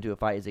I've ever been to a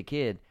fight as a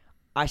kid,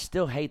 I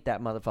still hate that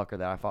motherfucker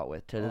that I fought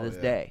with to Oh, this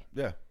yeah. day.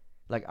 Yeah.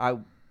 Like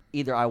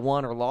either I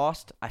won or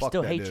lost. I Fuck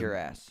still that hate dude. your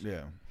ass.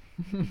 Yeah.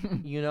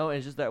 You know,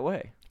 it's just that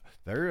way.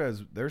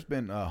 There's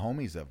been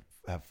homies that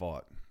have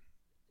fought,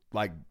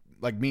 like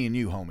me and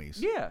you homies.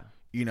 Yeah.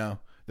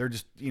 They're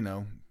just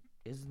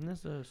Isn't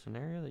this a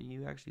scenario that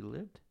you actually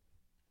lived?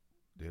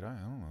 Did I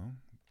don't know.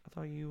 I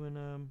thought you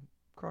and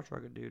crotch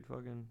rocket dude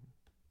fucking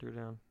threw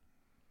down.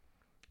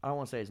 I don't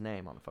want to say his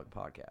name on the fucking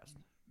podcast.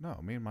 No,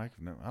 me and Mike.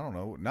 No, I don't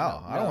know. No,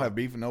 No, I don't no. have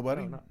beef with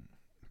nobody. No,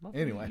 Motherfucker,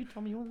 Anyway. you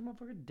told me you want the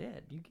motherfucker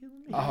dead. You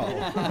killing me?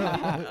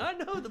 Oh. I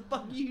know the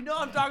fuck you know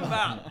what I'm talking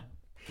about.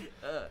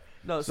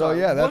 No, So sorry.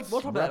 yeah, that's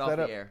we'll talk about that wrap off that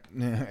the up. air.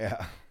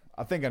 Yeah,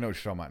 I think I know what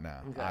you're talking about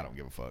now. Okay. I don't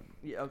give a fuck.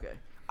 Yeah, okay.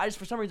 I just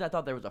for some reason I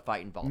thought there was a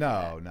fight involved. in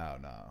No,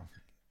 that. no.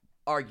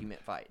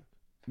 Argument fight.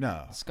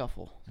 No.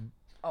 Scuffle.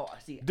 Oh, I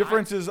see.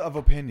 Differences of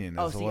opinion.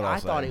 Oh, Is see, what I I'll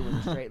thought say. it was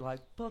a straight like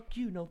fuck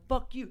you, no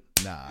fuck you.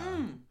 Nah.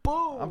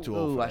 Boom. I'm too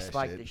old Ooh, for I that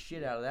spiked shit. the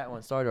shit out of that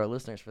one. Sorry to our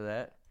listeners for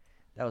that.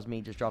 That was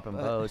me just dropping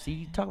bows. See,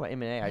 you talk about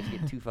M&A, I just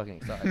get too fucking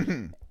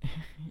excited.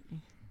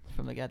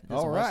 From the guy that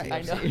doesn't All watch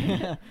right. the I UFC.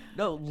 know.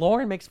 No,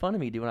 Lauren makes fun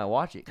of me, dude, when I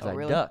watch it because Oh, I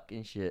really? duck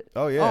and shit.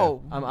 Oh yeah.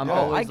 Oh, I'm oh,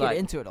 always I get like-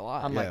 into it a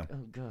lot. I'm Yeah. like, oh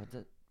god,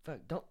 fuck,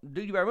 don't,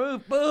 dude, you better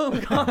move. Boom,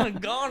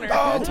 goner.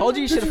 I told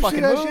you you Did should have see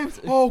fucking that moved.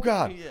 shit? Oh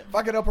god. Yeah. If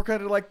I get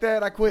uppercutted like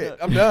that, I quit.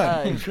 I'm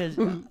done. Because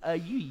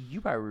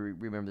you probably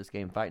remember this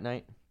game, Fight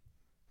Night.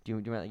 Do you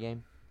remember that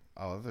game?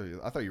 Oh,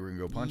 I thought you were gonna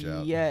go punch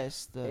out.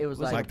 Yes, It was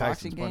it like Mike a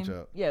boxing Tyson's punch game.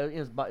 out. Yeah, it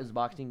was a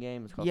boxing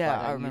game. It's called Yeah,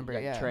 Fight Night. I remember, You,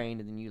 like, yeah. trained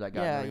and then you like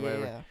got Yeah, in the ring, yeah,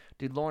 whatever. yeah.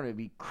 Dude, Lauren would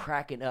be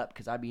cracking up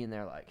because I'd be in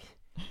there like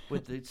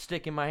with the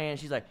stick in my hand.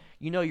 She's like,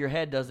 your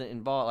head doesn't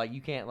involve like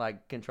you can't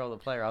like control the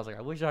player. I was like,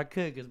 I wish I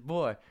could because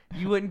boy,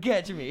 you wouldn't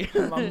catch me.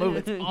 My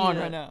movement's on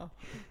Yeah. right now.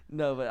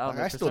 No, but Like,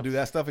 I still do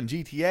that stuff in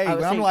GTA. I was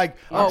When I'm saying- like,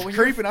 Oh, I'm when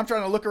you're- creeping. I'm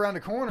trying to look around the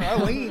corner. I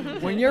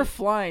lean. When you're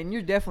flying,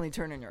 you're definitely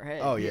turning your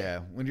head. Oh yeah,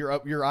 when you're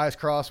up, your eyes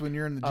cross when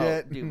you're in the Oh,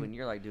 jet. dude, when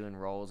you're like doing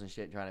rolls and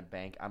shit, trying to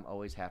bank, I'm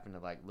always having to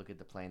like look at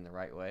the plane the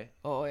right way.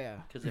 Oh yeah.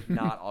 Because if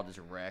not, I'll just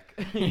wreck.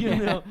 You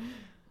know?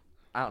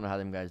 I don't know how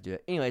them guys do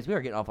it. Anyways, we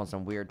are getting off on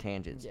some weird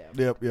tangents. Yeah.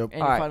 Yep. Any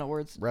All right. final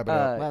words? Wrap it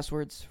up. Last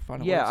words.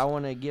 Final Yeah, I words.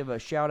 want to give a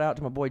shout out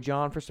to my boy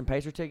John for some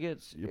Pacer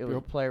tickets. Yep, It was a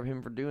yep. play of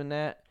him for doing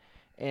that.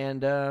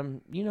 And,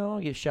 I'll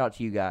give a shout out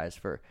to you guys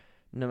for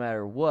no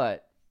matter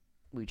what,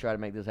 we try to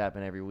make this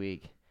happen every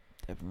week.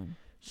 Definitely.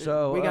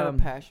 So, we got a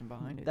passion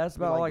behind it. that's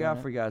We about all I like got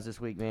doing for you guys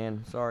this week,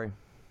 man. Sorry.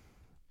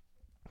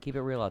 Keep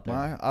it real out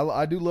there.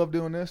 I do love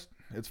doing this.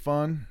 It's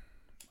fun.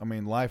 I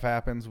mean, life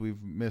happens.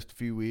 We've missed a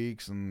few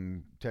weeks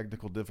and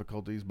technical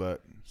difficulties,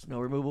 but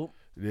Snow removal.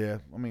 yeah,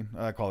 I mean,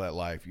 I call that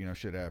life.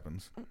 Shit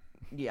happens.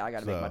 Yeah, I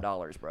got to make So, my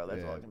dollars, bro.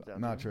 That's all Yeah, it comes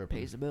down not to. tripping.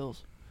 Pays the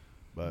bills.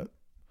 But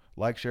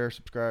like, share,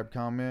 subscribe,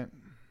 comment.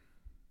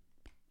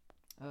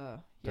 Yeah.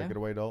 Take it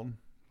away, Dalton.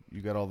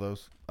 You got all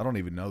those? I don't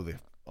even know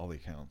all the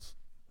accounts.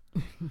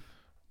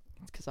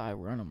 It's because I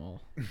run them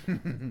all.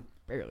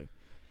 Barely.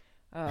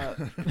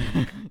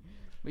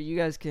 But you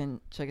guys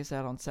can check us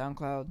out on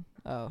SoundCloud.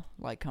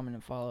 Like, comment,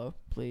 and follow,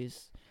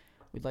 please.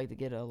 We'd like to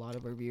get a lot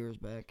of our viewers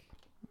back.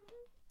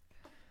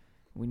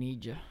 We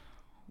need you.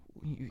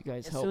 You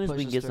guys As help soon as push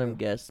we us get some through.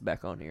 guests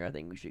back on here, I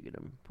think we should get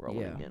them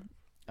rolling Yeah. again.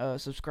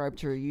 Subscribe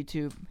to our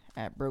YouTube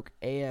at Broke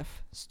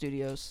AF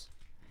Studios.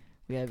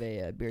 We have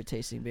a beer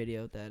tasting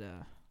video that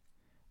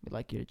we'd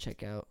like you to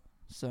check out.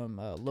 Some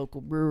local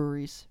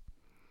breweries.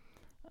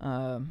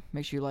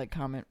 Make sure you like,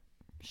 comment,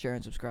 share,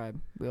 and subscribe.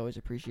 We always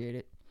appreciate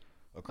it.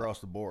 Across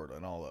the board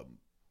on all of them.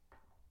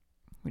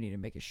 We need to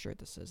make a shirt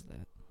that says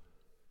that.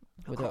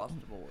 Across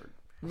the board.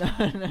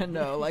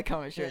 No. Like,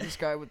 comment, share,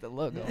 subscribe with the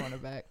logo on the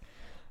back.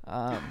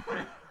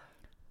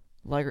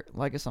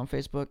 Like us on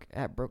Facebook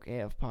at Broke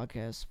AF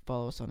Podcast.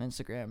 Follow us on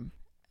Instagram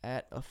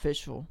at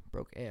official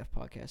Broke AF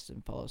Podcast,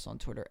 and follow us on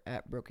Twitter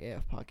at Broke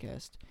AF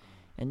Podcast.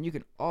 And you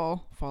can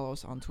all follow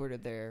us on Twitter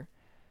there.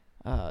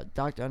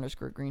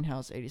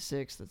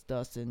 Dr_Greenhouse86. That's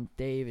Dustin.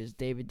 Dave is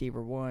David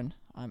Deaver1.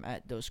 I'm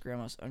at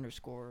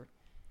DosGrandmas_.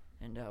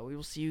 And we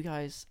will see you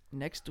guys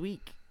next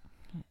week.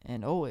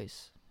 And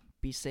always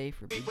be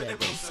safe or be When it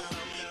deadly. rolls on,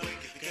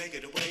 if you can't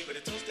get away with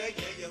a toast, yeah,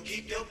 yo,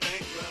 keep your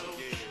bankroll.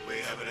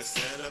 We're having a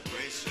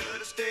celebration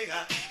to stay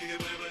high. You can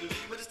believe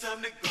when it's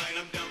time to grind.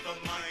 I'm down for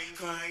mine,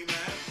 crime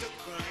after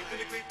crime.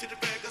 Gonna creep to the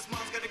bag, cause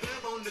mom's got a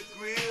grub on the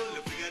grill.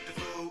 If we got the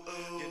flow,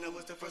 you know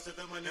it's the first of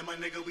the month, and my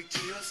nigga, we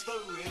cheers for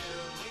real. Wake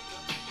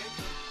up, wake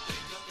up,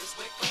 wake up, let's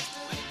wake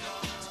faster, wake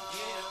up.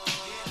 Get up,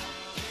 get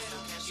up, get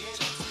up, get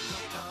up,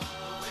 wake up,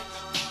 wake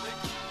up,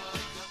 wake up,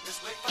 wake up,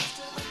 let's wake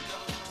faster, wake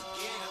up.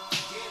 Get up,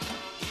 get up,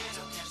 get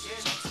up,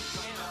 get up,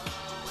 wake up,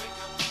 wake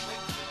up,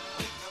 wake up,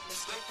 wake up,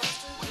 let's wake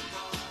faster, wake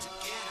up.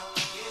 Get up,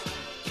 get up,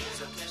 get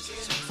up, get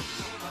up,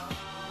 wake up,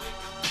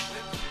 wake up,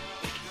 wake up,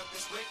 wake up,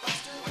 let's wake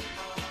faster, wake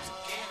up.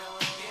 Get up,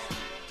 get up,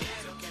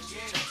 get up,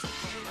 get up,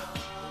 wake up.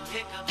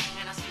 Hiccup,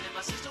 and I see that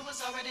my sister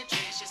was already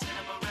dressed. She said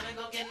I'm gonna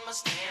go get my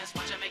stance.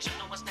 Watch her make sure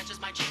no one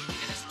snatches my chick.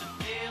 And that's the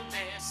bill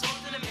there. Sold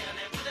in the mill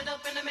and put it up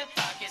in the mid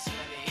pocket. So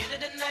let me hit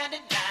it at 99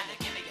 to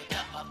give me a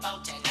duck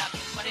about 10 out.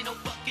 But ain't no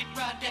bucket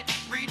ride that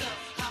read up.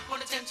 Hop on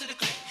the 10 to the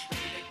click.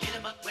 Ready to get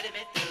him up with him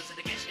at those to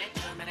the catch that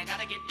done. Man, I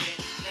gotta get rid.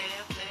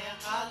 Player,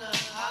 holler,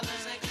 holler,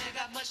 say clear,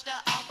 got much to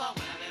offer.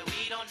 Well, I bet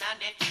weed on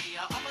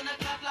 93. I'll open the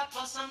clock block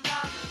for some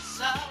dollars.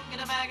 So get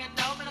a bag of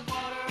dope and a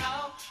quarter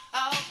roll.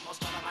 Oh,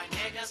 most all of my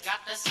niggas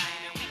got the same.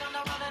 And we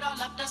gonna roll it all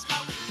up the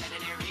smoke. And then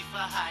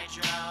reefer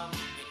hydro.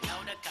 You know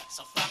the cut,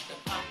 so fuck the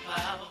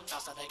popo.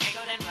 Toss up the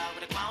giggle, then roll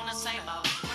with a clone and say,